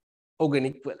තියෙනවා.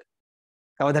 organic වල.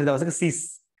 කවදා හරි දවසක cis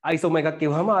isomer එකක්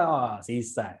කියවහම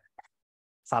cis ආය.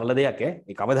 සරල දෙයක් ඈ.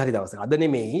 ඒ කවදා හරි දවසක. අද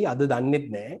නෙමෙයි, අද දන්නෙත්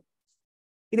නැහැ.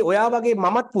 ඉතින් ඔයා වගේ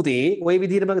මමත් පුතේ ওই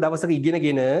විදිහටම දවසක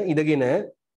ඉඳගෙන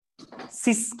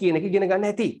සිස් කියන එක ඉගෙන ගන්න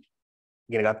ඇති.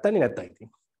 ඉගෙන ගත්තනේ නැත්තම් ඉතින්.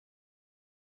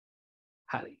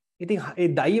 හරි. ඉතින් ඒ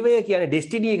දෛවය කියන්නේ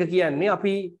ඩෙස්ටිනි එක කියන්නේ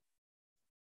අපි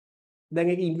දැන්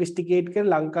ඒක ඉන්වෙස්ටිගේට් කරන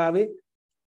ලංකාවේ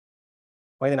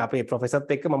මම දැන් අපේ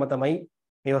ප්‍රොෆෙසර්ත් එක්ක මම තමයි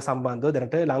මේව සම්බන්ධව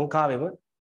දැනට ලංකාවේම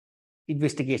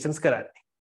ඉන්වෙස්ටිගේෂන්ස් කරන්නේ.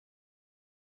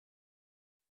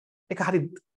 ඒක හරි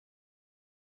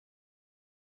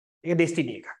ඒක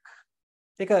ඩෙස්ටිනි එකක්.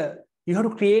 ඒක you have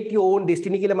to create your own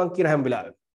destiny කියලා මම කියන හැම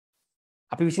වෙලාවෙම.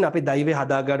 අපි විසින් අපේ දෛවය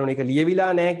හදා ගන්න ඕන එක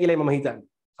ලියවිලා නැහැ කියලා මම හිතන්නේ.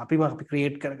 අපි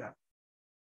ක්‍රියේට් කරගන්න.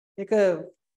 ඒක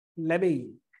ලැබෙයි.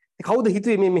 කවුද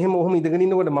හිතුවේ මේ මෙහෙම ඔහොම ඉඳගෙන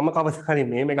ඉන්නකොට මම කවදා හරි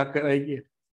මෙහෙම එකක් කරයි කියලා.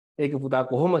 ඒක පුතා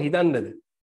කොහොම හිතන්නද?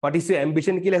 What is your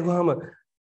ambition කියලා අහුවාම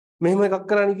මෙහෙම එකක්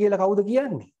කරන්න කියලා කවුද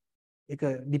කියන්නේ? ඒක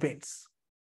depends.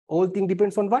 All thing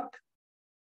depends on what?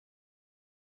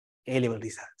 A level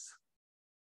results.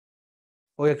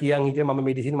 ඔය කියන් හිටිය මම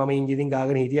මෙඩිසින් මම ඉන්ජිනියරින්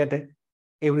ගාගෙන හිටියට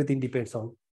everything depends on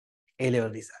A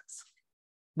level results.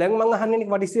 දැන් මම අහන්නේ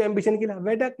what is your ambition කියලා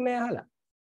වැඩක් නෑ අහලා.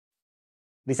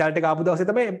 රිසල්ට් එක ආපු දවසේ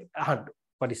තමයි අහන්න.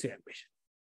 What is your ambition?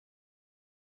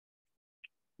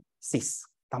 sis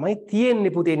තමයි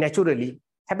තියෙන්නේ පුතේ naturally.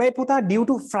 හැබැයි පුතා due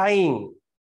to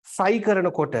fry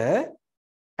කරනකොට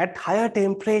at higher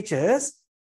temperatures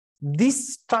this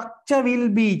structure will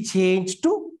be changed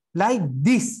to like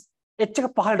this. එච්චක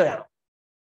පහළට යනවා.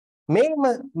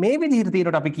 මේ විදිහට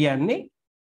තියෙනකොට අපි කියන්නේ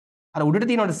අර උඩට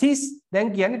තියෙනකොට sis දැන්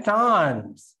කියන්නේ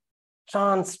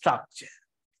trans structure.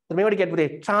 මේවට කියන්නේ පුතේ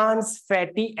trans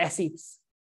fatty acids.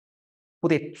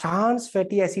 පුතේ trans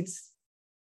fatty acids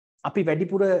අපි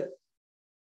වැඩිපුර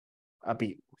අපි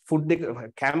food එක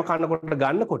කෑම කනකොට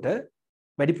ගන්නකොට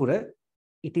වැඩිපුර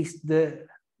it is the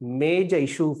major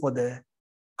issue for the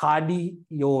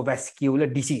cardiovascular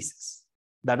diseases.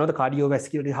 දන්නවද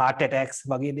cardiovascular heart attacks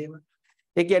වගේ දේවල්?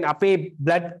 ඒ කියන්නේ අපේ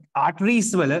blood arteries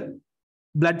වල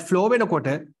blood flow වෙනකොට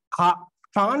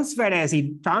trans fatty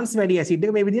acid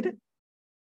එක මේ විදිහට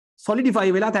solidify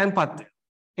වෙලා තැන්පත් වෙනවා.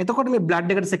 එතකොට මේ blood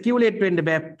එකට circulate වෙන්න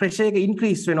බෑ, pressure එක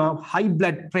increase වෙනවා, high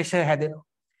blood pressure හැදෙනවා.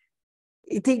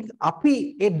 ඉතින් අපි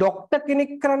ඒ ડોක්ටර්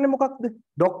කෙනෙක් කරන්නේ මොකක්ද?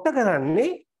 ડોක්ටර් කරන්නේ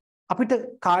අපිට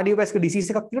cardiovascular disease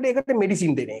එකක් තියෙනකොට ඒකට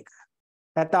medicine දෙන එක.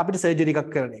 නැත්නම් අපිට surgery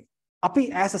එකක් කරන එක. අපි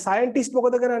as a scientist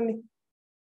මොකද කරන්නේ?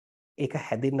 ඒක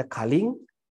හැදෙන්න කලින්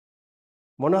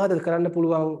මොනවද කරන්න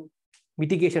පුළුවන්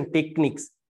mitigation techniques?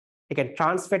 ඒ කියන්නේ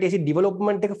trans fatty acid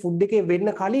development එක food එකේ වෙන්න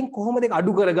කලින් කොහොමද ඒක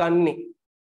අඩු කරගන්නේ?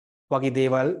 වගේ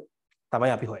දේවල්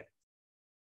තමයි අපි හොයන්නේ.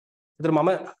 ඒතර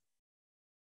මම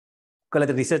කළ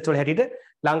රිසර්ච් වල හැටියට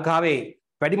ලංකාවේ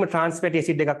වැඩිම trans fatty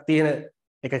acid එකක් තියෙන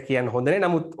එක කියන්න හොඳ නැහැ.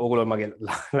 නමුත් ඕගොල්ලෝ මගේ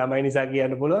ළමයි නිසා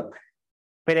කියන්න පුළුවන්.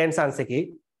 parent sons එකේ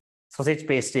sausage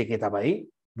paste එකේ තමයි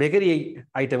bakery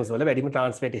items වල වැඩිම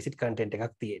trans fatty acid content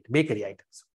එකක් තියෙන්නේ. bakery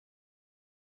items.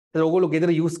 ඒතර ඕගොල්ලෝ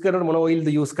ගෙදර use කරන මොන oil ද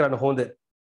use කරන්න හොඳ?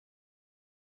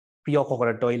 pure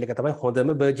coconut oil එක තමයි හොඳම.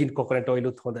 virgin coconut oil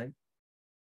උත් හොඳයි.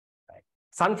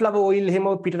 sunflower oil එහෙම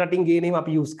පිටරටින් ගේන එහෙම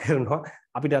අපි use කරනවා.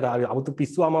 අපිට අර අවුතු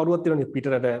පිස්සු අමාරුවක් තියෙනනේ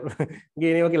පිටරට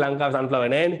ගේන ඒවාගේ ලංකාවේ sunflower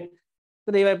නැහැනේ.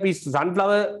 ඒත් ඒවා පිස්සු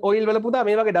sunflower oil වල පුතා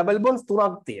මේ වගේ double bonds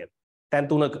තුනක් තියෙනවා. දැන්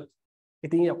තුනක.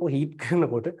 ඉතින් අපෝ heat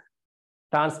කරනකොට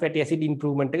trans fatty acid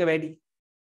improvement එක වැඩි.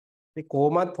 ඒ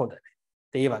කොහොමත් හොඳ නැහැ.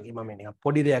 ඒ වගේ මම නිකන්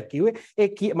පොඩි දෙයක් කිව්වේ.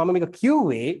 මම මේක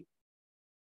කිව්වේ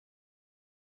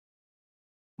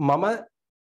මම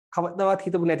කවදාවත්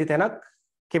හිතපු නැති තැනක්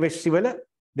chemistry වල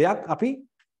දෙයක් අපි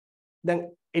දැන්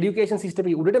education system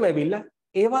එකේ උඩටම ඇවිල්ලා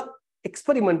ඒවා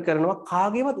එක්ස්පෙරිමන්ට් කරනවා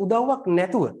කාගේවත් උදව්වක්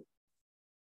නැතුව.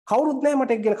 කවුරුත් නැහැ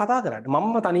මට ඒක ගැන කතා කරන්න.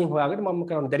 මම්ම තනියෙන් හොයාගෙන මම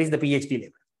කරන්නේ that is the PhD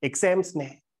level. exams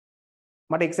නැහැ.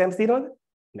 මට exams තියෙනවද?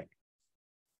 නැහැ.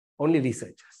 only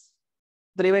researchers.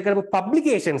 ඒවා කරපු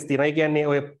publications තියෙනවා. ඒ කියන්නේ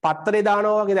ඔය පත්තරේ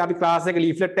දානවා වගේ අපි ක්ලාස් එක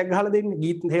leaflet එකක් ගහලා දෙන්නේ.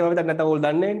 Geeth Hewavitharana නැත්නම් ඕගොල්ලෝ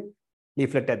දන්නේ නැන්නේ.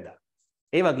 leaflet එකක් දාන්න.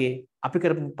 ඒ වගේ අපි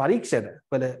කරපු පරීක්ෂණ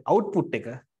වල output එක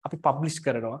අපි පබ්ලිෂ්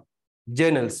කරනවා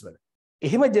ජර්නල්ස් වල.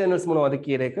 එහෙම ජර්නල්ස් මොනවද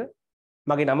කියන එක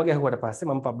මගේ නම ගැහුවට පස්සේ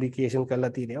මම පබ්ලිකේෂන්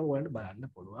කරලා තියෙනවා. ඔයාලට බලන්න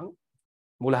පුළුවන්.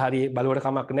 මුල හරිය බලවට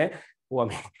කමක් නැහැ. ඕවා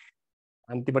මේ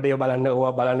අන්තිමට ඒවා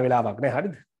බලන්න වෙලාවක් නැහැ.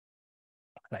 හරිද?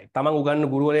 right. තමන් උගන්වන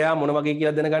ගුරුවරයා මොන වගේ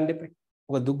කියලා දැනගන්න එපා.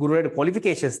 ඔක ගුරුවරයාට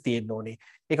qualifications තියෙන්න ඕනේ.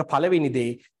 ඒක පළවෙනි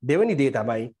දේ. දෙවෙනි දේ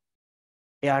තමයි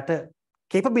එයාට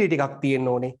capability එකක්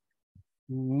තියෙන්න ඕනේ.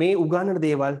 මේ උගන්වන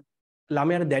දේවල්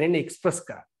ළමයාට දැනෙන්න එක්ස්ප්‍රස්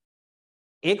කරන්න.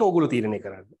 ඒක ඕගොල්ලෝ තීරණය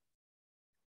කරන්න.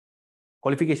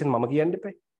 qualification මම කියන්න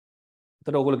එපා.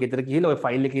 එතකොට ඕගොල්ලෝ ගෙදර ගිහිල්ලා ඔය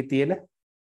ෆයිල් එකේ තියෙන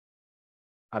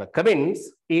අර comments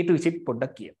A to Z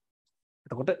පොඩ්ඩක් කියන්න.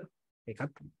 එතකොට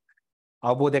ඒකත්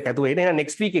අවබෝධයක් ඇතුව එන. එහෙනම්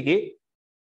next week එකේ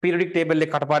periodic table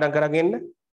එක කටපාඩම් කරගෙන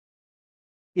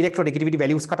electronegativity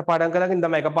values කටපාඩම් කරගෙන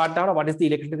තමයි එකපාරට ආවම what is the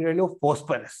electronegativity value of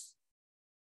phosphorus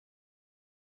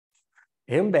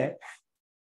එහෙම බෑ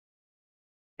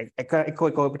එක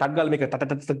ටක් ගාලා මේක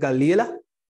ටට ගාලා ලියලා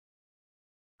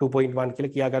 2.1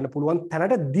 කියලා කියා ගන්න පුළුවන්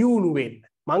තැනට දියුණු වෙන්න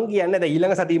මං කියන්නේ දැන්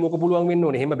ඊළඟ සතියේ මොක පුළුවන් වෙන්න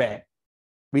ඕනේ එහෙම බෑ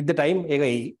with the time ඒක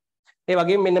එයි ඒ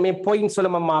වගේම මෙන්න මේ points වල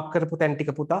මම මාක් කරපු තැන්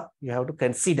ටික පුතා you have to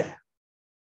consider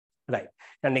right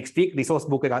now next week resource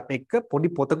book එකත් එක්ක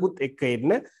පොඩි පොතකුත් එක්ක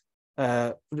එන්න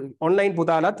online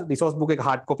පුතාලත් resource book එක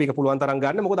hard copy එක පුළුවන් තරම්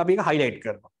ගන්න මොකද අපි ඒක highlight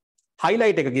කරනවා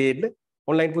highlight එක ගේන්න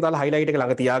online පුතාලා highlight එක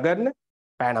ළඟ තියාගන්න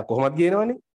පෑනක් කොහොමද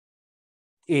ගේනවනේ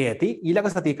ඒ ඇති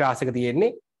ඊළඟ සතියේ ක්ලාස් එක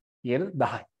තියෙන්නේ year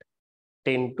 10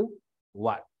 10 to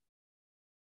 1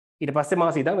 ඊට පස්සේ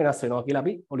මාස ඉඳන් වෙනස් වෙනවා කියලා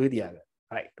අපි ඔළුවේ තියාගන්න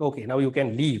right okay now you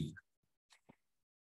can leave